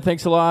again, man,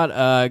 thanks a lot.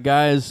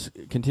 Guys,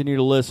 continue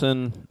to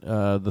listen.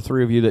 The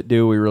three of you that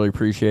do, we really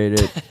appreciate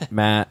it.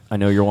 Matt, I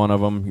know you're one of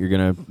them.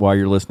 While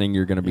you're listening,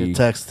 you're going to be You're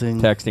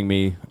texting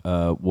me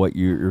what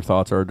your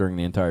thoughts are during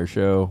the entire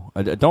show.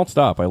 Don't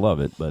stop. I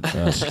love it. But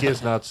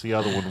Skiznuts, the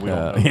other one, we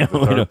don't know. yeah, who the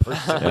we third don't-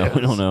 person yeah,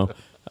 we is. don't know.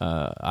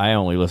 I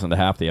only listened to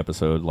half the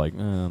episode. Like,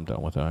 I'm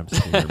done with it. I'm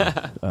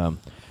scared.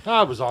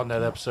 I was on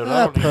that episode.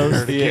 I don't need to hear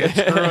it again.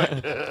 Screw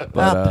it.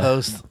 But,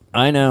 post.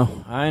 I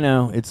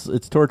know.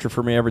 It's torture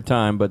for me every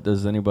time. But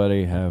does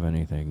anybody have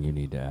anything you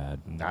need to add?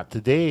 Not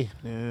today.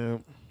 Yeah.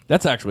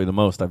 That's actually the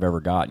most I've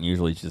ever gotten.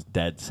 Usually it's just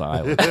dead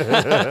silent.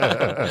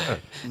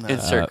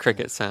 Insert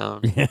cricket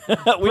sound.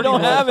 We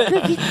don't have it.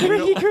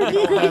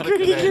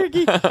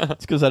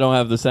 It's because I don't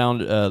have the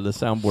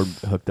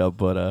soundboard hooked up,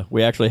 but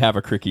we actually have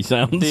a cricky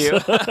sound. Do you?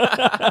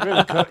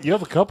 You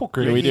have a couple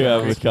crickets. We do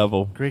have a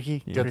couple.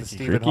 Cricky. Yeah, Got the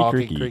Stephen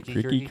Hawking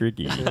cricky.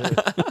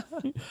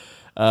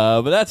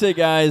 But that's it,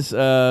 guys.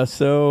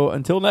 So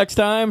until next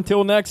time,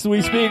 till next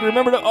we speak,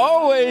 remember to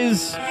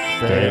always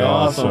Stay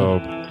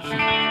awesome.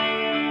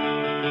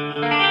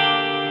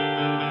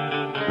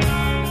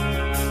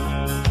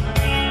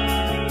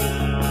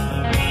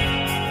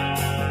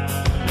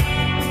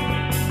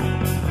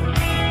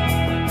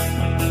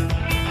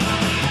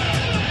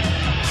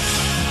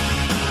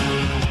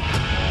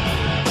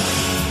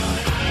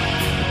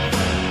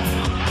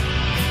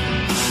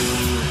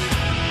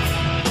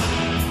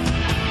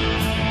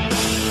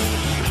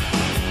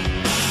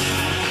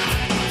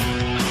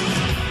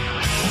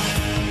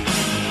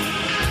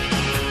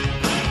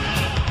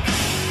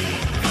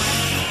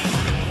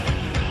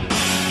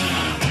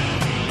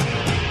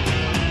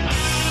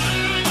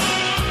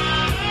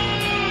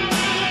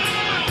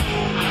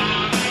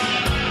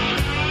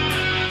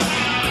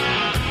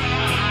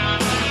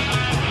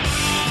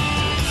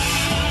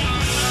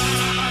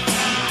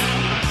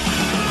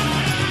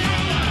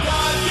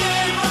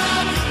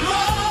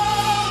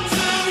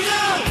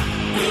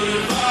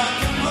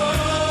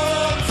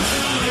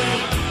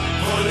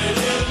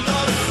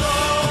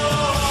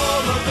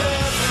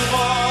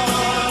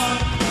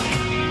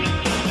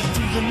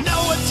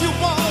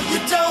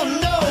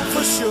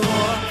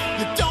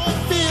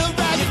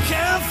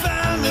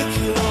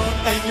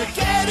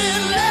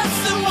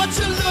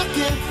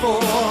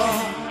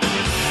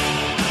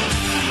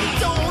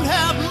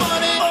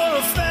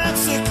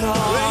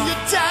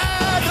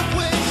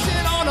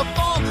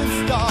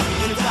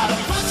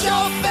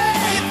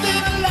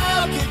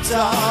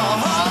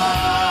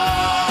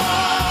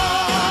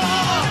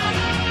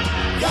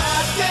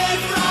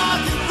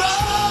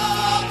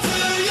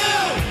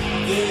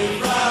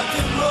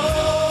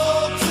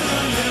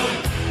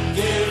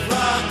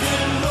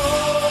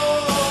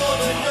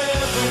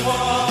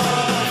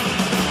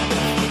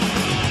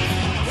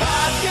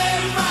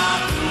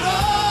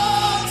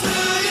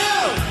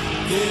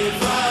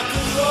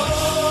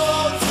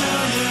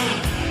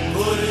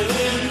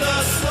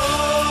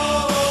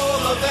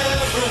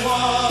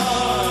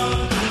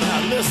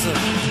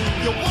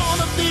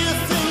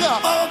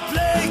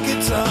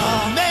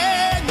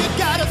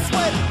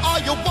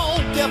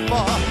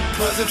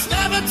 It's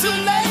never too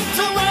late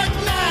to work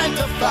 9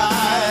 to 5.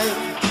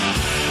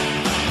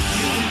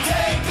 You can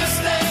take a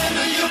stand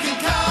or you can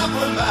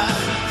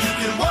compromise. You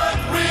can work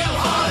real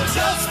hard,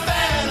 just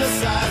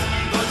fantasize.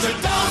 But you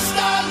don't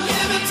start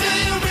living till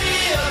you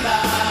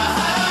realize.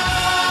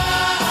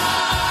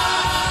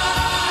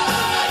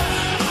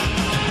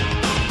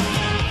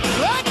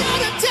 I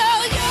gotta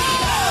tell you,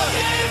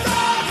 give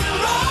rock and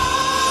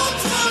roll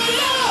to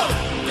you.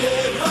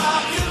 Give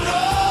rock and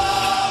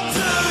roll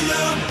to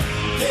you.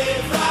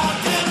 Give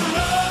rock and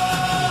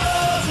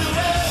roll to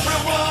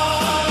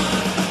everyone.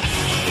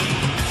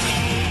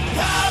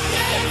 God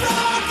gave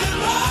rock and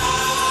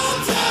roll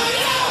to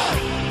you.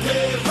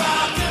 Give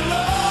rock and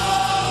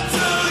roll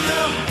to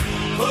you.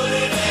 Put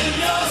it in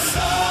your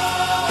soul.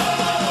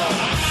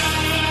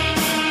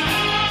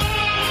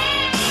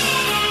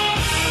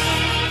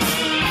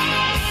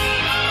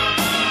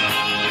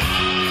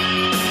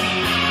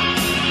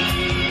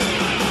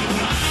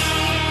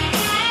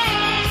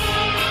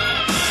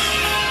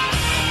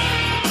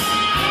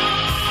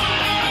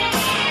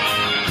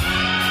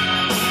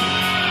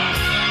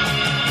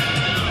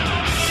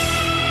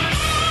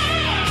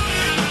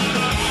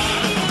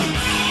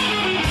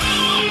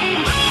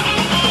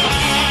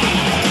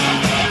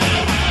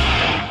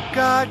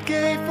 God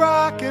gave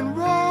rock and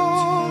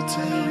roll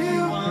to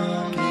you.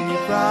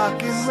 Gave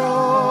rock and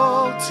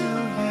roll to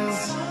you.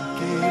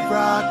 Gave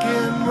rock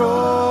and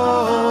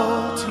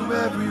roll to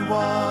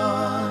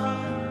everyone.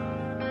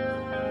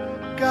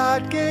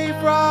 God gave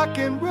rock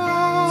and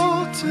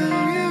roll to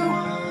you.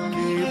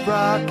 Gave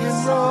rock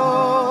and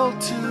roll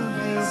to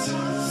you.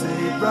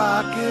 Save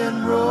rock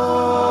and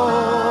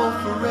roll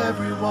for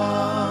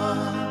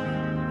everyone.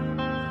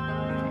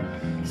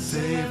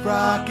 Save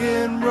rock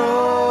and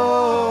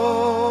roll.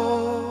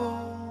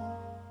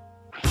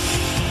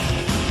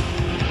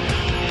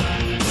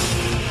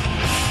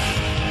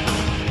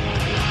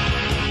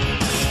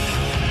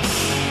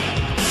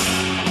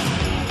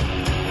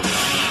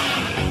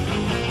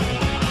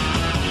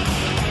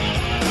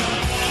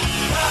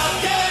 God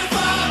gave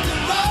rock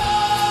and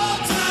roll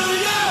to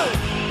you.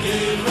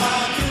 Gave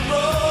rock and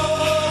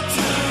roll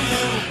to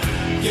you.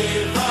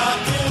 Gave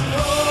rock and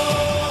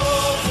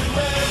roll to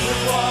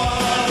everyone.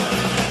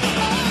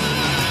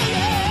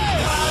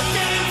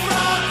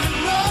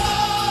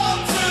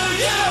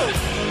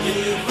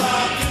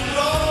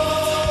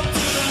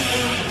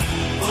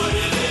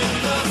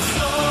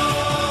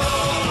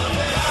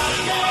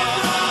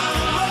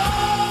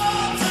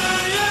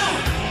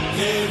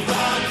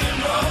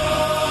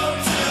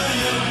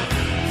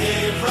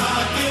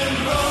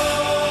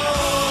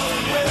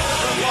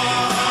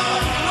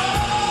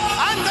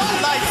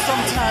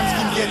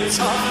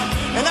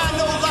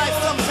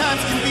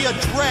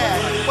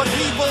 But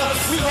people,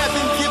 we have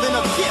been given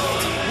a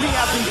gift. We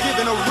have been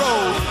given a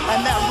road,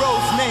 and that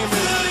road's name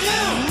is